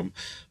conundrum.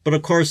 But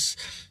of course,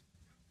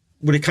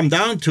 when it comes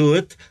down to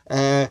it,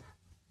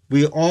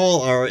 we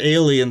all are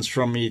aliens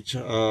from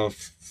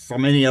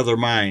any other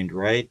mind,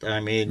 right?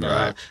 I mean,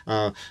 Right.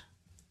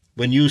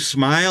 When you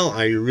smile,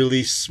 are you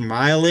really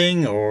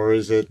smiling, or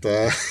is it?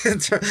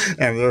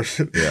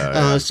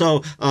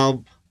 So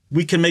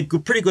we can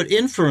make pretty good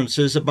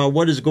inferences about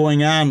what is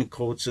going on,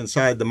 quotes,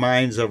 inside the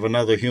minds of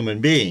another human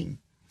being,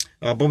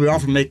 but we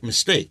often make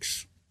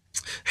mistakes,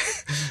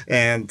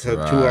 and to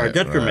our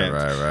detriment.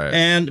 Right.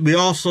 And we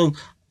also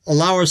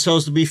allow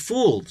ourselves to be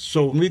fooled.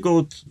 So when we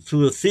go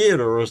to a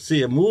theater or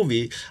see a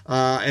movie,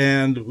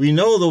 and we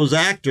know those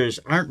actors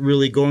aren't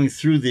really going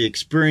through the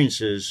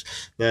experiences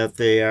that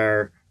they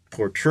are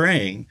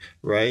portraying,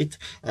 right?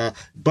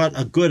 But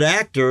a good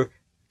actor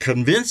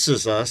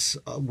convinces us,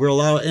 we're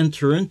allowed to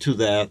enter into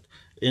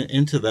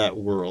that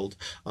world,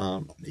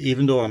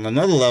 even though on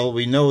another level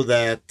we know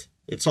that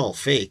it's all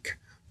fake.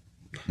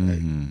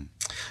 Mm-hmm.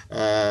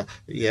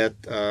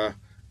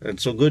 And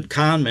so good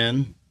con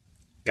men,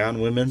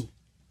 con women,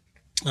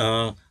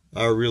 are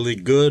really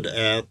good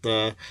at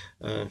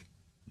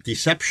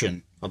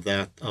deception of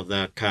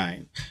that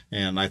kind,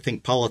 and I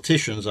think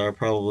politicians are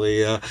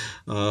probably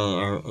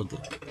are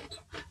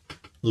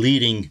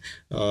leading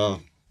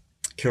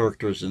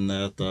characters in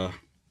that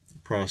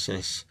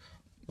process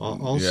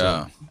also.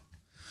 Yeah.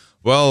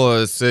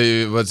 Well,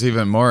 see, what's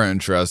even more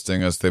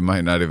interesting is they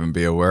might not even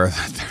be aware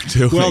that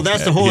they're doing. Well,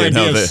 that's the whole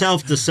idea of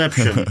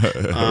self-deception,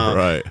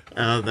 right?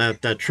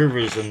 That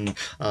Trivers and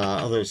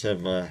others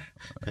have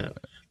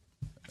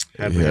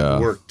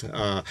worked,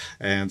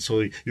 and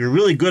so you're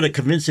really good at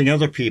convincing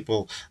other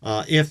people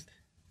if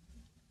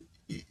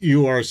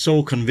you are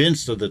so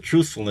convinced of the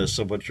truthfulness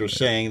of what you're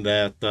saying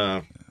that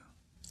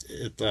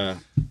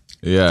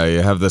Yeah,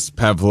 you have this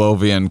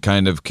Pavlovian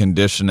kind of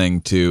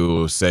conditioning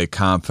to, say,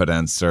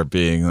 confidence, or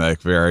being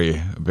like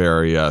very,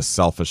 very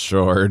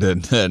self-assured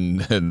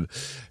and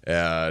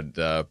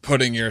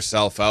putting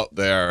yourself out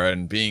there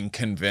and being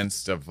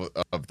convinced of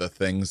the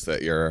things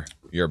that you're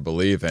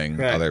believing.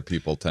 Right. Other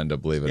people tend to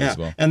believe it as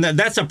well. And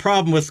that's a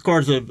problem with, of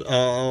course, of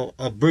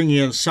bringing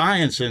in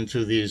science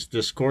into these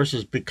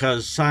discourses,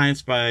 because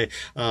science, by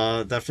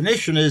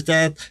definition, is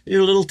that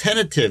you're a little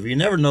tentative. You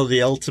never know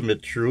the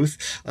ultimate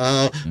truth.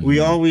 We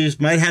always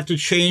might have to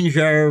change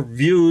our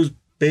views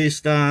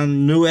based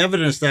on new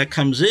evidence that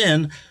comes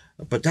in,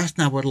 but that's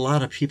not what a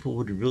lot of people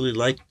would really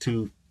like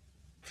to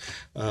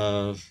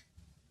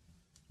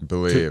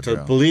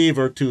believe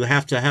or to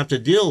have to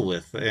deal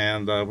with.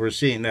 And we're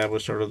seeing that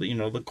with sort of the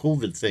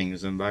COVID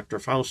things and Dr.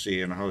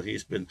 Fauci and how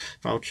he's been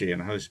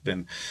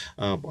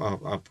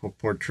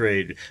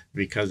portrayed.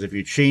 Because if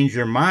you change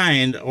your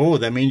mind,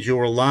 that means you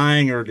were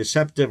lying or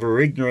deceptive or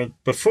ignorant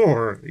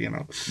before.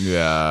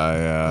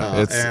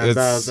 Yeah.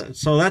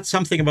 So that's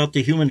something about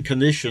the human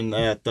condition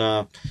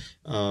that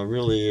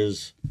really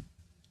is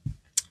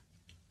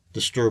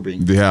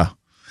disturbing. Yeah.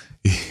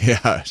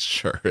 Yeah, it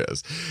sure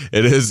is.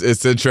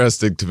 It's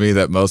interesting to me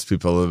that most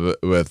people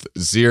with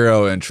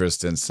zero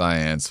interest in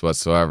science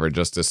whatsoever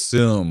just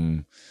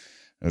assume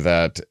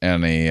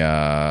any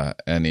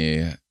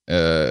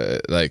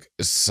like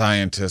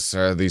scientists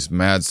or these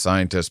mad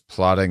scientists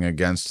plotting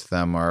against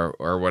them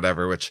or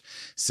whatever, which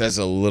says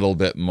a little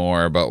bit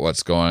more about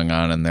what's going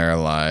on in their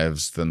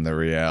lives than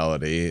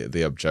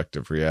the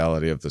objective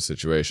reality of the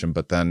situation.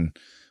 But then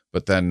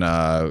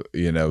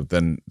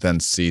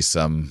see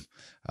some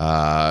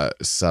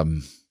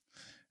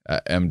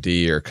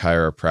MD or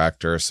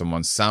chiropractor,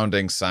 someone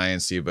sounding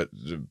sciencey,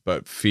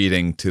 but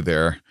feeding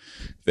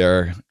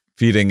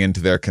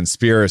into their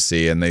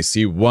conspiracy, and they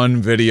see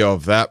one video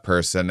of that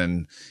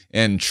person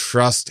and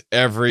trust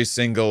every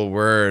single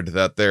word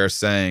that they're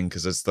saying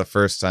because it's the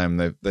first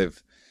time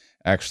they've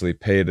actually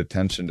paid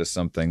attention to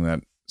something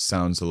that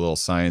sounds a little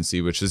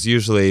sciencey, which is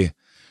usually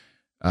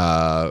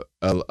a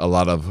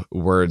lot of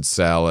word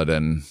salad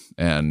and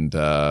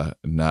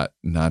not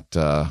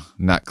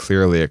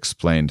clearly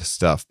explained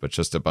stuff, but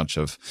just a bunch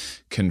of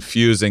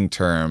confusing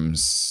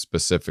terms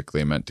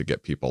specifically meant to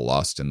get people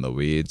lost in the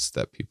weeds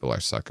that people are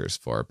suckers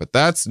for. But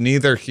that's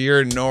neither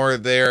here nor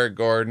there,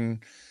 Gordon.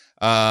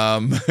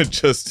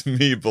 Just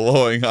me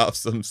blowing off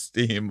some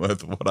steam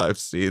with what I've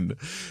seen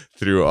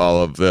through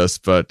all of this.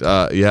 But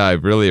I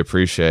really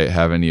appreciate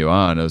having you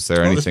on. Is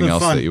there anything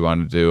else that you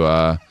wanted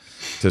to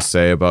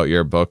say about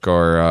your book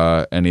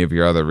or any of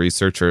your other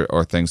research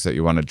or things that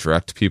you want to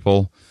direct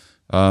people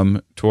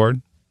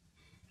toward?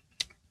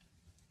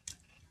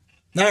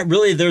 Not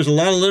really. There's a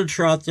lot of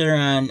literature out there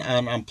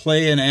on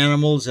play in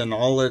animals and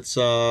all its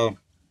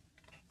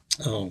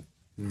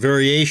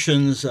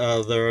variations.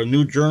 There are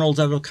new journals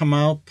that have come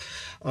out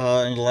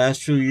in the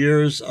last few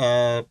years.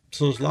 So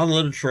there's a lot of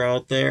literature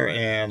out there,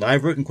 and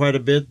I've written quite a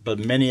bit, but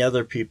many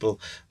other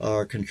people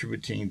are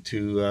contributing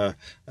to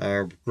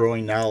our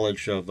growing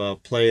knowledge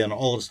of play and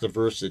all its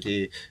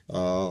diversity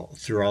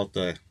throughout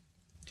the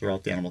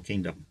animal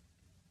kingdom.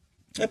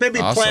 And maybe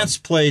awesome. Plants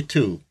play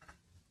too.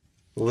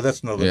 Well,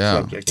 that's another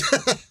subject.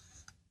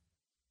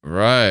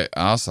 Right.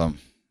 Awesome.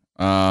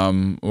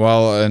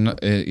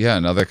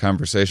 Another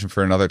conversation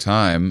for another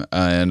time.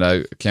 And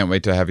I can't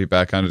wait to have you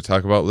back on to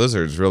talk about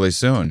lizards really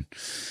soon.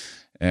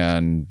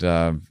 And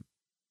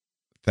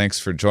thanks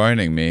for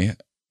joining me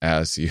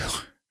as you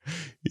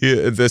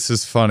this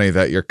is funny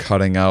that you're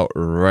cutting out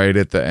right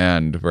at the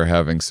end. We're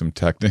having some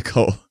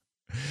technical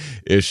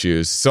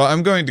issues. So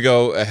I'm going to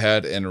go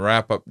ahead and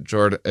wrap up.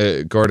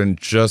 Gordon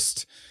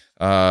just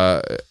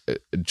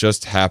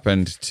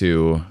happened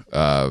to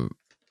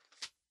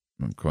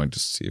I'm going to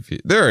see if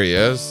there he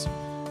is.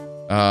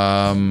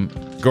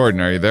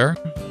 Gordon, are you there?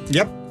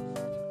 Yep.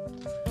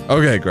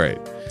 Okay, great.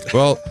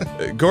 Well,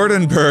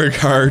 Gordon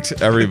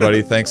Burghardt,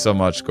 everybody, thanks so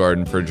much,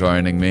 Gordon, for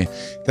joining me.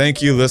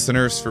 Thank you,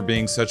 listeners, for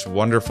being such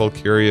wonderful,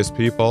 curious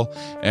people,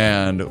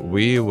 and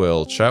we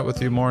will chat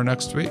with you more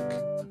next week.